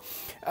used to.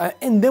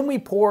 And then we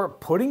pour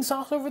pudding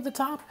sauce over the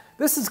top.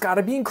 This has got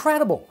to be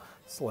incredible.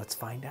 So let's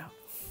find out.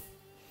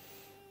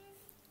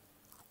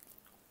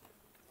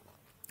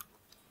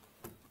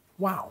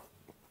 Wow,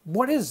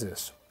 what is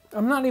this?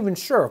 I'm not even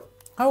sure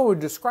how I would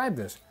describe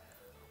this.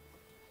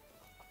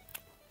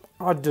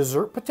 A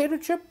dessert potato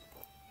chip?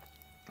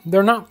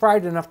 They're not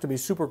fried enough to be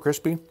super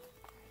crispy.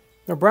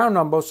 They're browned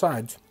on both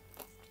sides.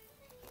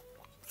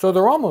 So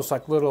they're almost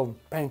like little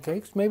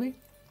pancakes, maybe.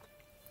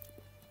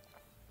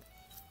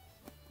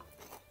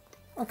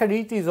 I could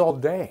eat these all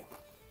day.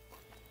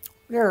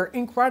 They're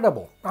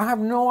incredible. I have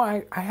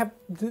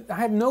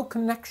no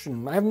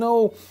connection. I have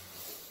no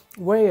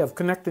way of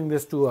connecting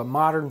this to a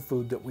modern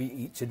food that we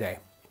eat today.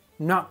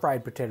 Not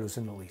fried potatoes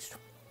in the least.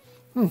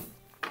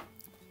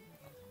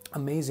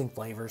 Amazing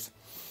flavors.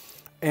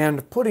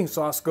 And pudding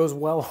sauce goes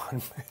well on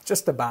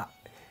just about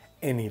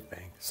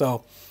anything.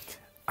 So,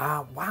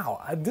 wow,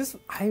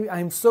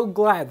 I'm so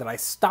glad that I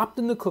stopped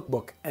in the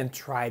cookbook and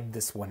tried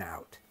this one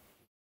out.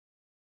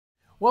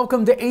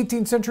 Welcome to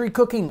 18th Century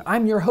Cooking.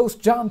 I'm your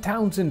host, John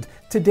Townsend.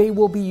 Today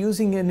we'll be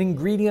using an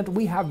ingredient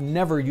we have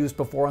never used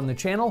before on the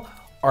channel,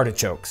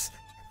 artichokes.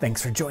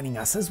 Thanks for joining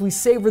us as we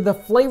savor the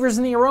flavors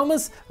and the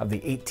aromas of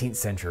the 18th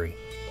century.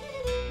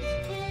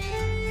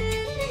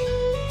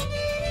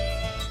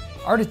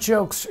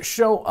 Artichokes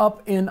show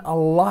up in a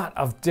lot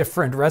of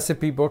different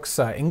recipe books,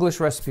 English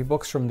recipe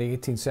books from the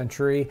 18th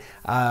century.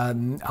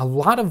 A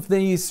lot of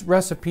these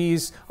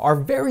recipes are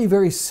very,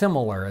 very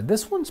similar.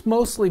 This one's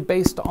mostly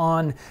based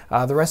on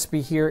the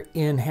recipe here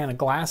in Hannah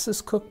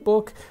Glass's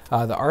cookbook,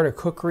 the Art of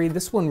Cookery.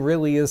 This one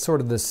really is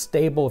sort of the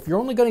staple. If you're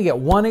only going to get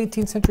one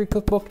 18th century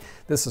cookbook,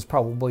 this is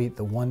probably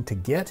the one to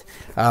get.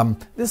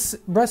 This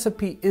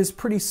recipe is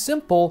pretty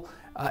simple,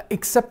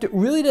 except it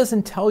really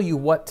doesn't tell you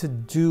what to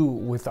do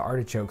with the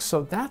artichokes.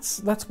 So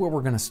that's where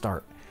we're going to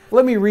start.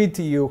 Let me read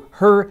to you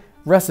her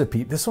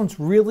recipe. This one's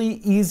really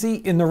easy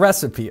in the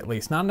recipe, at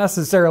least, not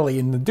necessarily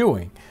in the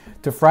doing.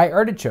 To fry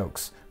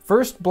artichokes: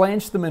 first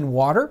blanch them in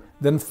water,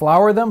 then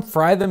flour them,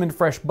 fry them in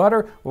fresh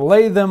butter,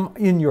 lay them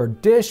in your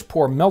dish,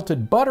 pour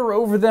melted butter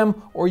over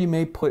them, or you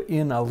may put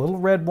in a little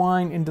red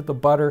wine into the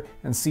butter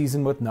and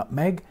season with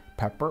nutmeg,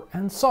 pepper,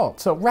 and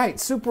salt. So right,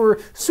 super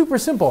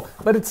simple,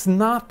 but it's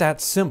not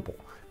that simple,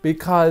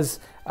 because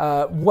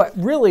what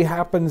really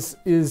happens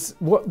is,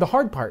 the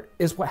hard part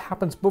is what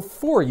happens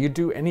before you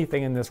do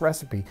anything in this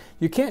recipe.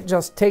 You can't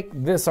just take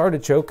this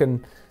artichoke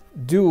and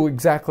do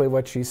exactly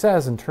what she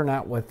says and turn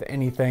out with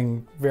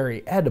anything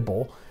very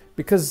edible,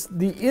 because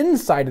the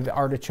inside of the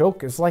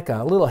artichoke is like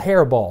a little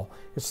hairball.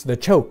 It's the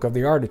choke of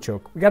the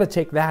artichoke. We got to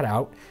take that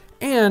out.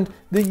 And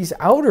these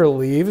outer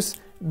leaves,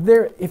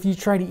 if you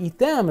try to eat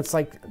them, it's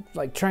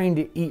like trying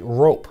to eat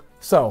rope.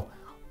 So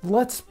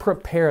let's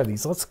prepare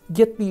these. Let's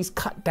get these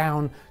cut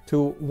down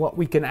to what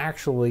we can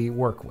actually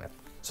work with.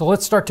 So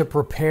let's start to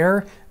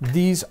prepare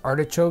these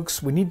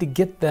artichokes. We need to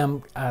get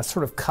them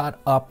sort of cut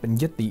up and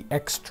get the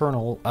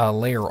external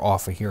layer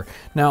off of here.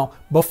 Now,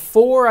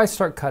 before I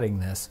start cutting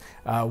this,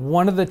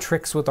 one of the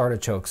tricks with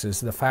artichokes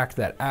is the fact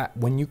that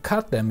when you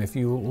cut them, if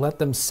you let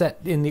them set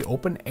in the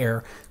open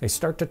air, they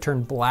start to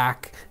turn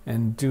black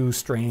and do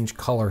strange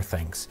color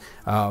things.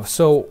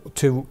 So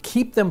to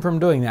keep them from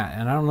doing that,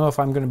 and I don't know if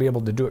I'm going to be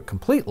able to do it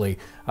completely,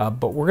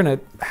 but we're going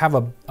to have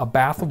a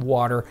bath of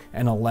water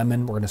and a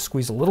lemon. We're going to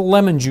squeeze a little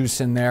lemon juice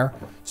in there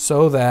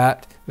so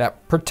that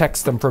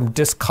protects them from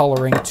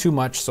discoloring too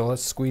much. So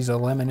let's squeeze a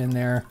lemon in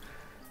there.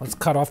 Let's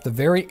cut off the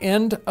very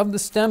end of the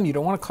stem. You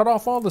don't want to cut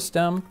off all the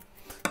stem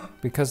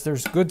because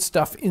there's good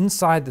stuff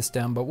inside the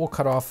stem, but we'll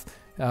cut off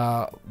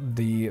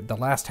the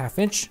last ½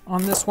 inch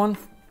on this one.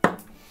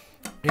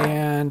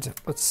 And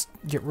let's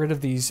get rid of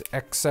these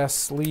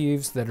excess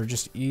leaves that are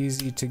just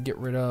easy to get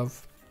rid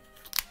of.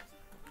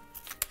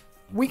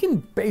 We can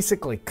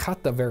basically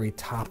cut the very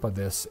top of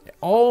this.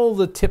 All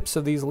the tips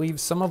of these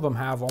leaves, some of them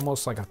have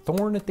almost like a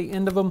thorn at the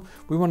end of them.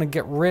 We want to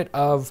get rid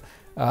of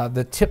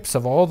the tips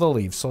of all the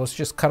leaves. So let's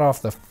just cut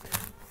off the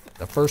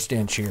first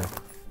inch here.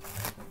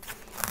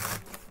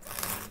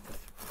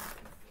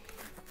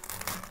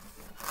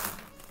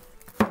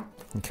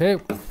 Okay,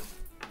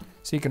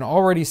 so you can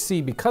already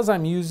see, because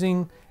I'm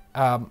using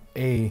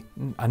a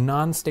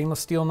non-stainless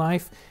steel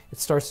knife, it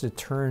starts to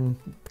turn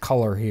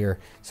color here.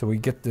 So we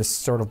get this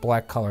sort of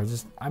black color.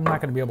 I'm not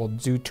going to be able to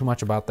do too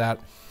much about that.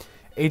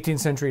 18th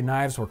century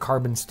knives were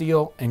carbon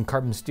steel, and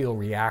carbon steel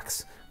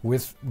reacts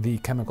with the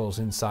chemicals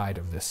inside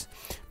of this.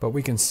 But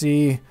we can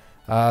see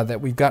that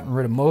we've gotten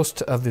rid of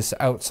most of this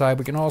outside.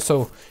 We can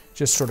also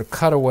just sort of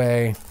cut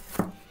away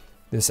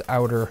these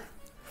outer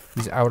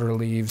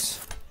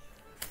leaves.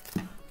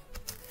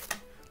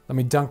 Let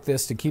me dunk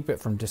this to keep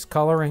it from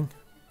discoloring.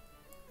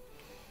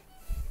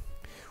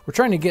 We're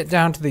trying to get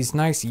down to these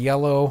nice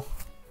yellow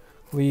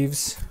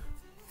leaves.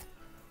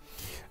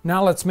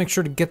 Now let's make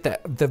sure to get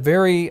the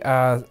very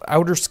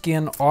outer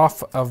skin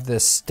off of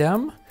this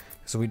stem,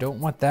 because we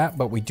don't want that,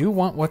 but we do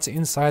want what's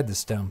inside the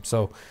stem.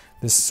 So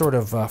this sort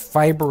of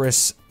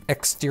fibrous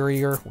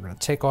exterior, we're going to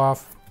take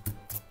off.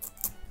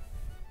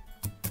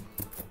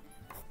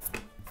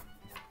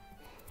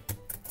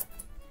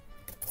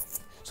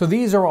 So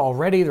these are all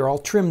ready, they're all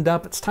trimmed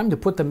up. It's time to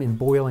put them in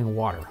boiling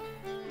water.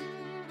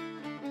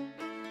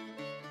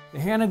 The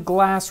Hannah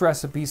Glass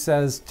recipe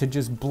says to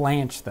just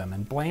blanch them,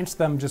 and blanch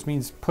them just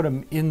means put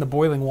them in the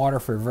boiling water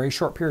for a very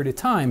short period of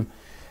time.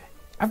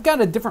 I've got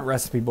a different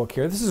recipe book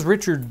here. This is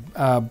Richard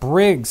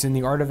Briggs in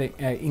the Art of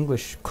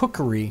English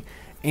Cookery,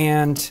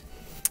 and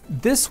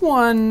this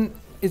one,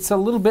 it's a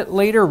little bit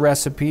later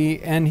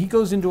recipe, and he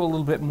goes into a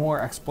little bit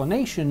more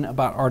explanation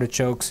about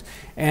artichokes.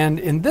 And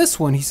in this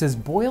one, he says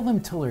boil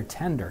them till they're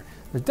tender.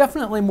 There's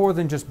definitely more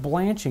than just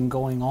blanching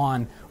going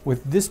on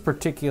with this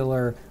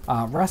particular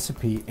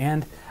recipe,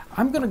 and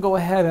I'm going to go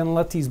ahead and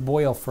let these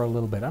boil for a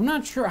little bit. I'm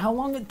not sure how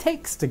long it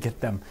takes to get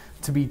them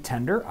to be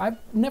tender. I've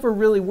never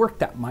really worked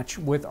that much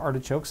with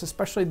artichokes,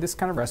 especially this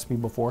kind of recipe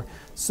before.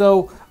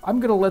 So I'm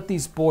going to let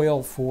these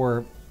boil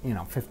for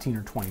 15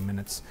 or 20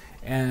 minutes.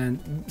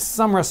 And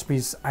some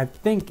recipes, I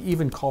think,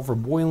 even call for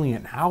boiling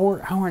an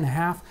hour, hour and a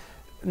half.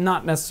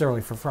 Not necessarily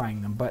for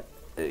frying them, but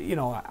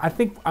I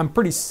think I'm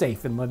pretty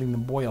safe in letting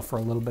them boil for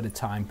a little bit of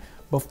time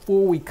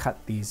before we cut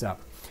these up.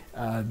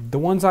 The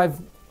ones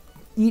I've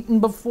eaten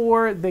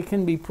before, they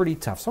can be pretty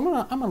tough. So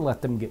I'm gonna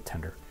let them get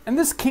tender. And And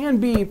this can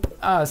be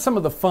some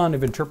of the fun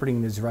of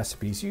interpreting these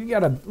recipes. You got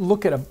to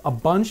look at a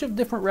bunch of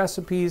different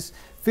recipes,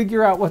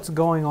 figure out what's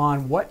going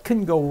on, what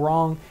can go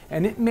wrong,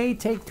 and it may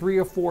take 3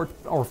 or 4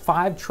 or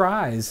 5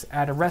 tries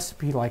at a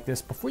recipe like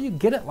this before you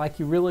get it like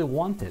you really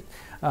want it.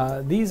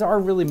 These are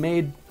really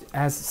made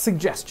as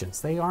suggestions.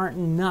 They are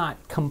not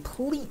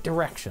complete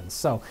directions,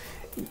 so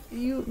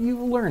you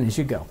learn as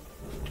you go.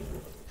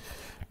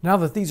 Now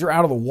that these are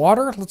out of the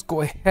water, let's go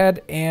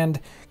ahead and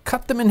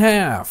cut them in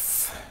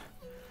half.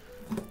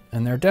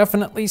 And they're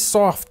definitely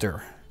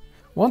softer.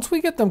 Once we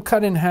get them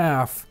cut in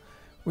half,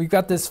 we've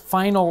got this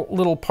final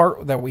little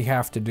part that we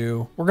have to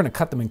do. We're going to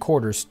cut them in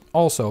quarters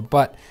also,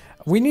 but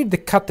we need to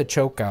cut the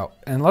choke out.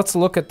 And let's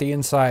look at the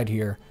inside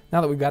here.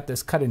 Now that we've got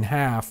this cut in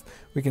half,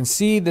 we can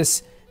see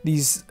this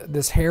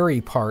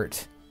hairy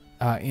part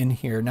in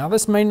here. Now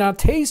this may not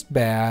taste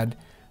bad,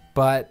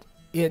 but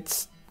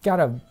it's got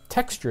a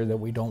texture that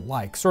we don't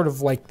like. Sort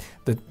of like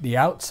the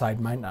outside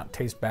might not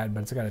taste bad,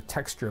 but it's got a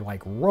texture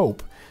like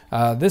rope.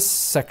 This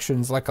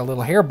section's like a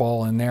little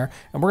hairball in there,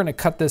 and we're going to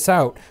cut this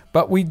out.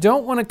 But we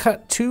don't want to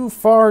cut too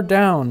far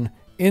down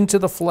into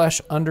the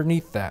flesh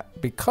underneath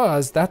that,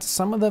 because that's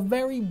some of the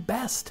very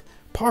best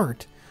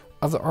part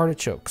of the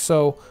artichoke.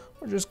 So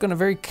we're just going to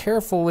very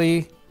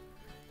carefully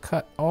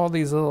cut all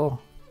these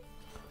little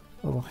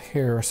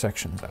hair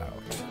sections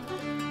out.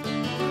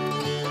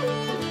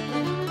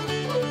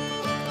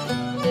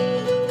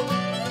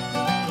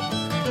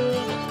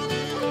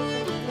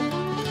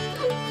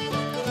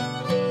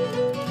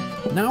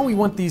 Now we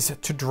want these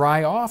to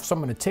dry off, so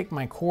I'm going to take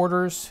my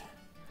quarters.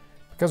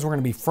 Because we're going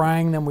to be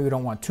frying them, we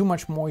don't want too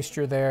much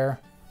moisture there.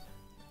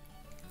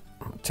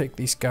 I'm going to take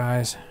these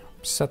guys,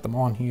 set them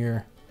on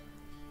here,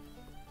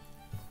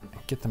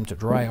 get them to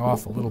dry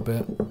off a little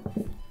bit.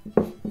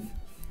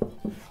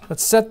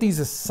 Let's set these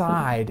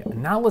aside.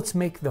 Now let's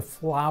make the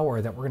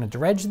flour that we're going to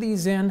dredge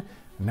these in,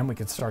 and then we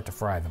can start to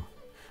fry them.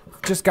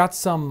 Just got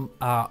some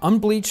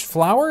unbleached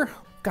flour,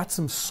 got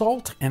some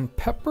salt and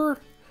pepper.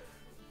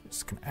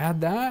 Just gonna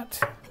add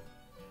that.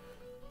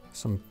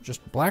 Some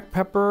just black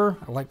pepper.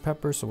 I like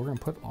pepper, so we're gonna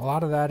put a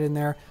lot of that in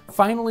there.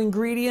 Final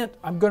ingredient,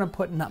 I'm gonna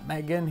put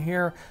nutmeg in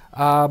here.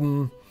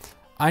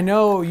 I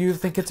know you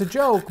think it's a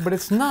joke, but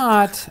it's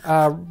not.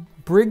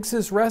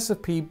 Briggs's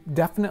recipe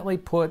definitely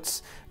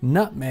puts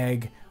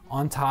nutmeg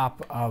on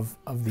top of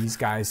these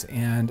guys,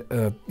 and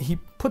he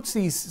puts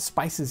these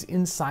spices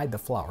inside the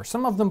flour.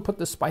 Some of them put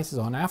the spices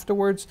on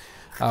afterwards.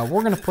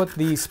 We're gonna put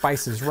these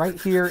spices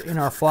right here in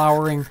our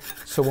flouring,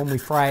 so when we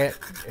fry it,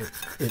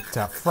 it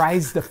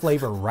fries the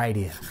flavor right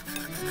in.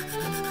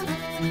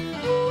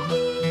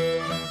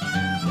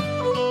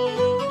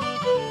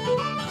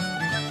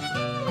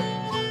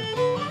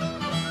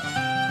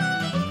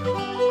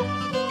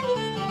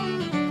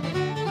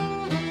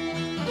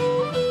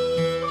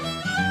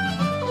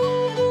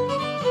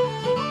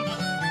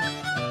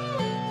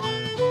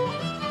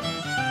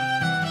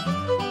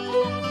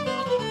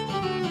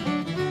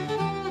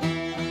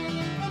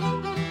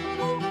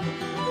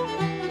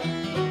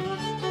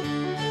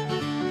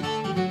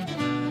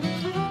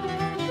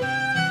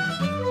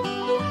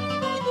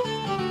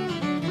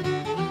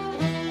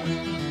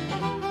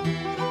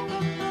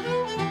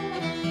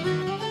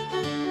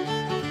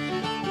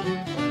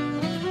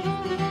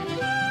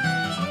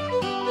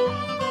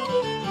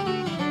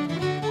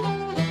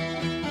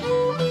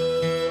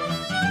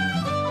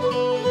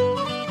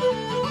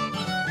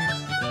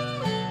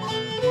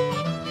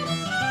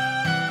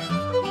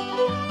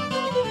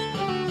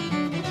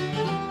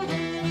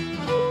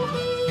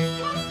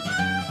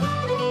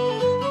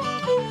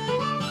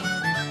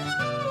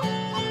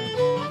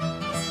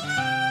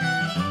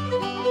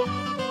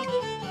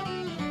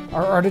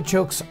 Our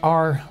artichokes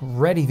are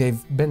ready.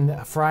 They've been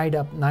fried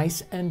up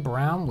nice and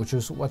brown, which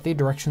is what the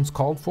directions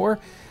called for.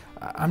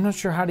 I'm not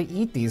sure how to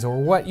eat these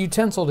or what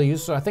utensil to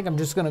use, so I think I'm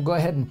just gonna go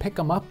ahead and pick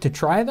them up to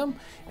try them.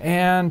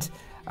 And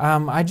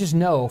I just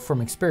know from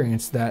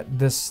experience that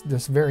this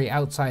very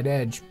outside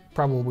edge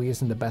probably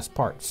isn't the best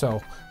part. So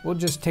we'll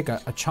just take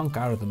a chunk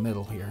out of the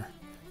middle here.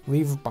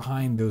 Leave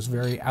behind those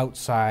very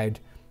outside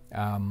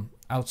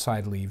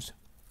leaves.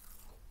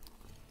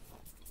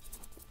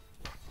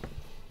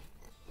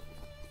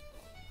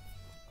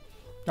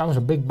 That was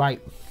a big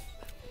bite.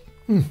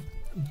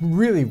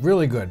 Really,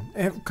 really good.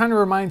 It kind of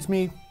reminds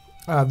me,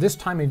 this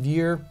time of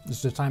year, this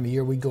is the time of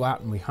year we go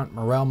out and we hunt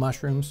morel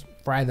mushrooms,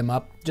 fry them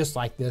up just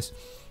like this.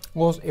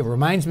 Well, it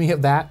reminds me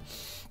of that.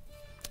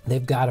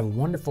 They've got a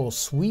wonderful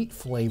sweet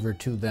flavor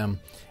to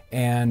them.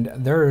 And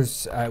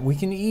there's, we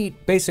can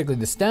eat, basically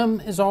the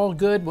stem is all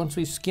good once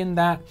we skin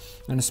that.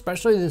 And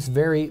especially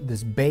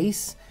this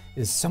base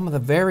is some of the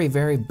very,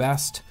 very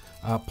best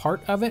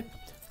part of it.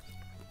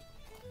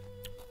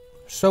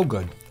 So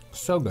good,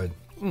 so good.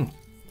 Who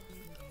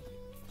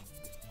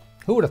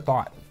would have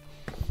thought?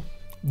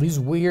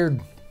 These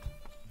weird,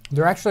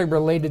 they're actually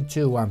related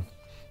to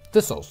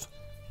thistles.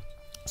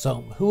 So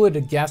who would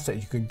have guessed that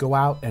you could go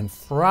out and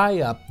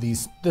fry up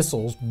these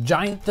thistles,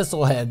 giant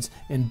thistle heads,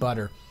 in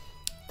butter?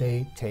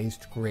 They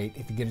taste great.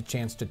 If you get a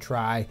chance to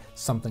try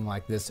something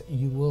like this,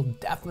 you will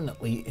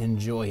definitely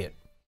enjoy it.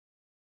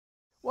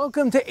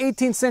 Welcome to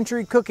 18th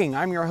Century Cooking.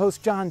 I'm your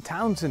host, John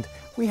Townsend.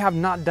 We have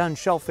not done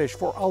shellfish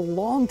for a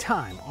long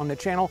time on the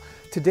channel.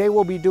 Today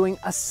we'll be doing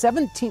a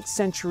 17th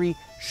century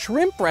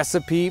shrimp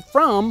recipe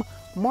from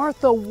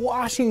Martha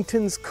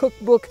Washington's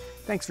cookbook.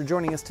 Thanks for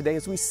joining us today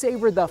as we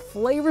savor the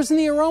flavors and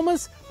the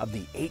aromas of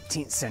the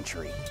 18th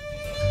century.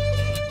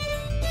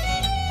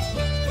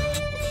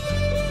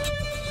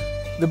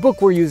 The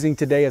book we're using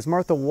today is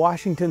Martha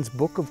Washington's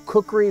Book of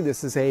Cookery.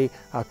 This is a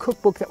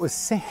cookbook that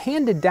was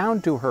handed down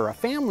to her, a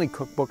family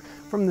cookbook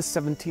from the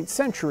 17th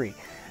century.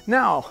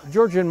 Now,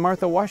 Georgia and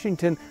Martha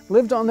Washington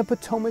lived on the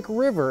Potomac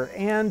River,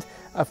 and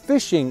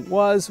fishing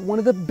was one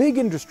of the big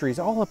industries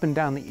all up and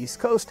down the East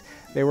Coast.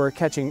 They were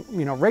catching,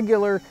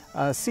 regular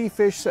sea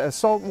fish,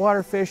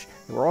 saltwater fish.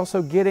 They were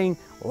also getting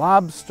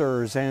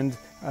lobsters and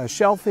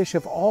shellfish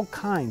of all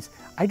kinds.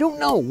 I don't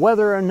know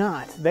whether or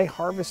not they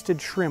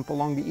harvested shrimp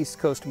along the East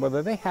Coast,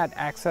 whether they had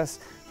access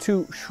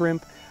to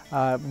shrimp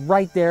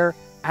right there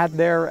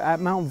at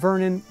Mount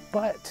Vernon,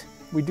 but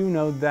we do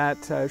know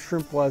that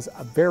shrimp was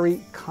a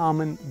very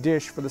common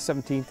dish for the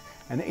 17th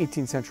and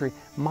 18th century,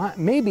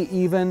 maybe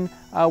even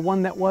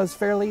one that was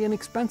fairly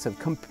inexpensive,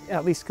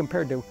 at least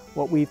compared to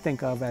what we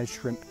think of as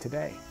shrimp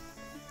today.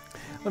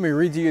 Let me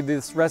read you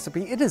this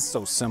recipe. It is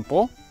so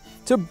simple.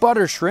 To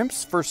butter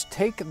shrimps, first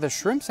take the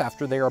shrimps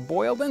after they are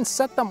boiled and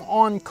set them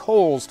on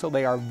coals till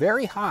they are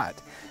very hot.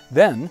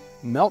 Then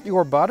melt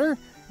your butter,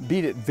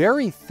 beat it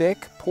very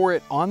thick, pour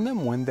it on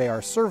them when they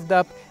are served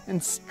up,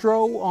 and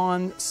strew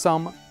on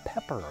some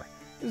pepper.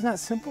 Isn't that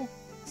simple?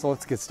 So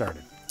let's get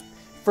started.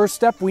 First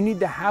step, we need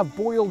to have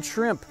boiled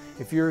shrimp.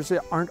 If yours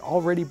aren't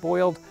already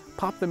boiled,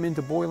 pop them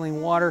into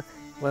boiling water,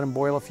 let them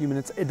boil a few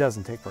minutes. It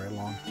doesn't take very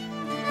long.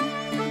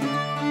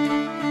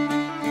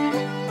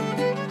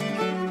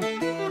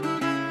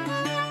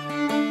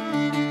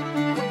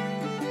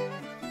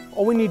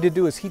 All we need to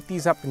do is heat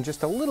these up in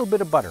just a little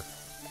bit of butter.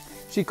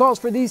 She calls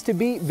for these to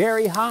be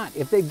very hot.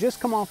 If they've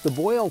just come off the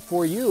boil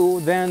for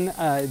you, then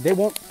they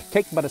won't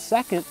take but a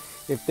second.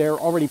 If they're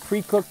already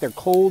pre-cooked, they're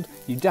cold,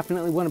 you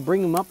definitely want to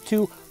bring them up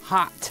to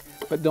hot,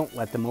 but don't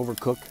let them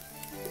overcook.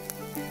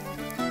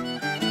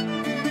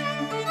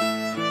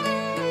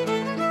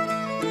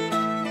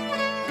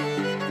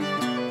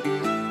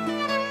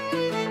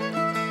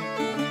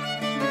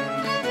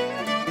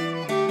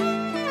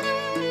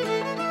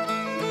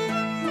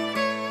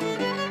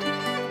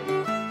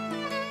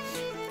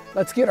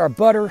 Let's get our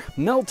butter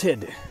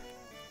melted.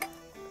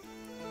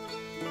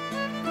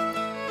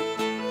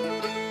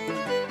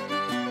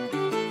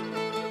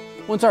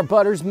 Once our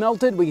butter's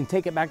melted, we can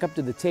take it back up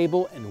to the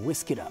table and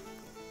whisk it up.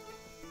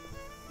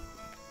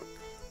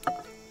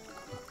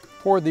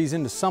 Pour these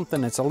into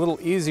something that's a little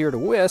easier to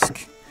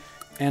whisk.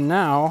 And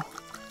now,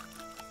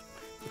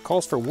 it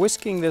calls for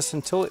whisking this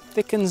until it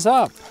thickens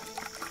up.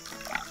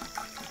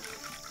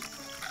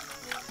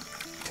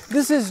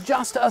 This is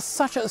just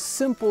such a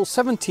simple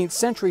 17th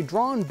century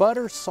drawn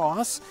butter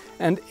sauce,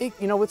 and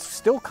it's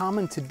still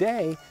common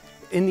today.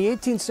 In the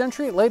 18th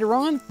century, later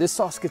on, this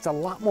sauce gets a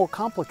lot more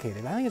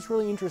complicated. I think it's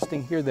really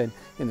interesting here that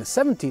in the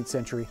 17th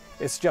century,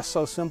 it's just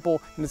so simple,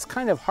 and it's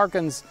kind of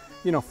harkens,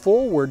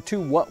 forward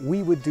to what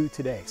we would do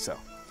today. So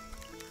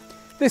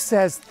this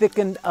has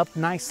thickened up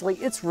nicely.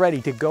 It's ready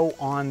to go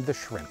on the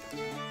shrimp.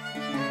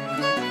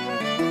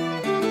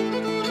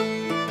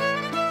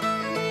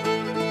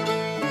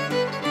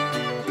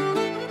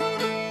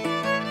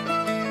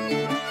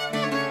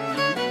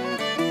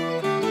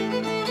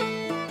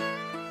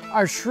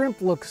 Our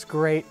shrimp looks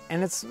great,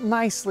 and it's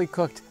nicely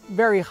cooked,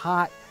 very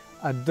hot.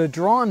 The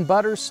drawn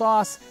butter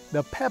sauce,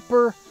 the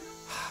pepper,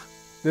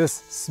 this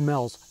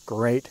smells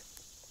great.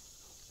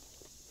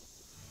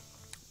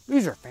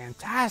 These are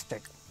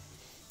fantastic.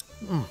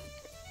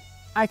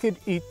 I could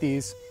eat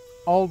these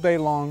all day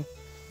long.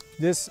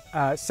 This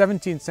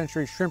 17th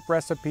century shrimp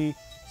recipe,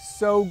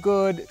 so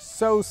good,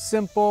 so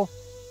simple.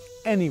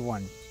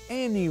 Anyone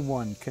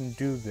can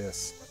do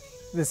this.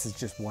 This is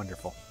just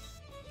wonderful.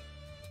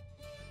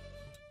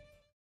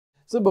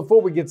 So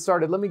before we get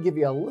started, let me give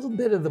you a little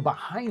bit of the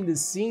behind the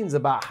scenes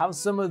about how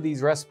some of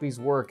these recipes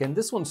work. And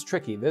this one's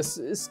tricky.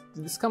 This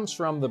comes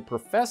from the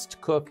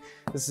Professed Cook.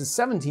 This is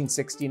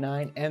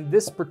 1769, and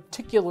this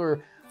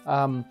particular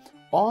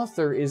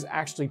author is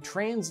actually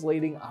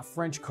translating a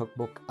French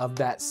cookbook of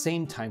that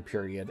same time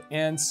period.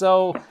 And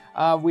so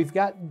we've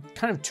got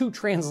kind of two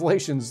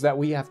translations that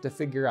we have to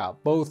figure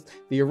out, both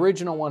the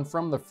original one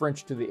from the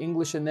French to the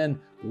English, and then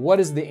what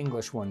does the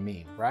English one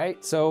mean,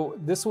 right? So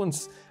this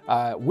one's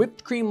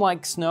whipped cream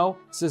like snow.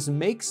 It says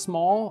make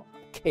small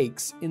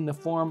cakes in the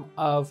form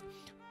of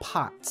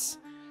pots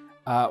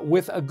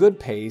with a good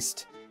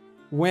paste.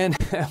 When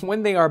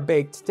they are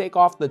baked, take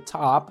off the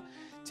top,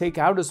 take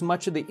out as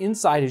much of the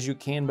inside as you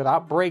can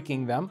without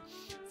breaking them.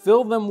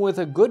 Fill them with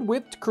a good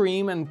whipped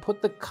cream and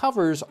put the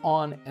covers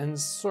on and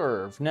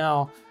serve.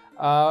 Now,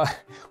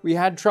 we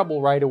had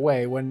trouble right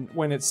away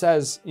when it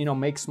says,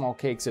 make small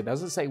cakes. It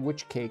doesn't say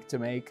which cake to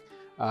make.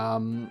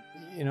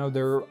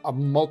 There are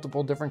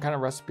multiple different kind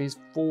of recipes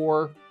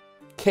for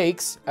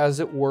cakes, as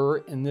it were,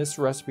 in this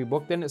recipe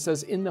book. Then it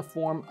says in the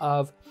form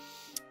of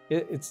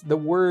It's the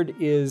word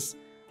is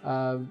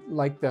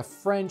like the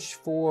French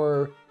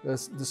for the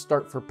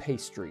start for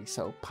pastry,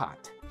 so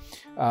pot.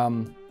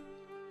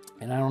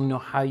 And I don't know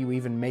how you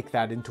even make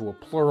that into a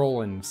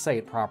plural and say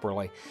it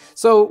properly.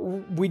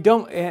 So we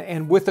don't,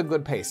 and with a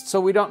good paste. So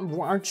we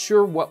aren't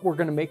sure what we're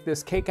gonna make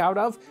this cake out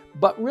of,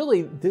 but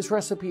really this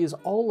recipe is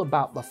all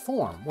about the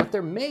form. What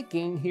they're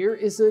making here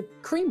is a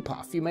cream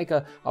puff. You make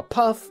a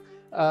puff,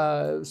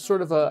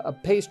 sort of a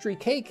pastry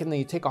cake, and then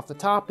you take off the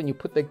top and you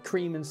put the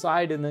cream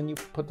inside and then you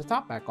put the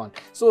top back on.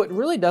 So it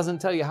really doesn't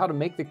tell you how to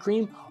make the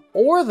cream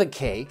or the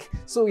cake,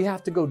 so we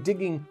have to go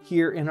digging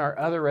here in our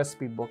other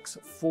recipe books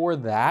for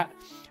that.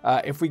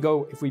 If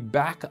we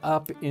back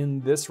up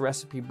in this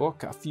recipe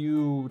book a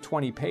few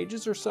 20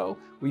 pages or so,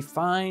 we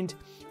find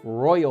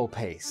royal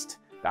paste.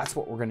 That's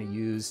what we're going to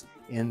use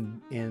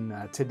in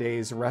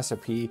today's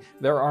recipe.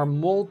 There are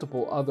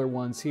multiple other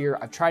ones here.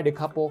 I've tried a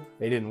couple.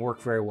 They didn't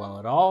work very well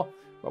at all,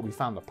 but we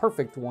found the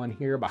perfect one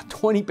here about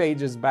 20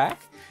 pages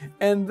back.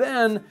 And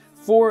then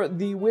for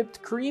the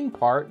whipped cream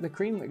part, the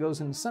cream that goes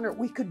in the center,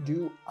 we could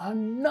do a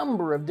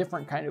number of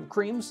different kind of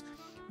creams,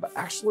 but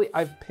actually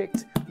I've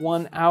picked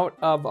one out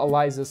of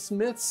Eliza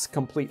Smith's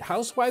Complete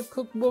Housewife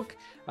Cookbook.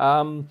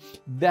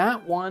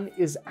 That one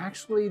is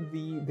actually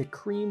the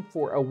cream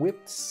for a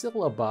whipped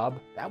syllabub.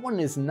 That one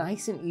is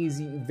nice and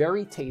easy,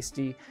 very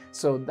tasty.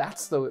 So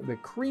that's the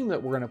cream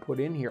that we're gonna put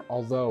in here,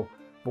 although,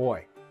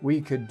 boy,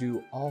 we could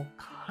do all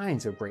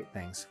kinds of great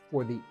things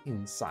for the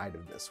inside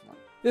of this one.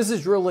 This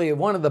is really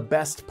one of the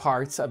best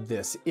parts of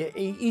this.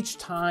 Each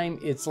time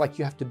it's like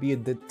you have to be a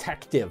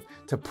detective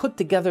to put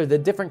together the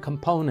different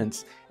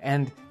components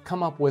and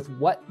come up with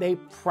what they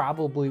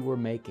probably were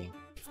making.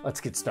 Let's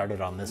get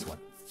started on this one.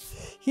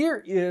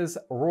 Here is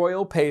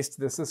royal paste.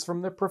 This is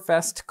from the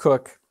Professed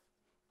Cook.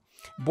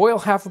 Boil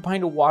half a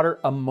pint of water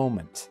a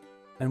moment,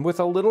 and with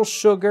a little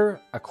sugar,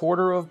 a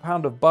quarter of a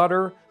pound of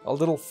butter, a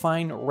little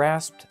fine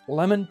rasped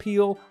lemon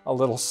peel, a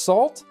little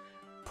salt,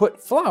 put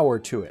flour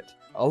to it,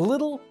 a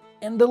little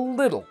and a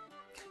little,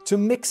 to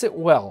mix it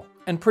well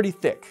and pretty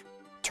thick.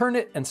 Turn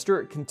it and stir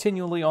it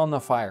continually on the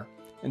fire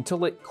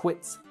until it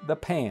quits the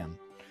pan.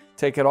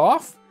 Take it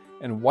off,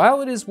 and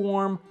while it is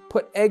warm,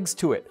 put eggs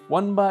to it,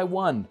 one by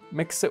one.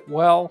 Mix it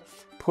well,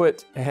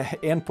 put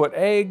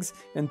eggs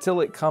until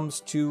it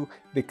comes to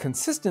the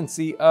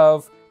consistency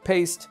of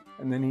paste.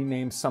 And then he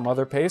names some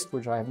other paste,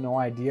 which I have no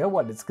idea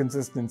what its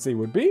consistency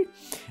would be.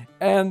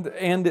 And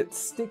it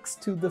sticks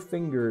to the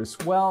fingers.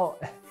 Well,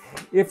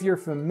 if you're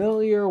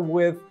familiar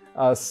with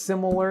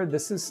similar,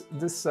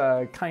 this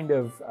kind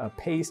of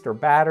paste or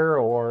batter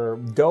or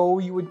dough,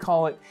 you would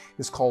call it,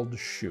 is called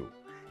choux.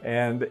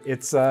 And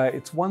it's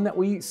one that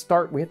we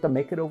have to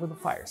make it over the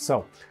fire.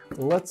 So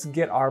let's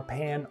get our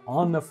pan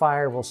on the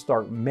fire. We'll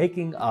start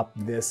making up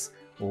this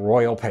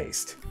royal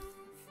paste.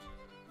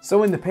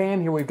 So in the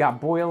pan here, we've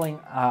got boiling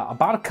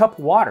about a cup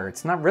of water.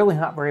 It's not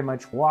very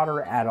much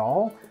water at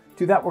all.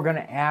 To that, we're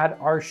gonna add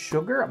our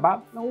sugar,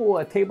 about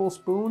a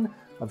tablespoon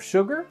of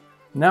sugar.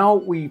 Now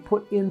we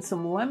put in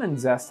some lemon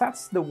zest.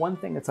 That's the one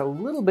thing that's a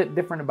little bit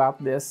different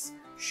about this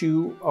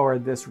choux or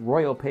this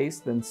royal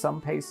paste than some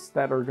pastes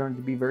that are going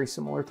to be very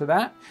similar to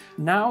that.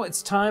 Now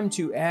it's time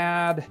to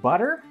add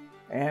butter,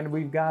 and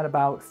we've got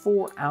about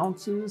 4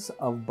 ounces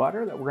of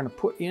butter that we're gonna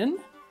put in.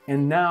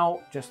 And now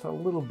just a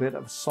little bit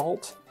of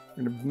salt.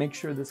 We're gonna make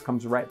sure this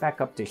comes right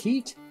back up to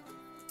heat.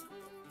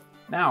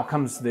 Now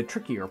comes the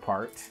trickier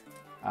part.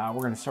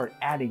 We're gonna start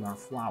adding our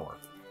flour.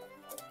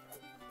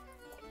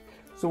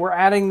 So we're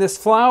adding this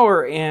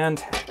flour,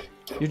 and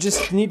you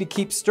just need to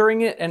keep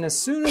stirring it, and as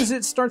soon as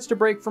it starts to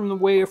break from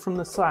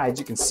the sides,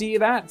 you can see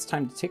that, it's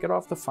time to take it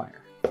off the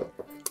fire.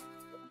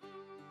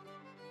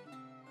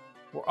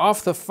 We're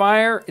off the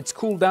fire. It's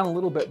cooled down a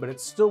little bit, but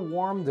it's still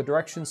warm. The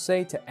directions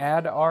say to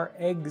add our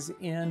eggs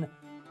in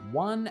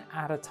one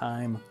at a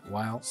time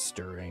while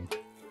stirring.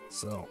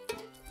 So,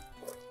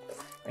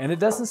 and it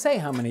doesn't say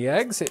how many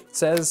eggs. It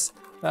says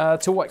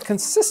to what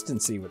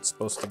consistency it's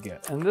supposed to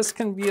get. And this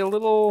can be a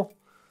little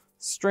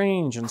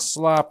strange and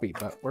sloppy,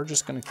 but we're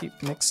just gonna keep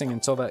mixing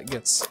until that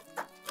gets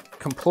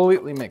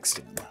completely mixed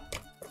in.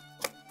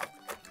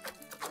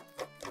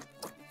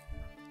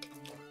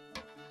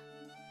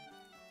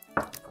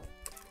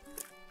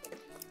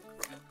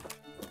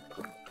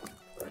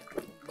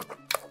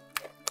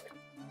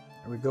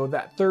 There we go.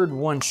 That third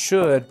one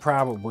should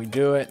probably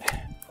do it.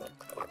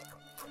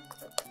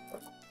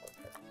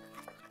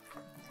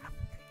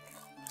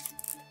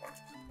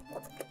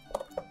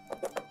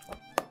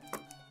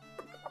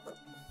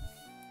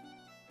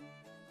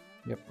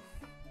 Yep,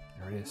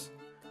 there it is.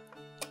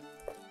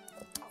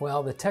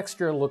 Well, the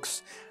texture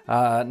looks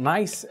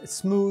nice,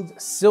 smooth,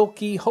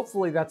 silky.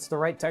 Hopefully that's the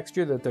right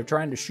texture that they're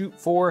trying to shoot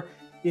for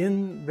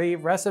in the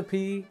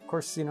recipe. Of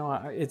course, you know,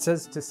 it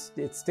says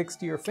it sticks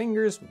to your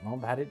fingers. Well,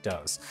 that it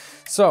does.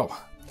 So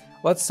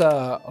let's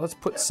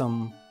put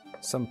some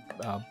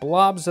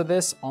blobs of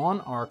this on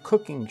our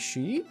cooking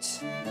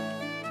sheet.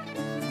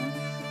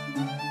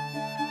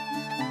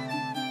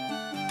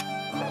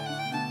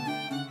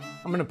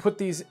 I'm gonna put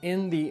these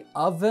in the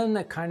oven,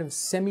 a kind of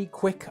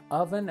semi-quick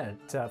oven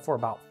for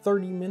about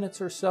 30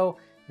 minutes or so.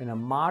 In a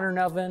modern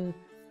oven,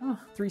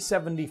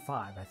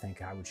 375 I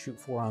think I would shoot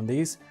for on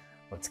these.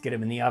 Let's get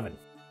them in the oven.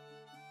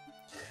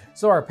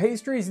 So our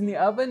pastry's in the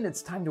oven.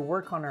 It's time to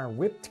work on our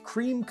whipped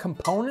cream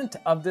component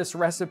of this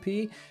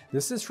recipe.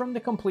 This is from The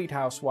Complete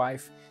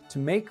Housewife. To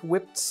make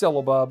whipped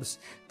syllabubs,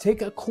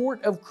 take a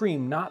quart of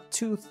cream, not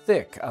too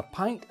thick, a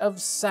pint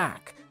of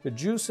sack, the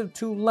juice of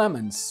 2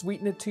 lemons,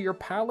 sweeten it to your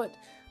palate,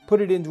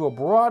 put it into a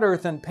broad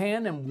earthen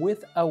pan, and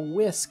with a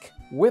whisk,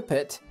 whip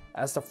it.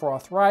 As the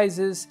froth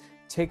rises,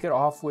 take it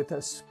off with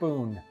a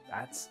spoon.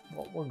 That's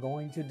what we're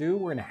going to do.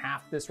 We're gonna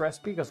half this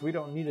recipe because we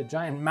don't need a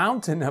giant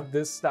mountain of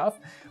this stuff,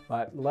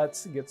 but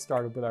let's get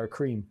started with our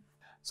cream.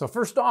 So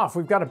first off,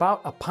 we've got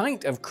about a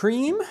pint of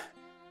cream.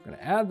 I'm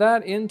gonna add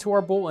that into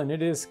our bowl, and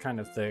it is kind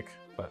of thick,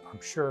 but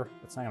I'm sure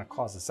it's not gonna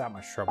cause us that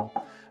much trouble.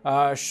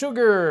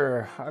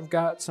 Sugar, I've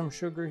got some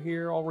sugar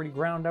here already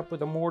ground up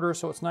with a mortar,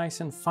 so it's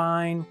nice and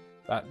fine.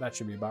 That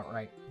should be about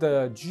right.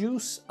 The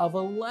juice of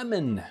a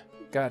lemon,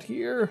 got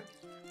here,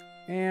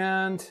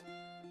 and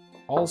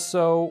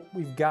also,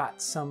 we've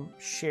got some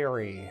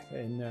sherry.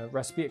 In the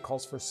recipe, it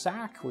calls for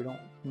sack. We don't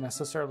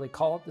necessarily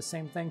call it the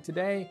same thing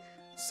today.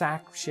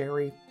 Sack,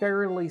 sherry,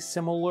 fairly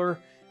similar.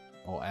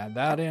 We'll add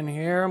that in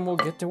here and we'll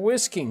get to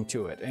whisking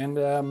to it. And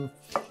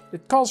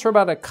it calls for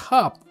about a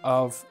cup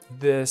of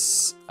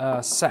this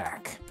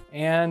sack.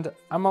 And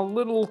I'm a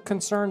little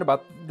concerned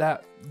about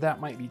that. That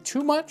might be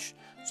too much.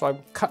 So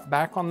I've cut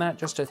back on that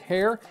just a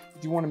hair.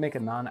 If you want to make a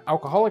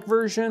non-alcoholic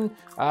version,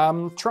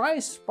 try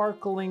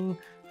sparkling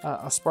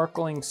a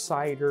sparkling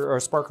cider or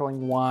a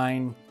sparkling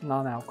wine,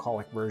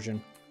 non-alcoholic version.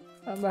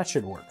 That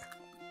should work.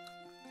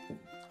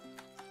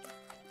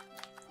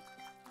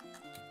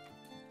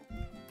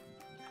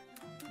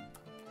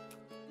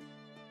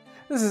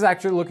 This is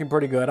actually looking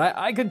pretty good.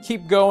 I could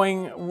keep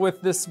going with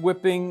this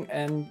whipping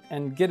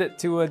and get it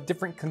to a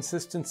different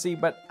consistency,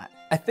 but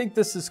I think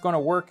this is going to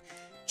work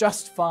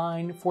just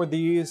fine for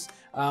these.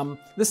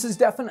 This is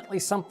definitely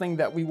something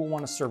that we will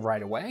want to serve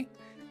right away.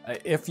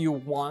 If you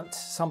want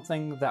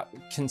something that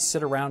can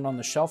sit around on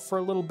the shelf for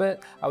a little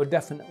bit, I would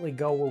definitely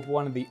go with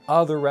one of the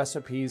other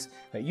recipes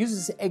that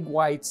uses egg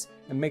whites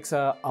and makes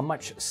a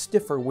much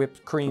stiffer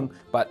whipped cream.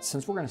 But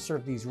since we're going to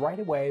serve these right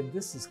away,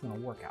 this is going to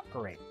work out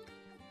great.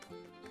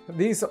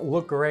 These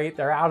look great.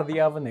 They're out of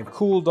the oven. They've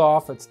cooled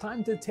off. It's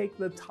time to take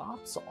the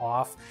tops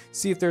off.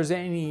 See if there's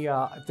any,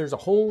 if there's a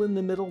hole in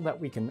the middle that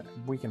we can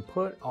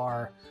put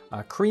our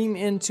cream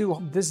into.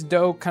 This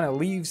dough kind of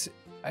leaves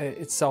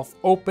itself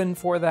open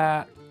for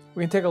that.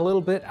 We can take a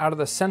little bit out of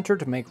the center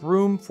to make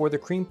room for the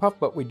cream puff,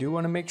 but we do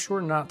want to make sure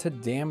not to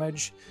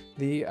damage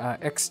the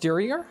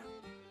exterior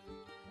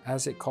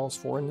as it calls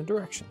for in the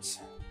directions.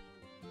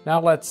 Now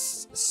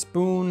let's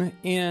spoon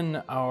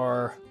in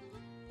our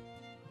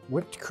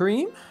whipped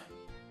cream,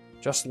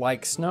 just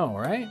like snow,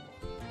 right?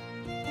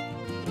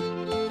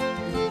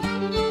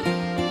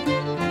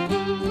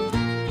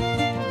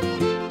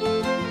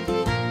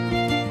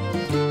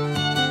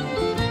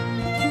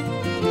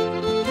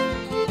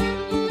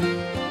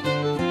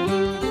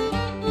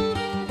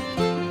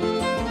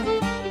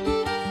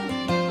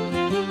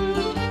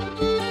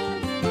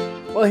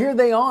 Well, here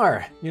they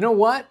are. You know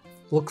what?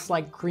 Looks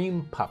like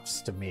cream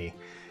puffs to me.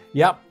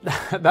 Yep,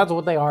 that's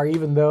what they are,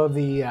 even though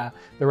the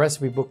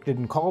recipe book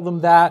didn't call them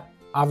that.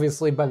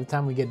 Obviously, by the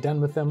time we get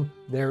done with them,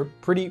 they're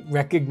pretty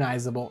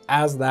recognizable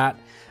as that.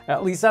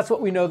 At least that's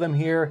what we know them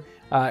here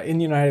in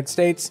the United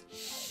States.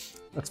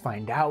 Let's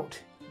find out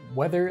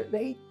whether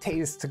they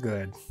taste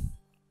good.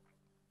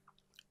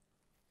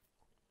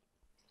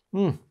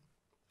 I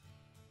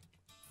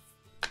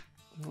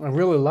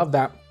really love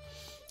that.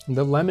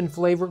 The lemon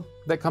flavor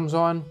that comes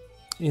on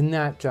in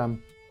that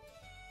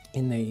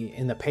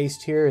in the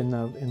paste here, in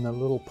the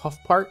little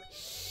puff part,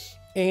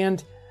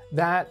 and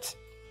that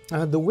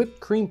the whipped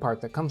cream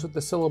part that comes with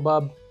the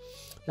syllabub,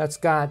 that's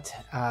got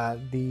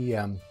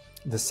the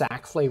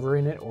sack flavor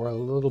in it, or a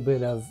little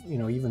bit of, you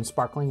know, even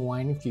sparkling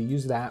wine if you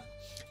use that.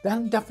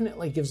 That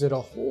definitely gives it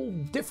a whole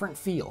different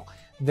feel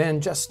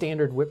than just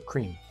standard whipped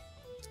cream.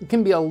 It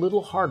can be a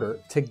little harder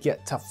to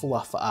get to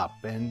fluff up,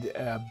 and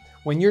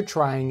when you're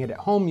trying it at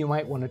home, you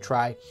might want to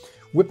try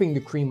whipping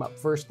the cream up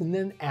first and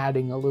then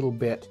adding a little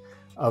bit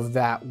of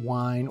that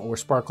wine or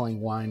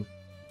sparkling wine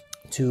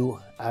to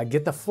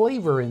get the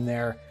flavor in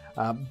there,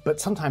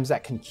 but sometimes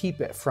that can keep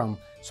it from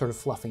sort of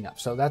fluffing up.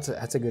 So that's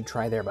a good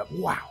try there, but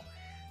wow,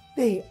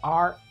 they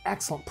are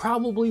excellent.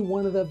 Probably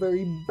one of the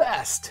very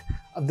best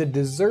of the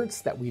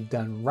desserts that we've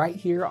done right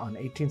here on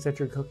 18th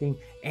Century Cooking.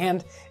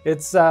 And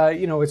it's,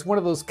 you know, it's one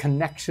of those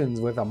connections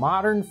with a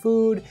modern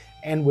food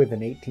and with an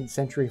 18th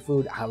century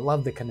food. I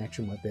love the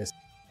connection with this.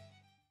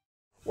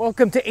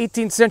 Welcome to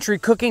 18th Century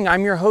Cooking.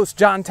 I'm your host,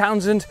 John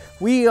Townsend.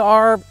 We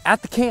are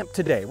at the camp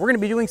today. We're gonna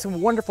be doing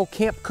some wonderful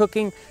camp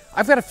cooking.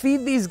 I've got to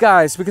feed these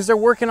guys because they're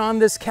working on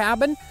this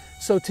cabin.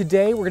 So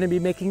today we're gonna be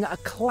making a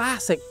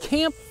classic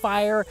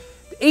campfire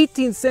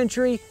 18th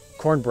century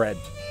cornbread.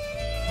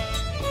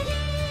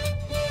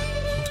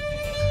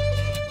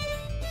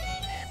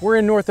 We're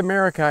in North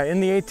America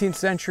in the 18th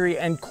century,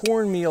 and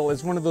cornmeal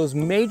is one of those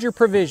major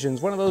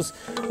provisions, one of those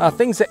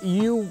things that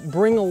you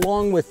bring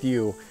along with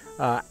you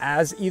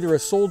as either a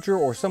soldier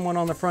or someone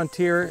on the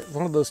frontier.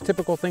 One of those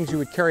typical things you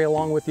would carry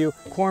along with you.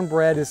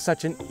 Cornbread is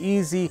such an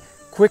easy,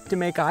 quick to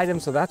make item,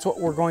 so that's what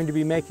we're going to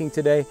be making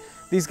today.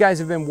 These guys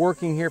have been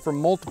working here for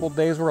multiple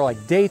days. We're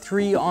like day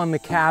 3 on the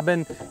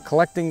cabin,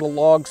 collecting the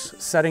logs,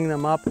 setting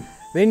them up.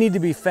 They need to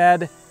be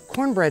fed.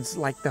 Cornbread's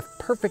like the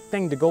perfect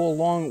thing to go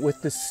along with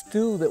the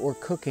stew that we're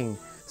cooking.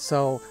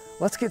 So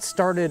let's get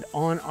started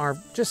on our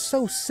just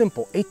so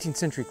simple 18th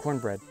century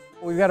cornbread.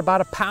 We've got about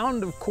 1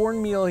 pound of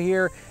cornmeal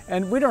here,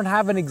 and we don't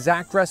have an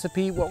exact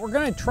recipe. What we're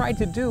going to try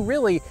to do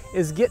really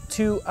is get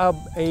to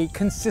a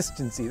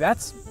consistency.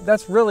 That's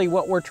really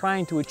what we're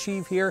trying to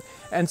achieve here.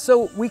 And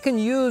so we can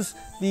use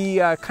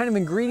the kind of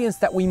ingredients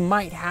that we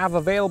might have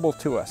available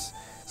to us.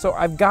 So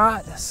I've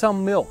got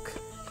some milk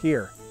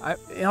here.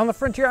 On the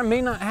frontier, I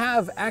may not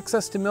have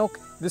access to milk.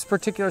 This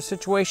particular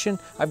situation,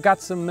 I've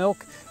got some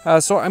milk.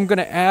 So I'm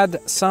gonna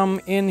add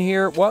some in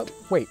here. Well,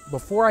 wait,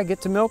 before I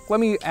get to milk, let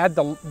me add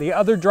the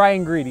other dry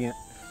ingredient,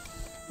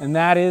 and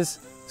that is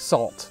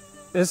salt.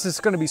 This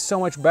is gonna be so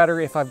much better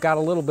if I've got a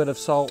little bit of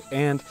salt,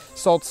 and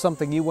salt's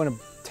something you wanna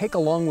take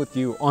along with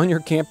you on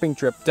your camping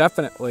trip,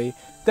 definitely.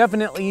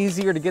 Definitely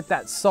easier to get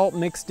that salt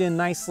mixed in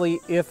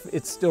nicely if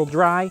it's still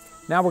dry.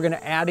 Now we're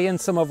gonna add in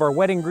some of our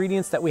wet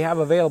ingredients that we have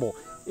available.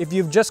 If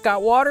you've just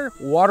got water,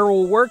 water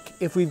will work.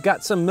 If we've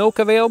got some milk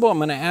available, I'm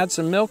gonna add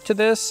some milk to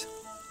this.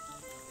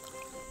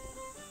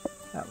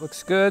 That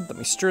looks good. Let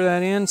me stir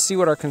that in, see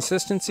what our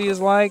consistency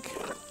is like.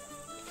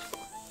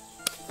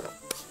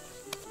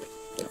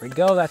 There we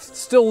go, that's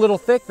still a little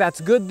thick. That's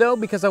good though,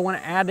 because I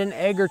wanna add an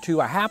egg or two.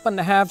 I happen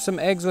to have some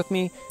eggs with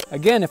me.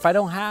 Again, if I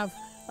don't have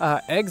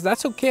eggs,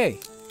 that's okay.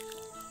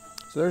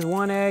 So there's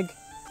 1 egg.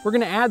 We're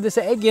gonna add this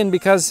egg in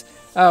because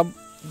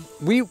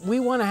we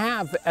wanna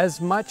have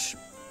as much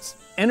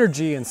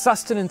energy and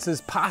sustenance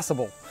as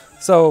possible.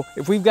 So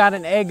if we've got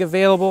an egg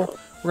available,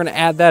 we're gonna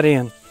add that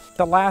in.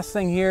 The last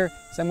thing here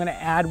is I'm gonna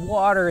add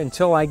water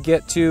until I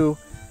get to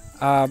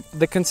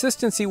the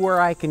consistency where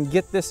I can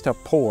get this to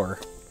pour.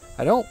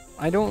 I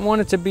don't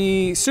want it to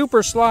be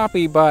super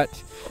sloppy, but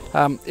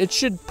it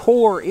should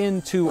pour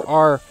into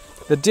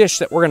the dish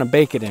that we're gonna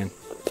bake it in.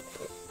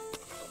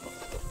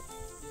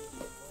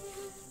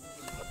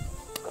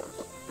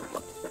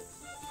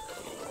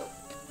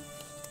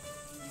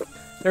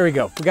 There we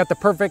go. We got the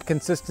perfect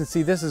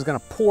consistency. This is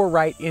gonna pour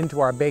right into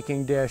our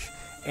baking dish,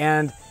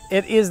 and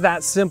it is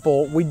that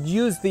simple. We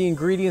use the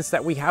ingredients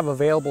that we have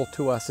available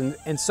to us,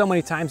 and so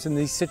many times in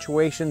these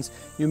situations,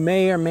 you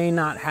may or may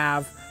not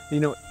have,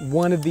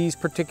 one of these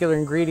particular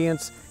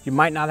ingredients. You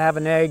might not have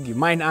an egg, you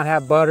might not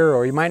have butter,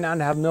 or you might not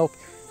have milk.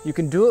 You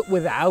can do it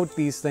without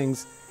these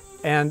things,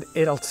 and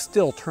it'll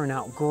still turn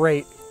out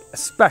great,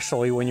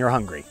 especially when you're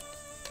hungry.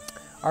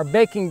 Our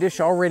baking dish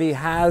already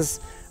has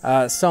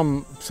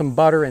some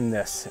butter in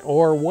this,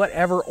 or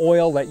whatever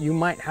oil that you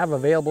might have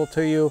available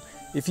to you.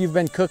 If you've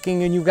been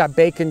cooking and you've got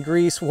bacon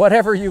grease,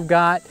 whatever you've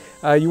got,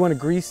 you want to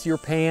grease your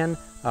pan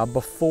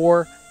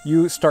before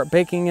you start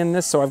baking in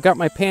this. So I've got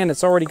my pan,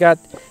 it's already got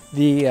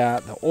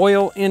the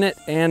oil in it,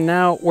 and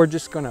now we're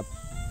just gonna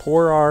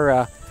pour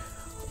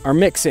our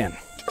mix in.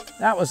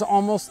 That was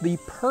almost the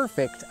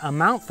perfect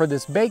amount for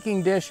this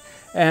baking dish,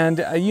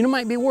 and you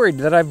might be worried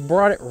that I've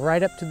brought it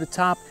right up to the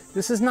top.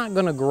 This is not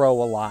gonna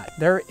grow a lot.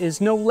 There is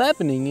no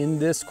leavening in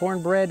this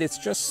cornbread. It's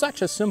just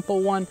such a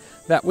simple one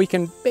that we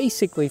can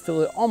basically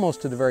fill it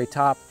almost to the very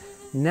top.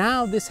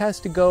 Now this has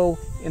to go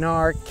in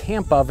our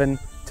camp oven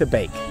to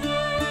bake.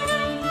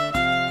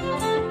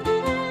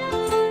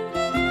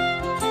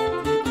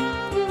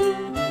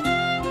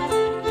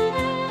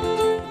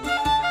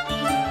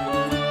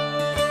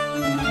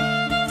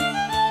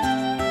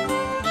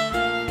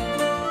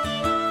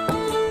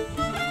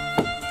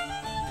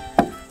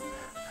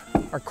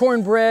 Our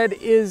cornbread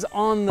is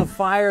on the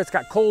fire. It's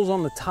got coals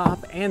on the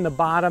top and the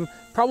bottom.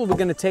 Probably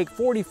gonna take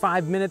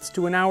 45 minutes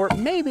to an hour,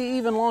 maybe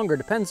even longer.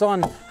 Depends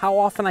on how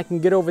often I can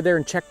get over there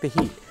and check the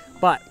heat.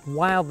 But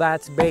while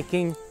that's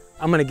baking,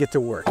 I'm gonna get to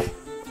work.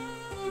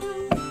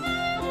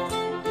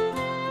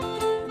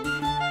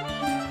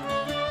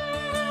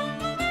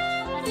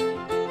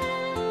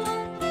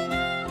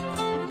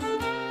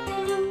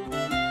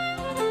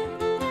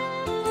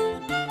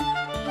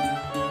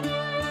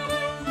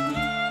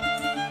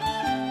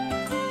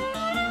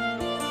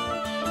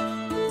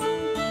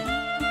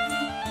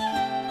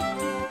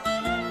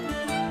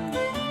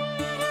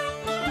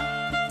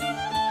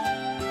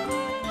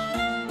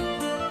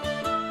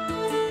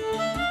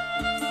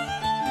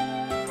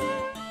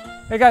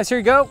 Hey guys, here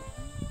you go.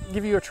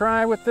 Give you a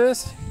try with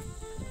this.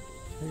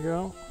 There you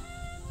go.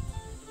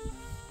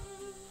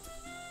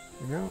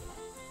 There you go.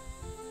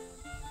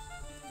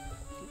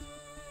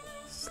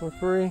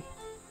 Slippery.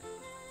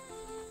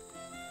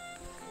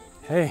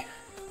 Hey,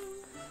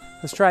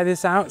 let's try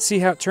this out, see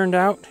how it turned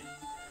out.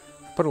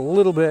 Put a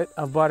little bit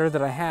of butter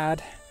that I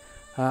had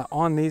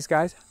on these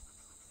guys.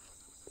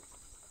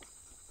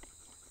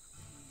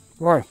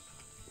 Boy,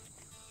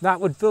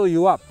 that would fill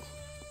you up.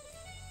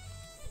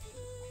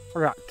 I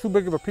got too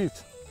big of a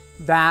piece.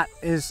 That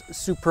is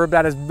superb.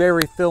 That is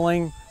very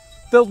filling,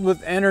 filled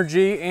with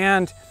energy,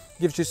 and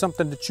gives you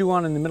something to chew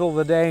on in the middle of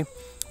the day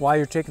while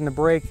you're taking the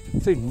break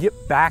so you can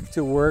get back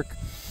to work.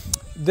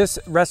 This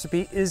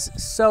recipe is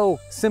so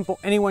simple.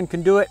 Anyone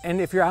can do it.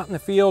 And if you're out in the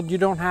field, you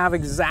don't have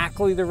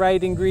exactly the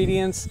right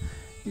ingredients,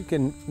 you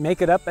can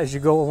make it up as you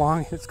go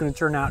along. It's going to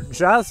turn out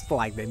just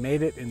like they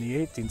made it in the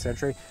 18th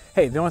century.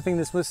 Hey, the only thing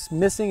that's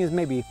missing is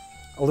maybe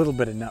a little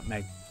bit of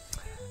nutmeg.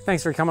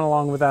 Thanks for coming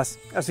along with us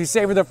as we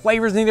savor the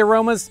flavors and the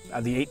aromas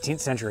of the 18th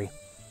century.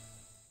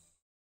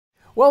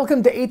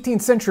 Welcome to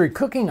 18th Century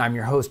Cooking. I'm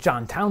your host,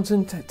 John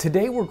Townsend.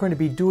 Today we're going to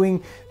be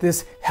doing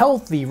this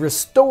healthy,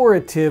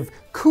 restorative,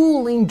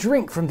 cooling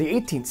drink from the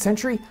 18th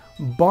century,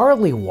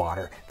 barley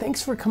water.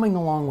 Thanks for coming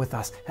along with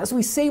us as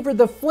we savor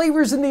the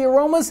flavors and the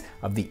aromas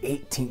of the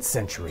 18th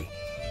century.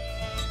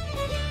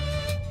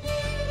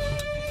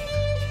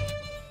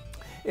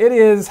 It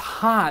is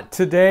hot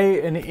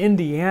today in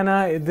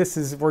Indiana.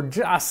 We're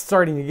just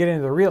starting to get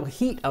into the real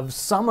heat of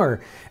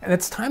summer, and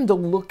it's time to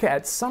look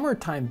at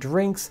summertime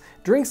drinks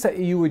that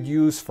you would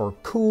use for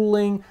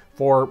cooling,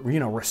 for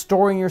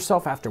restoring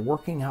yourself after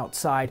working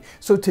outside.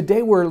 So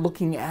today we're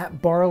looking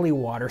at barley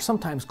water,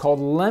 sometimes called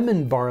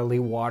lemon barley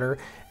water.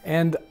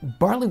 And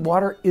barley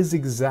water is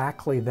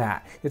exactly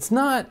that. It's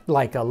not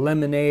like a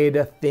lemonade,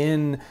 a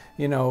thin,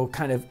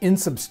 kind of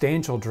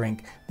insubstantial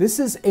drink. This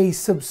is a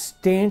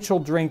substantial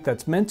drink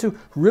that's meant to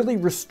really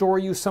restore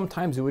you.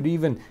 Sometimes it would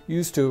even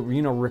use to,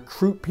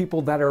 recruit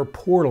people that are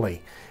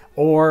poorly.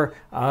 Or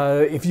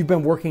if you've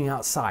been working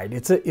outside,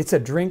 it's a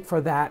drink for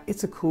that.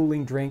 It's a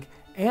cooling drink,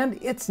 and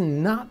it's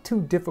not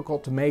too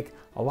difficult to make.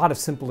 A lot of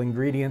simple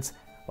ingredients.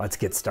 Let's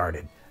get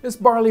started. This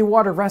barley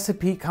water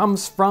recipe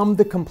comes from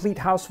The Complete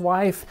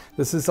Housewife.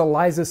 This is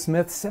Eliza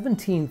Smith,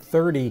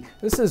 1730.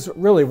 This is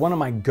really one of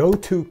my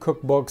go-to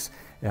cookbooks.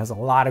 It has a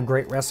lot of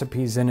great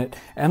recipes in it.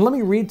 And let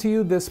me read to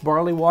you this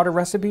barley water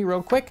recipe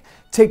real quick.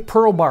 Take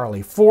pearl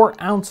barley,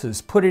 4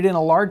 ounces, put it in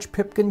a large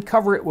pipkin,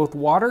 cover it with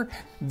water.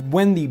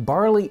 When the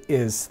barley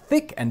is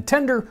thick and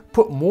tender,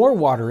 put more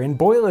water in,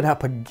 boil it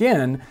up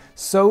again,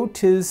 so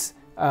do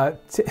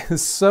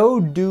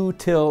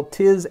till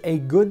 'tis a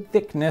good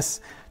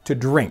thickness to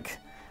drink.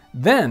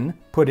 Then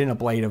put in a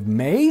blade of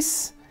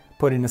mace,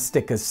 put in a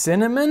stick of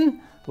cinnamon,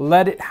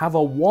 let it have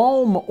a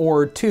walm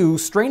or two,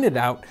 strain it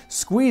out,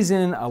 squeeze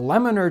in a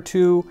lemon or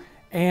two,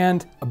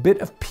 and a bit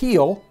of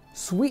peel,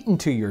 sweeten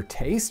to your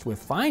taste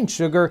with fine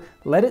sugar,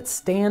 let it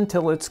stand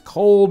till it's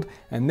cold,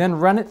 and then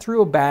run it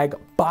through a bag,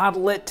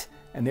 bottle it,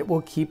 and it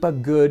will keep a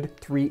good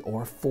 3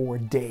 or 4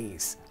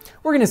 days.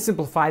 We're going to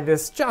simplify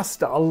this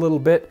just a little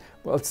bit.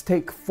 Let's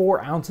take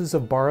 4 ounces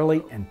of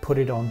barley and put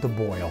it on to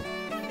boil.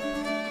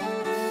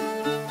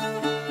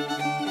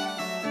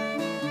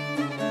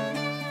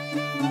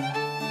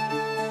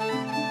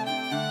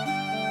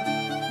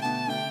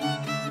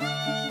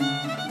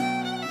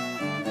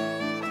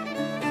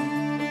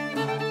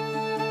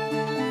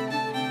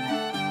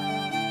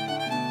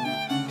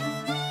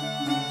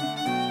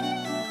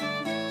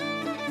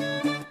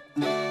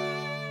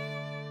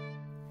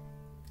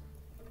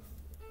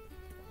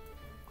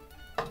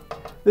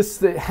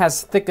 This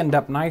has thickened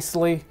up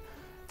nicely.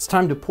 It's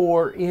time to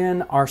pour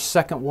in our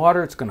second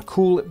water. It's going to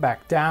cool it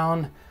back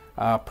down.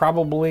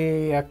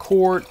 Probably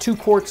 2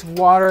 quarts of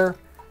water.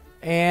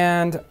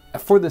 And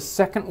for the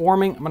second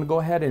warming, I'm going to go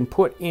ahead and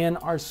put in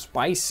our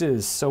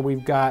spices. So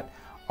we've got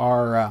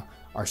our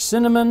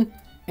cinnamon,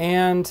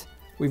 and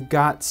we've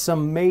got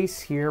some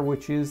mace here,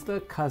 which is the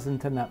cousin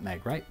to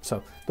nutmeg, right?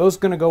 So those are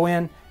going to go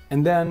in,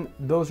 and then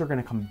those are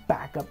going to come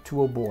back up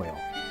to a boil.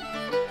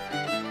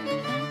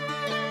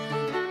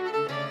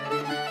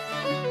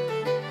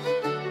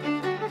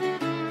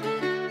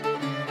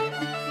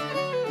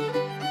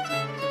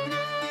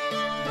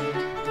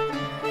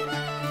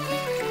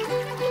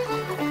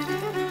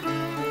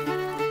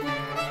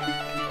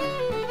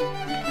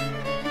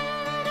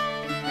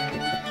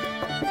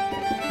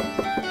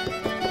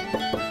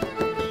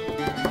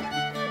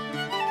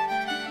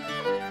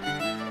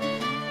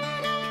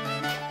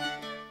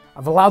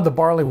 I've allowed the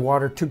barley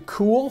water to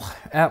cool,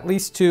 at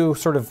least to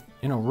sort of,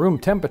 room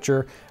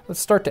temperature. Let's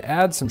start to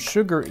add some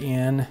sugar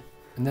in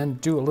and then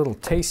do a little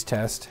taste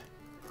test.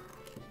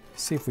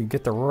 See if we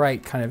get the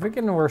right kind of,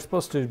 again, we're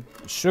supposed to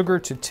sugar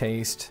to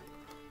taste.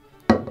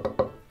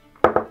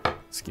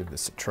 Let's give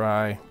this a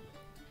try.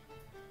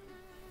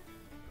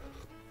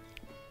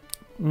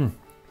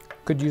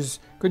 Could use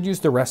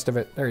the rest of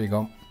it. There you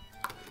go.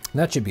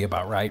 That should be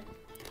about right.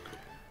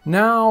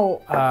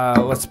 Now,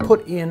 let's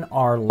put in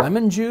our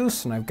lemon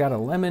juice, and I've got a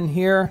lemon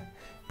here.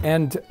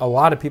 And a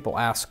lot of people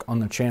ask on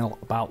the channel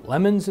about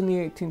lemons in the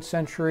 18th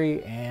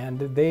century, and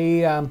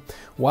they,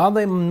 while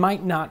they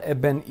might not have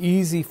been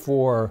easy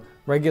for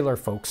regular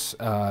folks,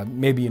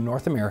 maybe in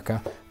North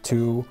America,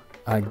 to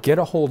get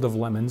a hold of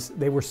lemons,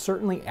 they were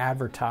certainly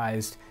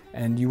advertised,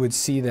 and you would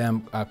see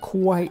them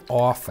quite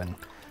often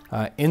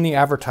in the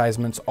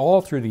advertisements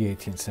all through the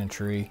 18th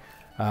century.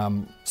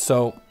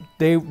 So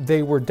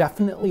they were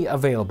definitely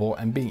available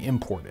and being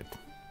imported.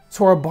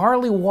 So our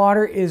barley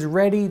water is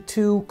ready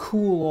to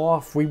cool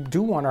off. We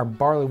do want our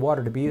barley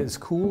water to be as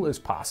cool as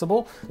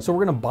possible. So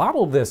we're gonna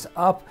bottle this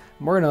up.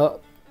 We're gonna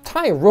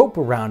tie a rope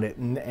around it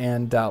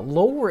and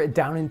lower it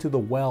down into the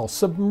well,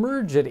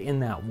 submerge it in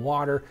that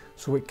water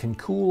so it can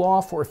cool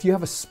off. Or if you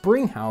have a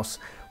spring house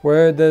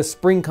where the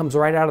spring comes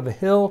right out of the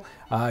hill,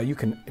 you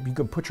can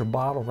put your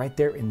bottle right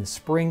there in the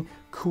spring,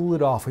 cool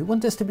it off. We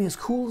want this to be as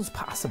cool as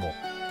possible.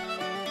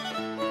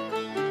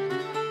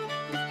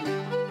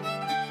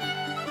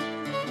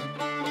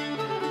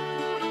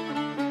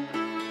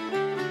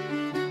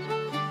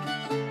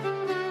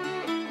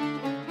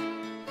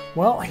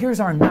 Well, here's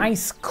our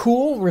nice,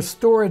 cool,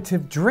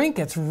 restorative drink.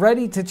 It's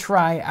ready to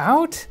try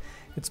out.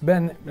 It's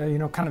been,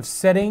 kind of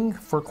setting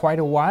for quite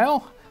a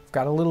while. I've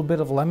got a little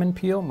bit of lemon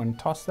peel. I'm going to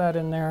toss that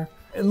in there.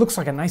 It looks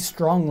like a nice,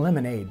 strong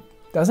lemonade,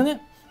 doesn't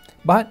it?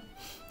 But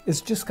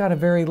it's just got a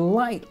very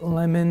light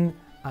lemon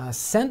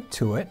scent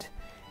to it.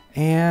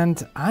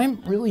 And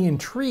I'm really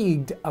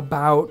intrigued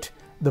about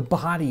the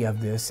body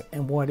of this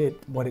and what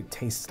it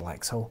tastes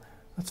like. So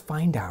let's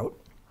find out.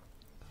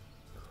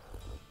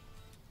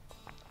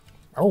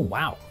 Oh,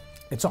 wow.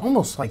 It's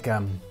almost like,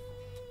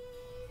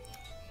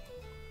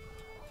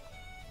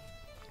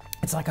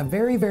 it's like a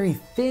very, very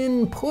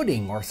thin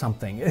pudding or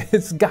something.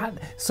 It's got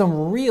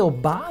some real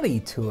body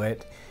to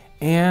it.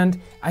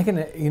 And I can,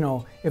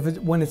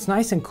 when it's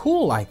nice and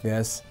cool like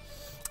this,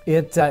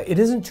 it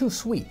isn't too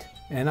sweet.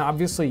 And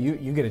obviously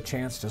you get a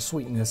chance to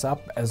sweeten this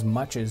up as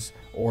much as,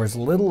 or as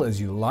little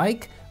as you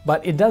like,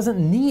 but it doesn't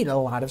need a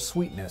lot of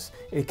sweetness.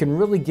 It can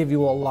really give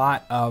you a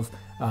lot of,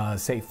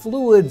 say,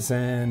 fluids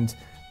and,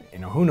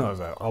 who knows,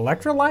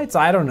 electrolytes?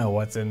 I don't know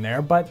what's in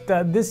there, but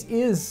this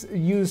is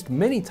used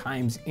many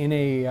times in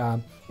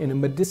a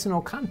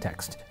medicinal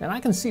context, and I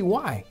can see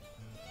why.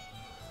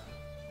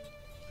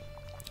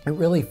 It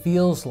really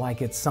feels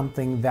like it's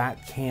something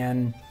that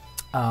can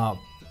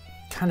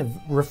kind of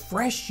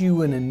refresh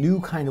you in a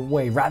new kind of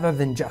way, rather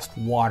than just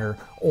water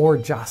or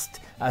just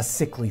a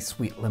sickly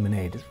sweet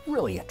lemonade. It's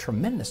really a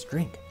tremendous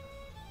drink.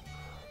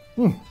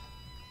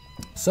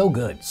 So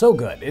good, so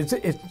good.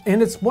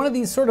 And it's one of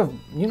these sort of,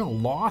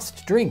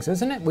 lost drinks,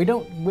 isn't it? We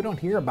don't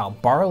hear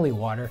about barley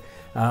water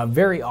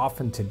very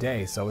often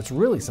today, so it's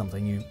really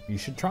something you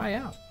should try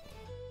out.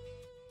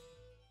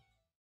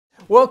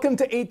 Welcome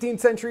to 18th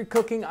Century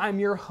Cooking. I'm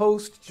your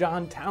host,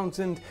 John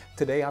Townsend.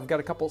 Today I've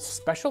got a couple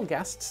special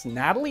guests,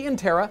 Natalie and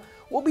Tara.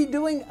 We'll be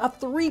doing a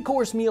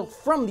 3-course meal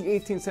from the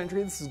 18th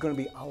century. This is going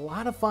to be a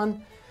lot of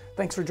fun.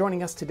 Thanks for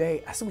joining us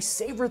today as we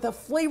savor the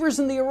flavors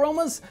and the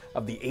aromas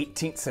of the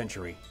 18th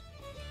century.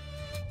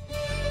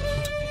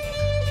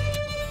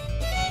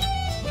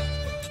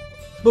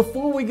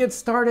 Before we get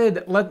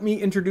started, let me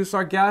introduce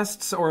our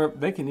guests, or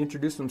they can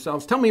introduce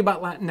themselves. Tell me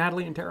about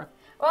Natalie and Tara.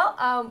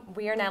 Well,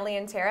 we are Natalie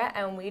and Tara,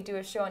 and we do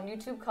a show on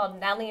YouTube called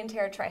Natalie and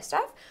Tara Try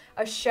Stuff,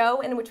 a show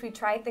in which we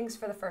try things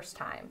for the first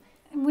time.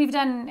 We've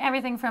done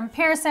everything from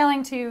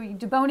parasailing to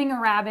deboning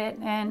a rabbit,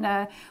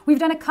 and we've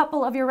done a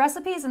couple of your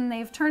recipes, and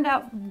they've turned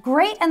out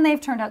great, and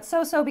they've turned out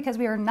so-so because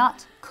we are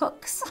not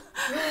cooks.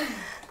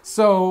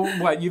 So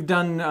what, you've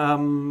done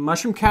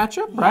mushroom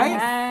ketchup, right?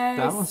 Yes.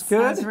 That was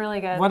good. That was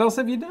really good. What else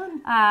have you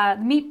done?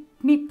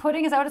 Meat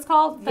pudding, is that what it's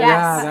called? Yes.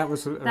 Yeah, that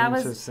was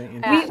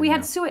interesting. We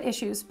had suet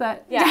issues,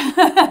 but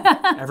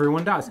yeah.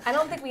 Everyone does. I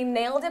don't think we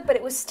nailed it, but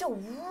it was still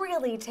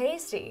really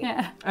tasty.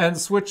 Yeah. And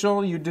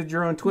switchel, you did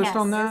your own twist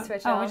on that?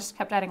 Oh, we just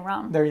kept adding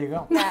rum. There you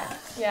go.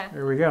 Yeah.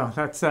 There we go.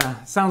 That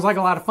sounds like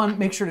a lot of fun.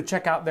 Make sure to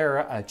check out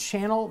their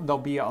channel. There'll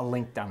be a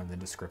link down in the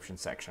description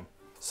section.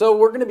 So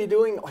we're going to be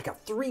doing like a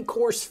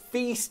 3-course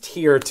feast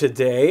here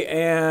today,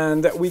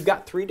 and we've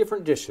got 3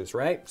 different dishes,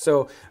 right?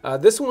 So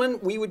this one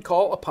we would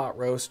call a pot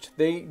roast.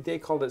 They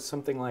called it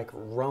something like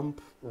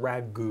rump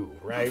ragu,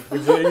 right?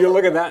 You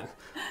look at that,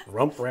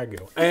 rump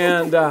ragu.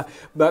 And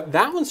but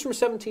that one's from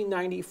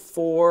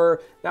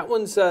 1794. That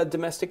one's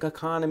domestic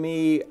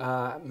economy.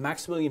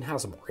 Maximilian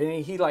Haselborg,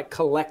 and he like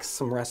collects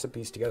some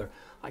recipes together,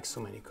 like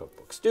so many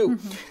cookbooks do.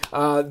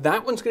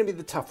 That one's going to be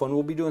the tough one.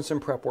 We'll be doing some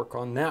prep work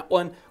on that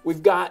one.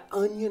 We've got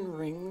onion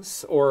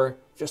rings, or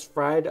just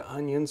fried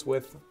onions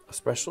with a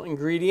special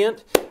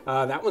ingredient.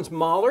 That one's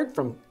Mollard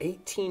from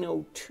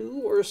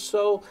 1802 or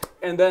so.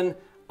 And then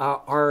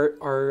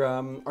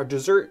our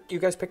dessert, you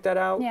guys picked that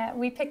out? Yeah,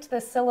 we picked the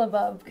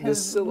syllabub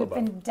because we've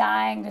been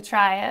dying to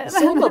try it. The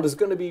syllabub is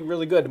going to be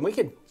really good, and we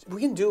can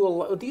do a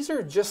lot. These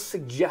are just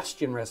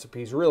suggestion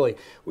recipes, really.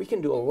 We can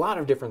do a lot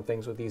of different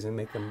things with these and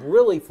make them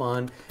really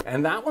fun.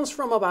 And that one's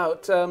from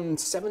about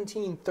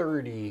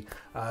 1730,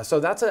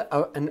 so that's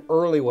an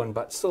early one.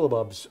 But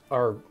syllabubs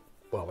are,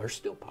 well, they're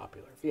still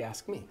popular, if you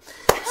ask me.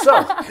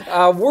 So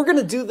we're going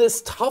to do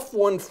this tough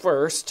one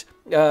first.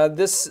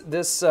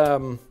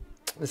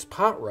 This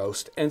pot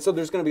roast, and so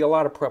there's going to be a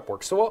lot of prep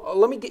work. So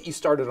let me get you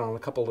started on a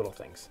couple little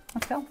things.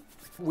 Let's go.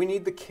 We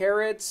need the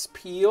carrots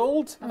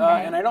peeled, and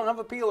I don't have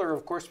a peeler,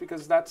 of course,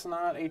 because that's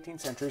not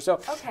 18th century. So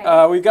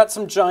we've got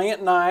some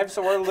giant knives,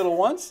 so our little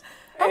ones,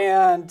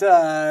 and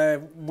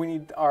we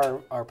need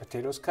our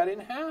potatoes cut in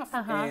half,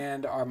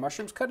 and our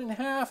mushrooms cut in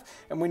half,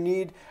 and we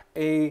need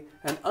an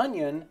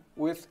onion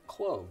with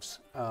cloves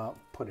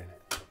put in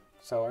it.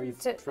 So are you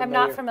familiar? I'm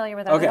not familiar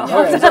with that Okay.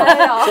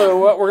 at all. Okay.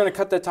 So we're going to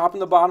cut the top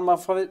and the bottom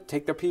off of it,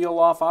 take the peel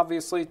off,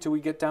 obviously, till we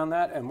get down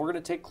that, and we're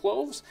going to take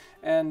cloves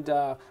and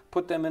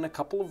put them in a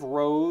couple of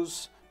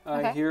rows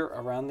here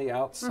around the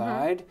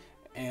outside,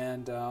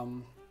 and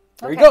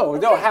there you go.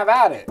 Don't have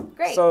at it.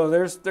 Great. So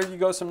there you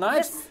go, some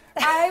knives.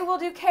 I will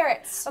do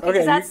carrots.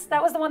 Okay,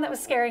 that was the one that was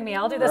scaring me.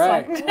 I'll do this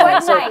Right. one.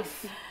 What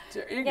knife?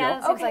 There you Yeah, go.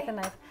 it seems like the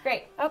knife.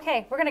 Great.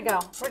 Okay, we're gonna go.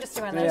 We're just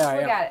doing this. Yeah,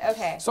 We got it.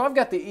 Okay. So I've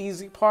got the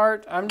easy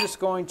part. I'm just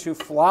going to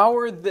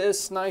flour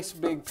this nice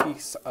big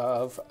piece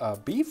of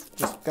beef.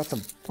 Just got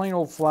some plain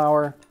old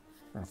flour.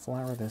 I'm gonna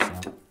flour this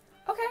up.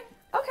 Okay.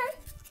 Okay.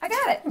 I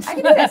got it. I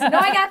can do this. No,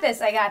 I got this.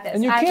 I got this.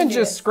 And you I can do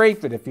just this.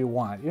 scrape it if you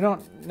want. You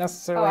don't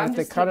necessarily I'm have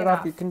to just cut it taking off.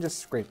 off. You can just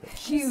scrape it.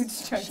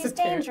 Huge chunks She's of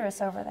carrot. dangerous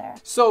over there.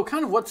 So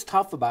kind of what's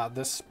tough about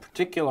this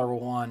particular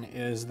one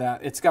is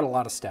that it's got a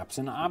lot of steps.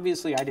 And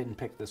obviously I didn't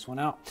pick this one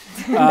out.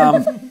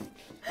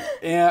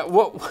 And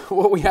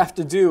what we have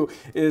to do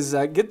is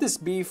get this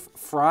beef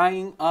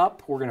frying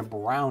up. We're going to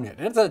brown it.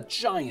 It's a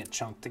giant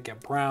chunk to get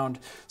browned.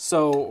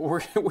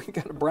 So we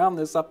got to brown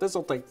this up. This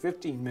will take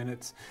 15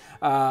 minutes.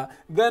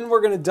 Then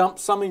we're going to dump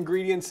some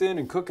ingredients in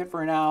and cook it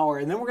for an hour.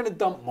 And then we're going to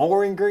dump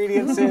more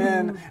ingredients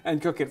in and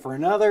cook it for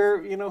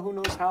another, who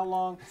knows how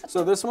long.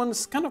 So this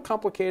one's kind of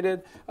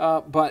complicated,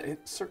 but it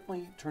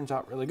certainly turns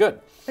out really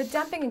good. But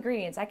dumping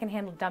ingredients, I can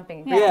handle dumping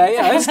ingredients.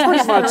 Yeah, it's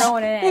pretty much.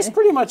 Throwing it in. It's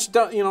pretty much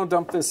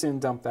dump this in,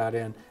 dump that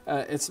in.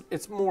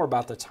 It's more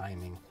about the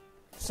timing.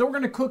 So we're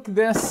going to cook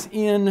this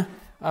in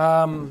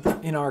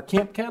our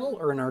camp kettle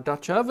or in our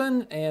Dutch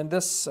oven, and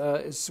this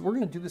we're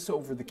going to do this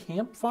over the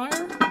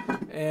campfire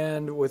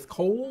and with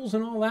coals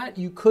and all that.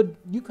 You could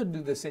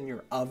do this in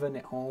your oven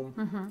at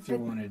home if you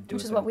wanted to do it.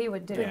 Which is what we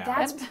would do. Yeah.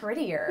 That's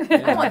prettier.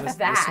 I want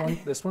that.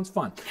 This one's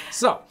fun.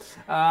 So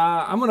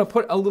I'm going to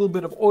put a little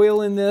bit of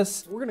oil in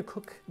this. We're going to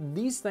cook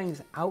these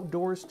things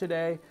outdoors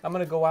today. I'm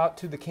going to go out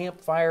to the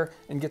campfire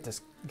and get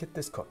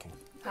this cooking.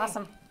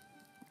 Awesome.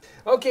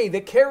 Okay,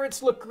 the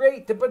carrots look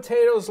great, the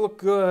potatoes look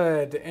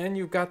good, and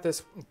you've got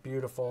this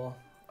beautiful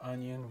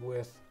onion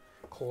with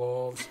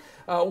cloves.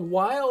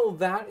 While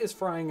that is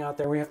frying out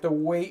there, we have to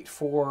wait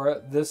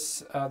for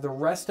this, the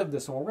rest of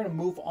this one. We're going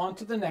to move on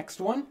to the next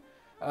one,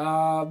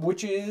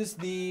 which is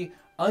the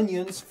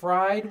onions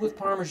fried with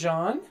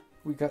Parmesan.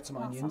 We've got some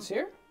onions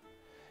here.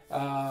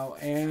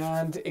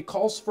 And it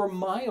calls for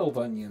mild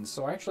onions,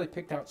 so I actually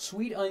picked out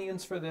sweet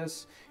onions for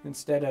this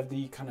instead of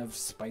the kind of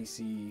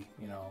spicy,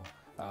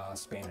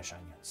 Spanish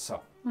onions.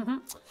 So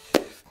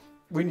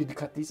we need to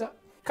cut these up.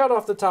 Cut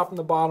off the top and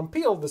the bottom,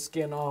 peel the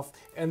skin off,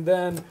 and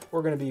then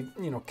we're going to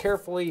be,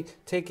 carefully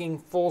taking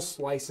full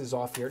slices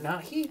off here. Now,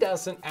 he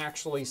doesn't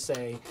actually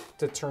say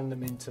to turn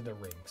them into the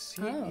rings.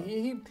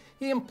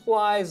 He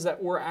implies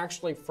that we're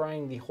actually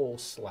frying the whole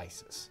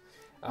slices.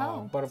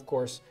 But of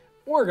course,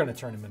 we're going to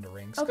turn them into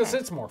rings because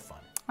it's more fun.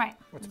 Right.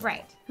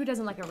 Right. Who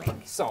doesn't like a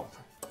ring? So,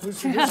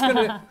 who's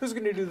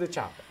gonna do the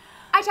chopping?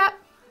 I chop.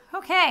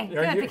 Okay,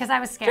 good, because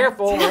I was scared.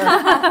 Careful.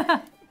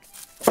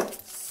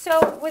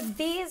 So with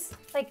these,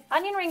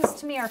 onion rings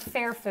to me are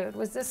fair food.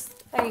 Was this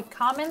a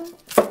common,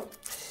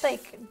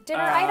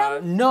 dinner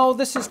item? No,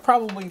 this is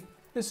probably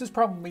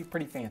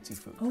pretty fancy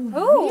food.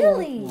 Oh,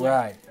 Really?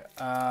 Right.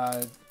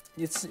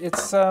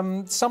 It's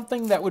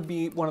something that would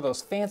be one of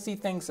those fancy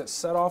things that's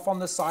set off on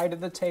the side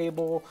of the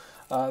table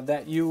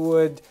that you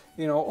would,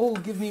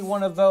 give me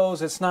one of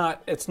those. It's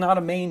not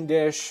a main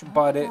dish,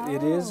 but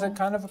it is a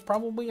kind of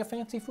probably a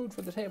fancy food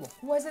for the table.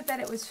 Was it that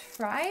it was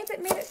fried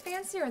that made it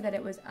fancy, or that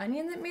it was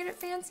onion that made it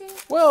fancy?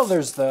 Well,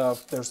 there's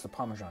the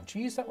Parmesan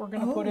cheese that we're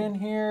going to put in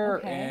here,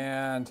 okay.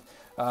 and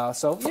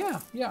so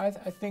I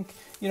think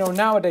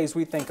nowadays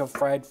we think of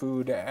fried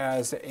food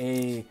as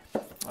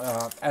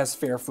as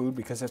fair food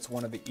because it's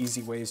one of the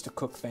easy ways to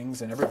cook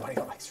things, and everybody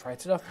likes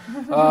fried stuff.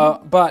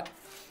 But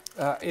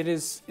it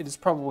is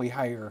probably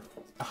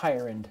a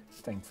higher end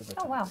thing for the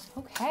oh time. wow.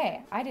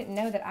 Okay. I didn't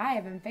know that I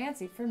have been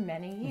fancy for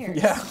many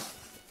years. Yeah.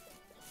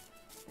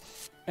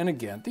 And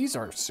again, these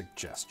are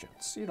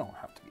suggestions. You don't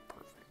have to be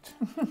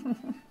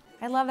perfect.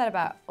 I love that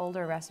about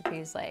older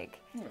recipes,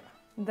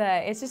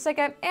 it's just like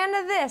and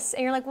of this,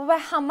 and you're like, well,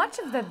 but how much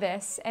of the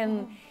this?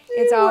 And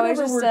it's always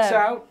whatever just works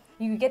out.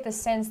 You get the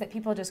sense that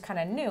people just kind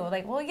of knew,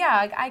 well,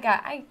 yeah,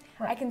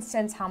 I can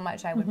sense how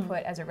much I would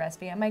put as a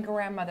recipe. And my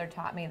grandmother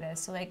taught me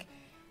this, so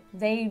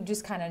they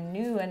just kind of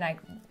knew, and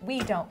we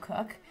don't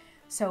cook,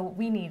 so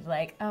we need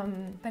but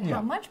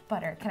how much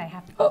butter? Can I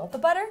have all the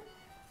butter?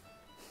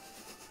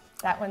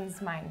 That one's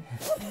mine.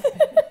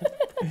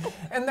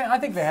 And I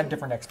think they had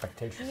different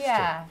expectations.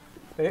 Yeah.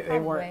 Too. They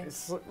weren't,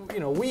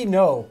 we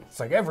know, it's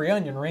like every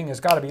onion ring has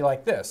got to be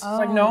like this. It's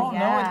like, no,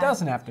 it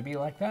doesn't have to be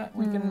like that.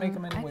 We can make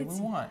them any way we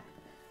want.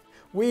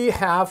 we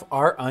have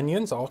our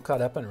onions all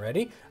cut up and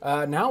ready.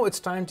 Now it's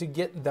time to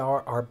get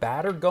our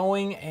batter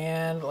going,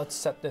 and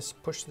let's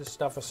push this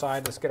stuff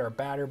aside. Let's get our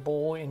batter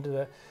bowl into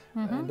the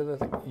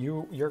thing.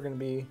 You're going to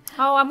be.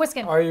 Oh, I'm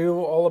whisking. Are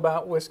you all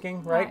about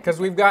whisking, right? Because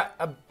we've got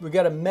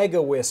a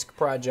mega whisk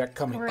project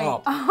coming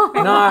up.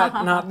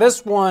 Not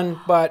this one,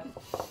 but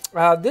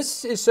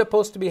this is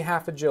supposed to be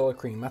half a gill of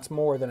cream. That's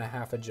more than a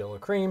half a gill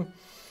of cream,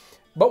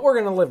 but we're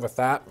going to live with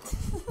that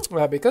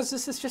because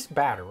this is just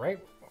batter, right?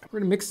 We're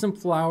going to mix some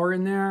flour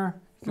in there.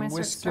 You can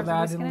whisk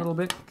that in a little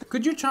bit.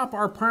 Could you chop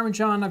our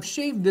Parmesan? I've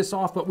shaved this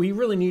off, but we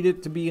really need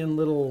it to be in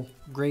little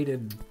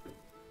grated.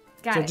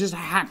 So just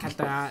hack at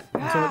that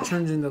until it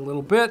turns into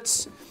little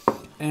bits.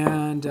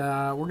 And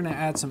we're going to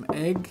add some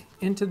egg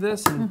into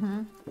this.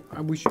 And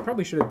we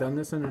probably should have done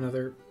this in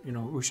another,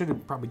 we should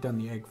have probably done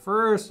the egg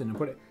first and then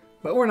put it,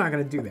 but we're not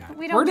going to do that.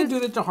 We're going to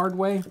do it the hard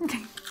way,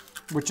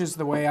 which is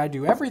the way I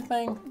do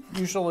everything,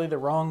 usually the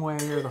wrong way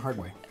or the hard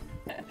way.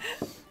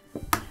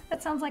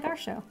 That sounds like our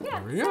show.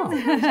 Yeah. There we go.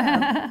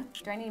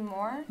 Do I need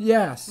more?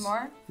 Yes.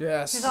 More?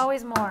 Yes. There's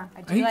always more.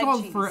 He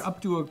called for up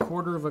to a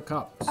quarter of a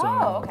cup. So,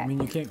 okay. I mean,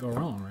 you can't go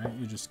wrong, right?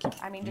 You just keep.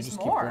 Just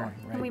keep more.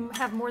 going, right? We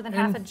have more than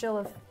half a gill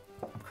of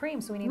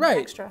cream, so we need Right.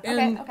 extra.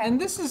 And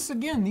this is,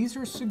 again, these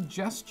are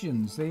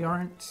suggestions. They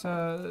aren't,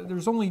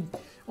 there's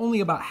only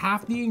about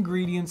half the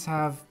ingredients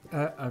have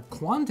a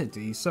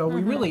quantity, so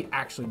we really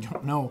actually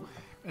don't know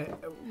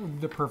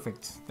the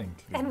perfect thing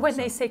to do. And when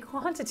they say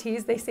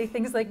quantities, they say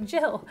things like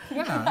Jill.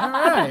 Yeah,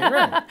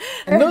 right.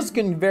 And those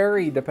can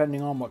vary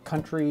depending on what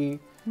country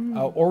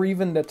or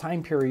even the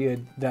time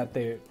period that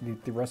the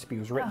recipe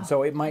was written.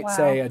 So it might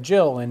say a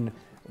Jill, and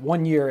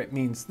one year it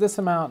means this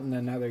amount, and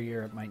another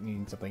year it might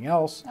mean something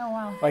else. Oh,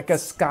 wow. Like a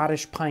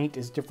Scottish pint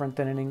is different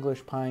than an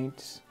English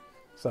pint.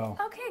 So.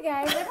 Okay,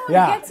 guys, everyone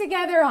get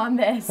together on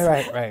this.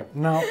 Right.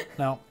 No.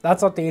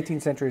 That's what the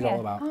 18th century is all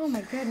about. Oh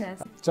my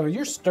goodness. So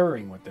you're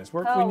stirring with this.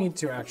 We need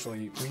to I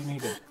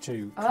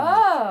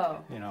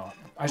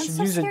should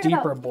use a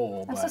deeper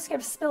bowl. I'm so scared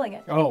of spilling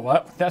it. Oh,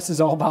 well, this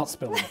is all about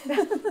spilling.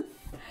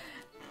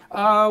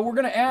 We're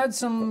going to add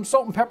some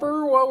salt and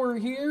pepper while we're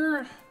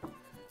here.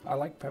 I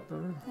like pepper.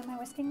 Am I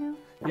whisking now?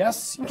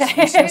 Yes.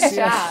 Okay. Good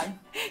job.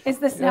 Is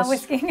this now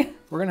whisking?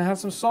 We're going to have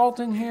some salt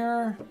in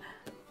here.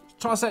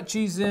 Toss that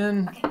cheese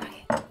in.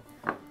 Okay.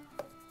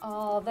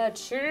 All the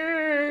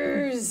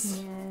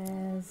cheese.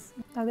 Yes.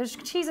 Oh, there's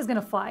cheese is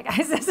gonna fly,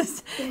 guys.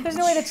 There's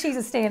no way the cheese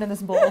is staying in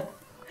this bowl.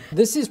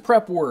 This is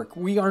prep work.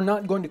 We are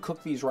not going to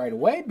cook these right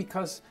away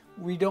because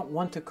we don't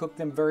want to cook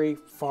them very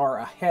far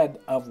ahead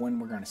of when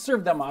we're going to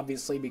serve them,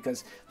 obviously,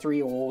 because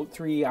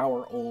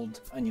 3-hour-old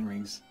onion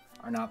rings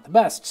are not the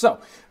best. So,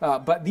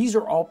 but these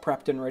are all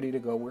prepped and ready to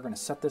go. We're going to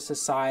set this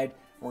aside.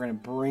 We're going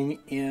to bring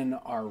in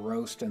our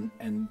roast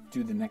and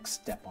do the next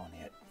step on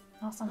it.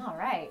 Awesome. All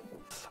right.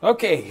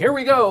 Okay, here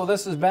we go.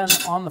 This has been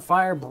on the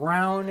fire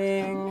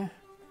browning.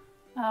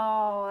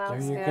 Oh, that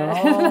was There you good.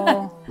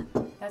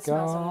 go. That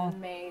smells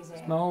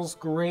amazing. Smells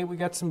great. We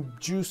got some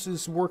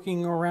juices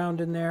working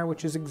around in there,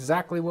 which is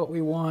exactly what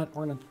we want.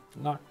 We're going to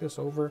knock this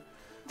over.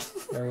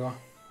 There we go.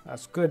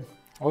 That's good.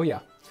 Oh, yeah.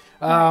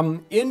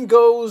 In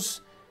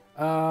goes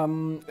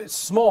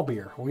small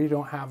beer. We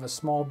don't have a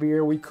small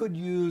beer. We could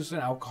use an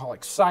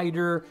alcoholic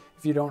cider.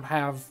 If you don't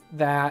have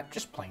that,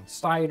 just plain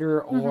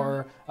cider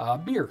or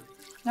beer.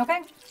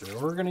 Okay. So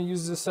we're going to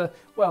use this.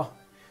 Well,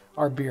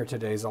 our beer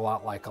today is a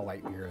lot like a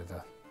light beer,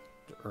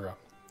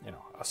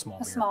 a small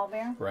beer. A small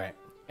beer. Right.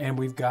 And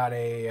we've got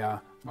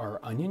our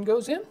onion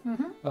goes in.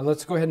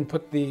 Let's go ahead and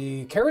put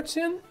the carrots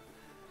in.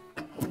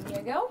 There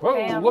you go.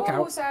 Whoa, look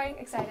out. Oh, sorry,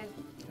 excited.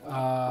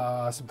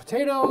 Some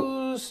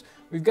potatoes.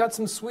 We've got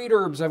some sweet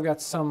herbs. I've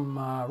got some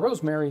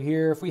rosemary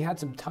here. If we had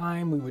some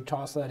time, we would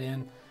toss that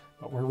in,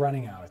 but we're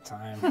running out of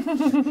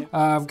time.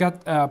 I've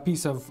got a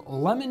piece of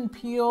lemon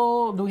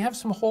peel. Do we have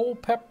some whole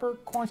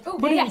peppercorns? Oh,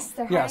 yes,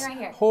 they're hiding right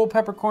here. Whole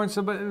peppercorns,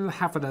 so about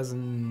half a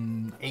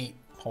dozen, 8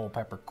 whole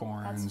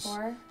peppercorns. That's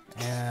 4.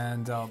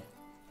 And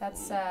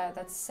that's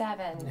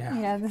 7.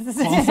 Yeah, this is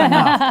close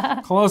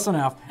enough. Close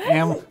enough.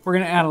 And we're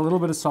gonna add a little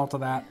bit of salt to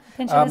that.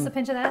 Pinch of this, a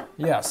pinch of that.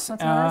 Yes. Want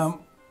some of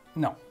this?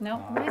 No. No,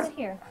 why is it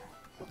here?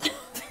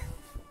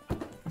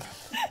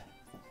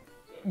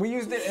 We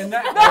used it in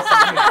that.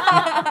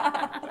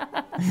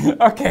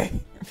 Okay.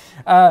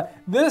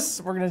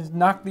 We're going to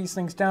knock these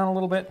things down a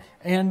little bit.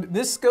 And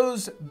this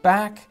goes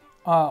back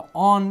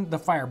on the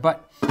fire,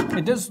 but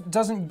it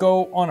doesn't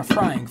go on a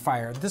frying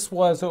fire. This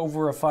was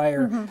over a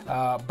fire,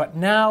 but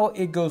now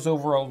it goes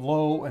over a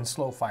low and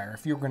slow fire.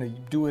 If you're going to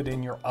do it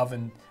in your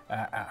oven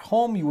at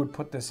home, you would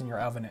put this in your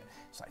oven at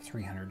like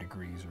 300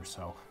 degrees or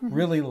so,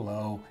 really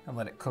low, and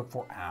let it cook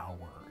for hours.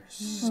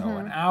 So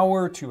an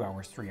hour, 2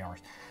 hours, 3 hours.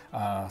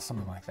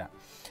 Something like that.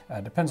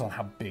 Depends on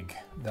how big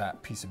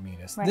that piece of meat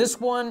is. Right. This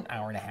one,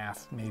 hour and a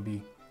half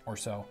maybe or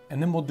so.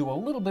 And then we'll do a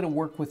little bit of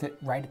work with it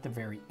right at the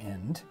very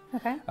end.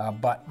 Okay.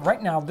 But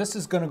right now, this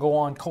is going to go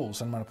on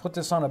coals. I'm going to put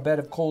this on a bed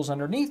of coals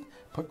underneath,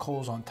 put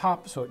coals on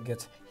top so it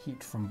gets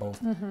heat from both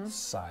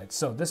sides.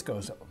 So this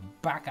goes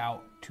back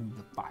out to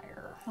the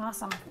fire.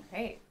 Awesome.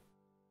 Great.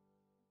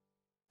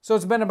 So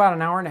it's been about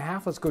an hour and a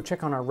half. Let's go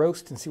check on our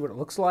roast and see what it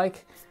looks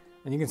like.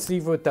 And you can see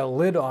with the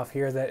lid off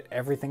here that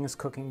everything is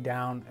cooking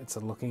down. It's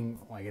looking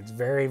like it's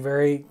very,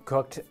 very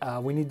cooked.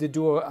 We need to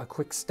do a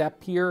quick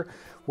step here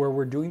where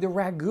we're doing the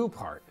ragu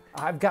part.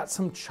 I've got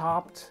some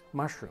chopped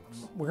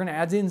mushrooms. We're gonna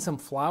add in some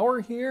flour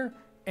here,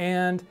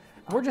 and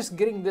we're just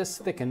getting this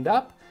thickened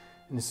up.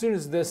 And as soon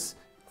as this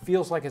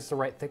feels like it's the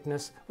right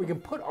thickness, we can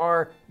put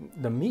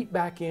the meat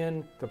back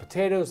in, the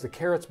potatoes, the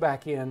carrots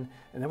back in,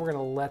 and then we're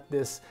gonna let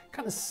this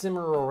kind of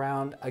simmer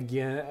around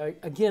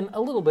again a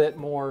little bit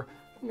more,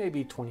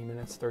 maybe 20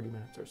 minutes, 30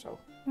 minutes or so.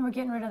 And we're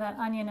getting rid of that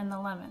onion and the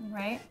lemon,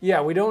 right?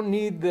 Yeah, we don't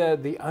need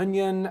the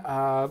onion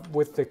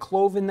with the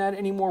clove in that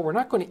anymore. We're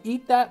not going to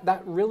eat that.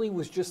 That really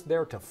was just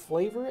there to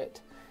flavor it.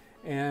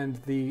 And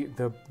the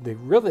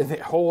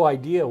whole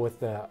idea with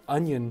the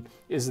onion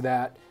is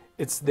that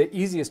it's the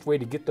easiest way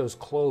to get those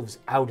cloves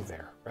out of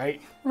there, right?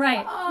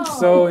 Right. Oh.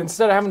 So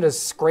instead of having to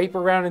scrape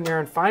around in there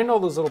and find all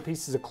those little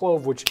pieces of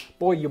clove, which,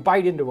 boy, you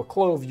bite into a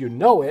clove, you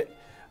know it,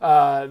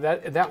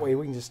 that way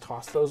we can just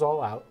toss those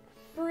all out.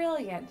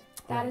 Brilliant.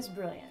 That is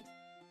brilliant.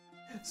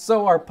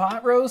 So our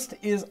pot roast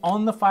is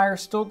on the fire,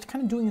 still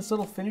kind of doing this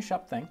little finish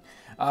up thing.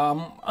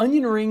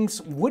 Onion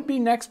rings would be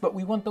next, but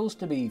we want those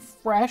to be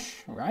fresh,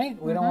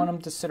 right? We don't want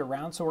them to sit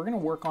around, so we're going to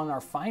work on our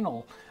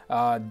final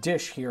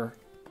dish here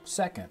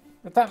second,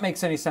 if that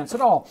makes any sense at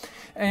all.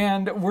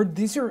 And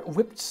these are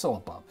whipped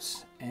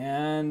syllabubs.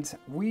 And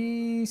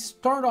we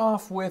start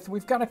off with,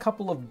 we've got a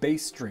couple of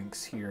base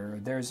drinks here.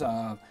 There's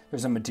a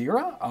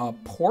Madeira, a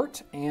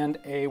port, and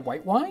a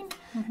white wine.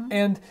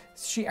 And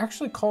she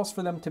actually calls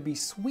for them to be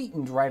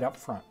sweetened right up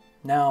front.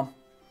 Now,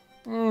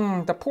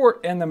 the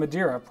port and the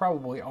Madeira are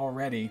probably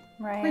already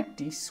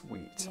pretty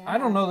sweet. Yeah. I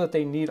don't know that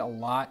they need a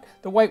lot.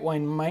 The white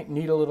wine might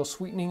need a little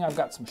sweetening. I've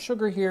got some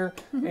sugar here.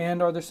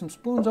 And are there some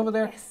spoons over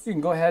there? Yes. You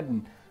can go ahead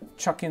and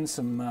chuck in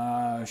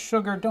some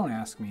sugar. Don't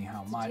ask me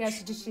how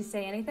much. Did she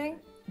say anything?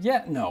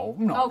 Yeah, no.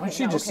 Okay,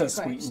 She just says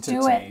good. sweeten to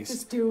do it. taste.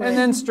 Just do it. And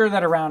then stir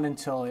that around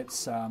until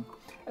it's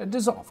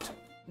dissolved.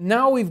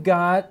 Now we've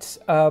got,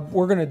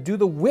 we're gonna do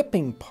the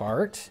whipping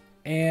part,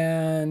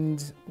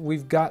 and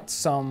we've got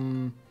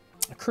some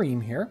cream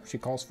here. She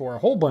calls for a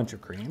whole bunch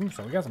of cream.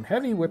 So we got some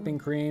heavy whipping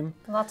cream.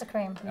 Lots of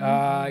cream.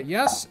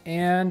 Yes,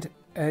 and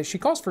she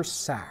calls for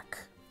sack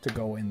to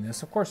go in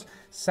this. Of course,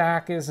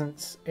 sack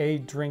isn't a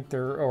drink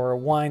or a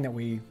wine that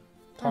we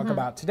talk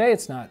about today.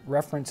 It's not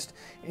referenced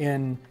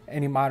in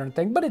any modern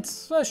thing, but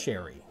it's a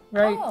sherry,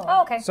 right?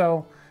 Oh, okay.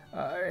 So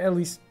at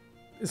least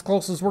as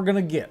close as we're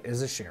gonna get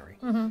is a sherry.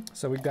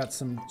 So we've got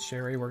some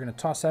sherry. We're gonna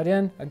toss that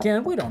in.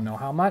 Again, we don't know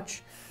how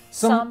much.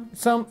 Some,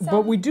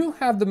 but we do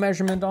have the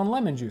measurement on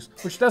lemon juice,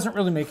 which doesn't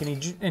really make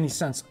any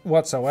sense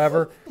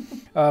whatsoever.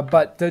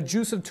 But the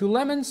juice of 2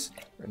 lemons,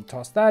 we're gonna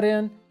toss that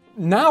in.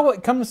 Now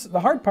it comes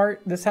the hard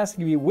part. This has to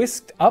be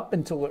whisked up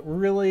until it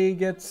really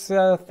gets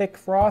thick,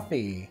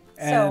 frothy.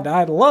 And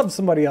I'd love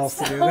somebody else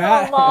to do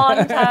that. A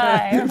long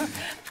time.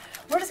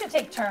 We're just gonna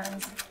take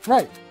turns.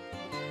 Right.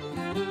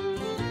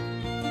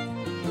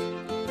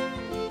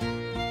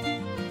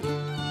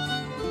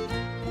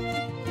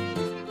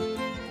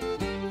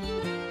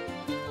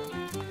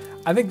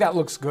 I think that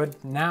looks good.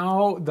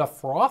 Now the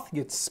froth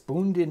gets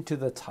spooned into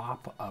the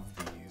top of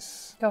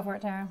these. Go for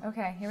it, Tara.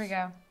 Okay, here we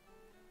go.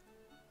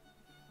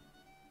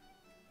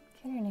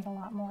 You're gonna need a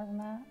lot more than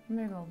that. I'm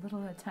gonna go a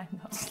little at a time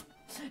though.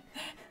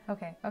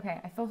 Okay.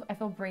 I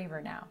feel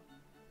braver now.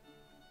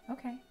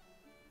 Okay.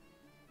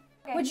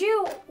 Would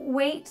you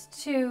wait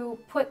to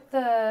put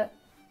the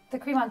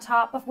cream on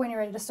top of when you're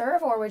ready to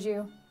serve, or would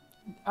you?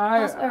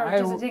 Does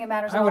it think it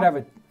matters? I would have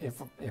it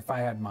if I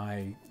had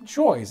my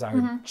choice. I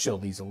would chill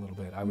these a little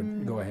bit. I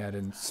would go ahead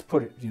and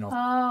put it,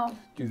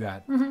 do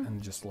that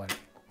and just let it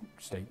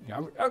stay.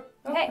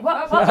 Hey,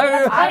 well,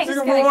 I'm We're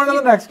just going on to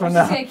the next one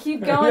now. I'm just gonna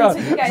keep going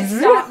until you guys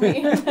stop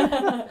me.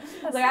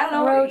 Like, I don't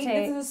know, rotate.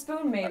 this is a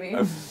spoon maybe.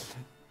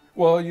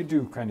 Well, you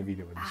do kind of eat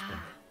it with a spoon.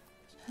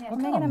 Yeah, Look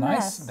making how a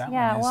nice mess. that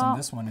Yeah, one is, well, and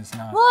this one is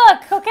not.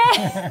 Look,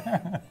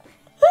 okay.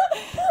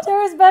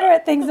 Tara's better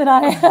at things than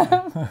I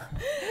am.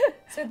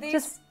 So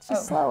these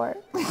Just slower.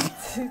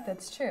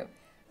 That's true.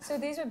 So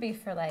these would be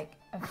for like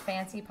a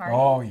fancy party.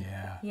 Oh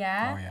yeah.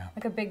 Yeah? Oh yeah.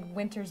 Like a big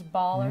winter's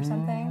ball or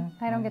something.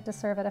 I don't get to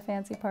serve at a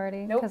fancy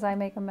party Nope. because I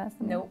make a mess.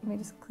 And Nope. Let me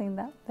just clean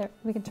that. There,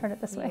 we can turn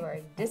it this You way. are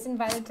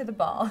disinvited to the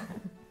ball.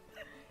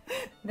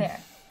 There,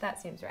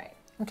 that seems right.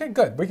 Okay,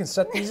 good. We can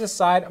set these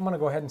aside. I'm going to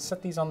go ahead and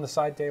set these on the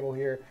side table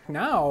here.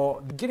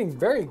 Now, getting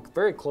very,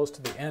 very close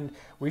to the end,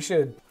 we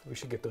should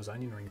get those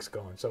onion rings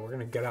going. So we're going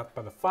to get up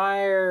by the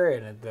fire,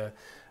 and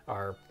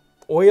our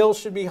oil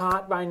should be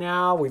hot by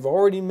now. We've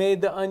already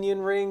made the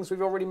onion rings.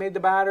 We've already made the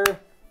batter.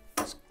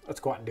 Let's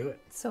go out and do it.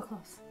 So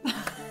close.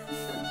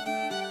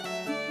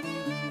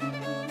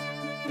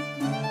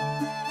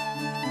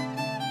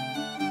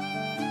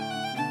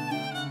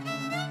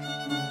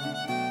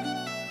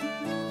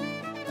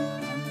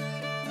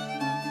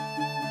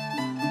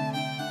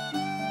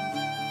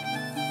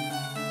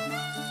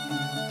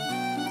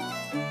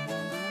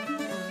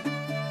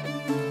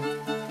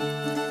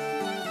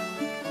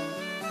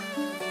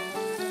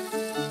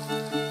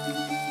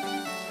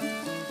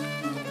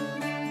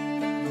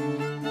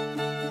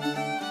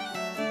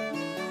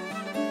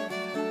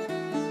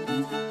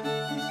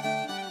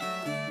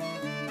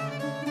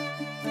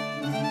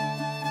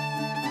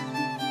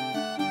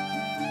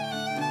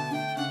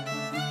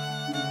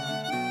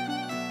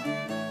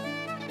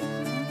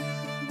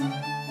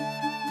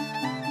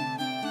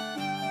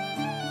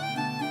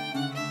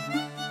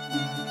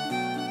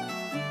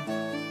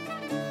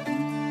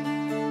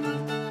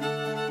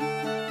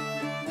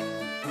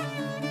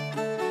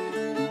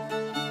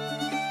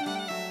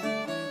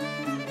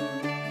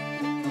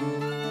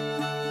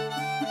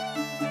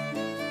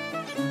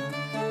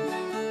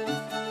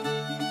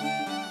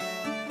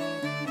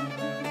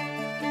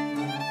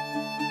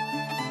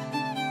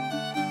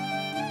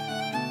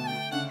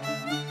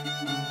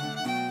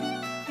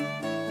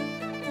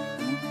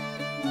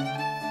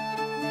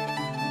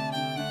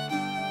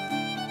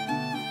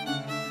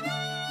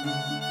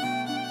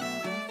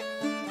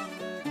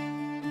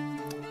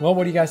 Well,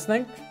 what do you guys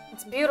think?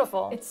 It's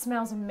beautiful. It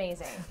smells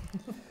amazing.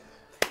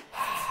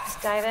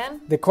 Let's dive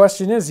in. The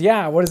question is,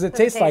 yeah, what does it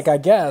taste like? I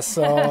guess.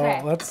 So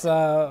Okay. let's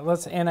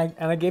and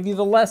I gave you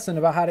the lesson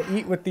about how to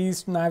eat with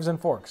these knives and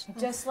forks.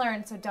 Just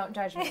learned, so don't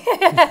judge me.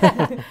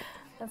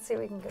 Let's see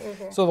what we can do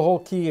here. So the whole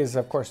key is,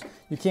 of course,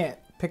 you can't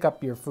pick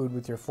up your food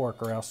with your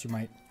fork, or else you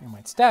might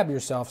stab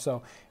yourself.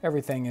 So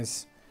everything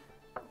is,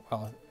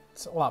 well,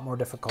 it's a lot more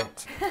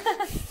difficult.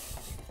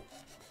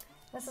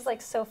 This is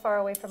like so far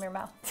away from your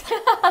mouth.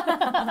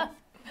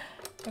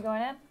 You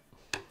going in?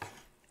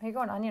 Are you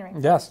going onion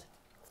rings? Yes.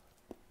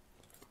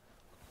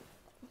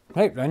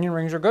 Hey, the onion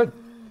rings are good.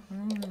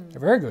 They're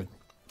very good.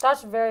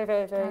 That's very,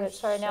 very, very good. That's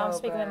Sorry, now I'm so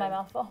speaking with my good.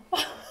 mouth full.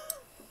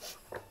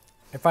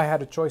 If I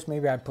had a choice,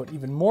 maybe I'd put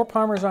even more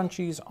Parmesan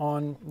cheese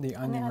on the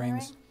onion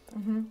onion rings.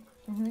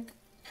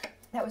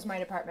 That was my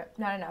department.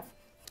 Not enough.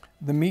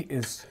 The meat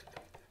is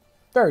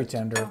very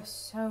tender. Oh,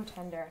 so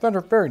tender.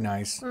 Very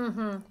nice.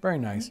 Very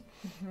nice.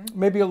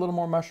 Maybe a little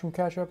more mushroom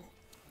ketchup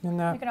in You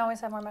that. can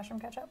always have more mushroom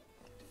ketchup.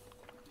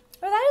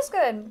 Oh, that is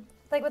good.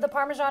 Like with the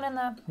Parmesan in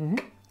the, in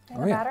the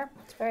Oh, yeah. batter.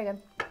 It's very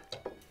good.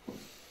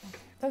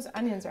 Those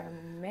onions are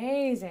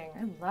amazing.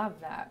 I love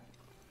that.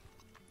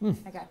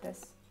 I got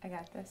this. I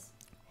got this.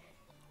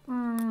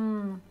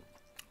 Very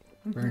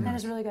That nice.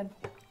 is really good.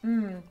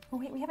 Oh,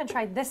 wait, we haven't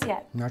tried this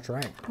yet. That's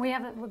right.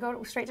 We'll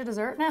go straight to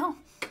dessert now?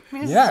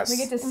 Yes. We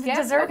get to skip?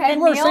 Dessert Okay.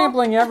 and We're meal?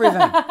 sampling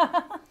everything.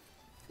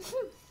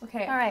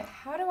 Okay. All right.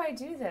 How do I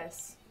do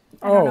this?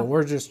 Oh,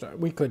 we're just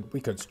we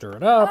could stir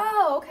it up,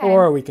 Oh, okay.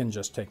 or we can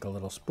just take a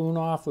little spoon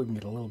off. We can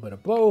get a little bit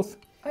of both.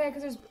 Oh, yeah,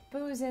 because there's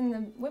booze in the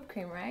whipped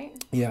cream, right?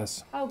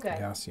 Yes. Oh, good.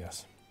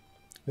 Yes.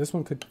 This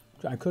one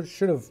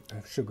should have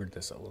sugared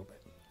this a little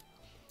bit.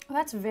 Well,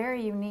 that's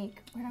very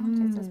unique. Where do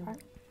I taste this part?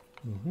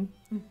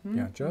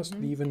 Yeah, just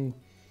even.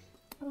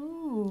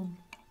 Ooh.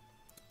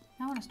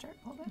 I want to stir it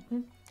a little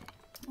bit.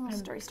 A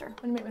little stir. I'm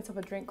going to make myself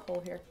a drink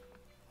hole here.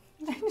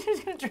 I'm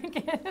just going to drink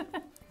it.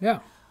 Yeah.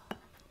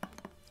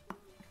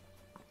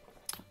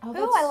 Oh,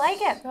 Ooh, I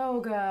like it. So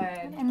good.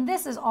 And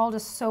this is all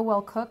just so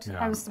well cooked. Yeah.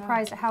 I was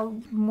surprised at how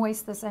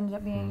moist this ended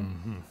up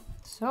being.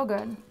 So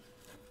good.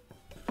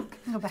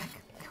 Go back.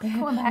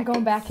 Going back.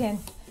 Going back in.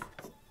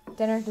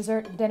 Dinner,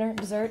 dessert,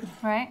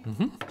 Right?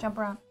 Jump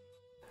around.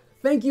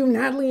 Thank you,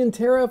 Natalie and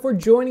Tara, for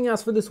joining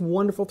us for this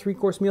wonderful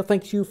 3-course meal.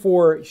 Thank you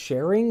for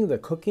sharing the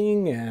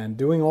cooking and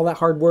doing all that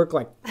hard work.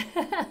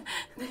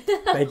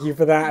 Thank you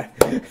for that.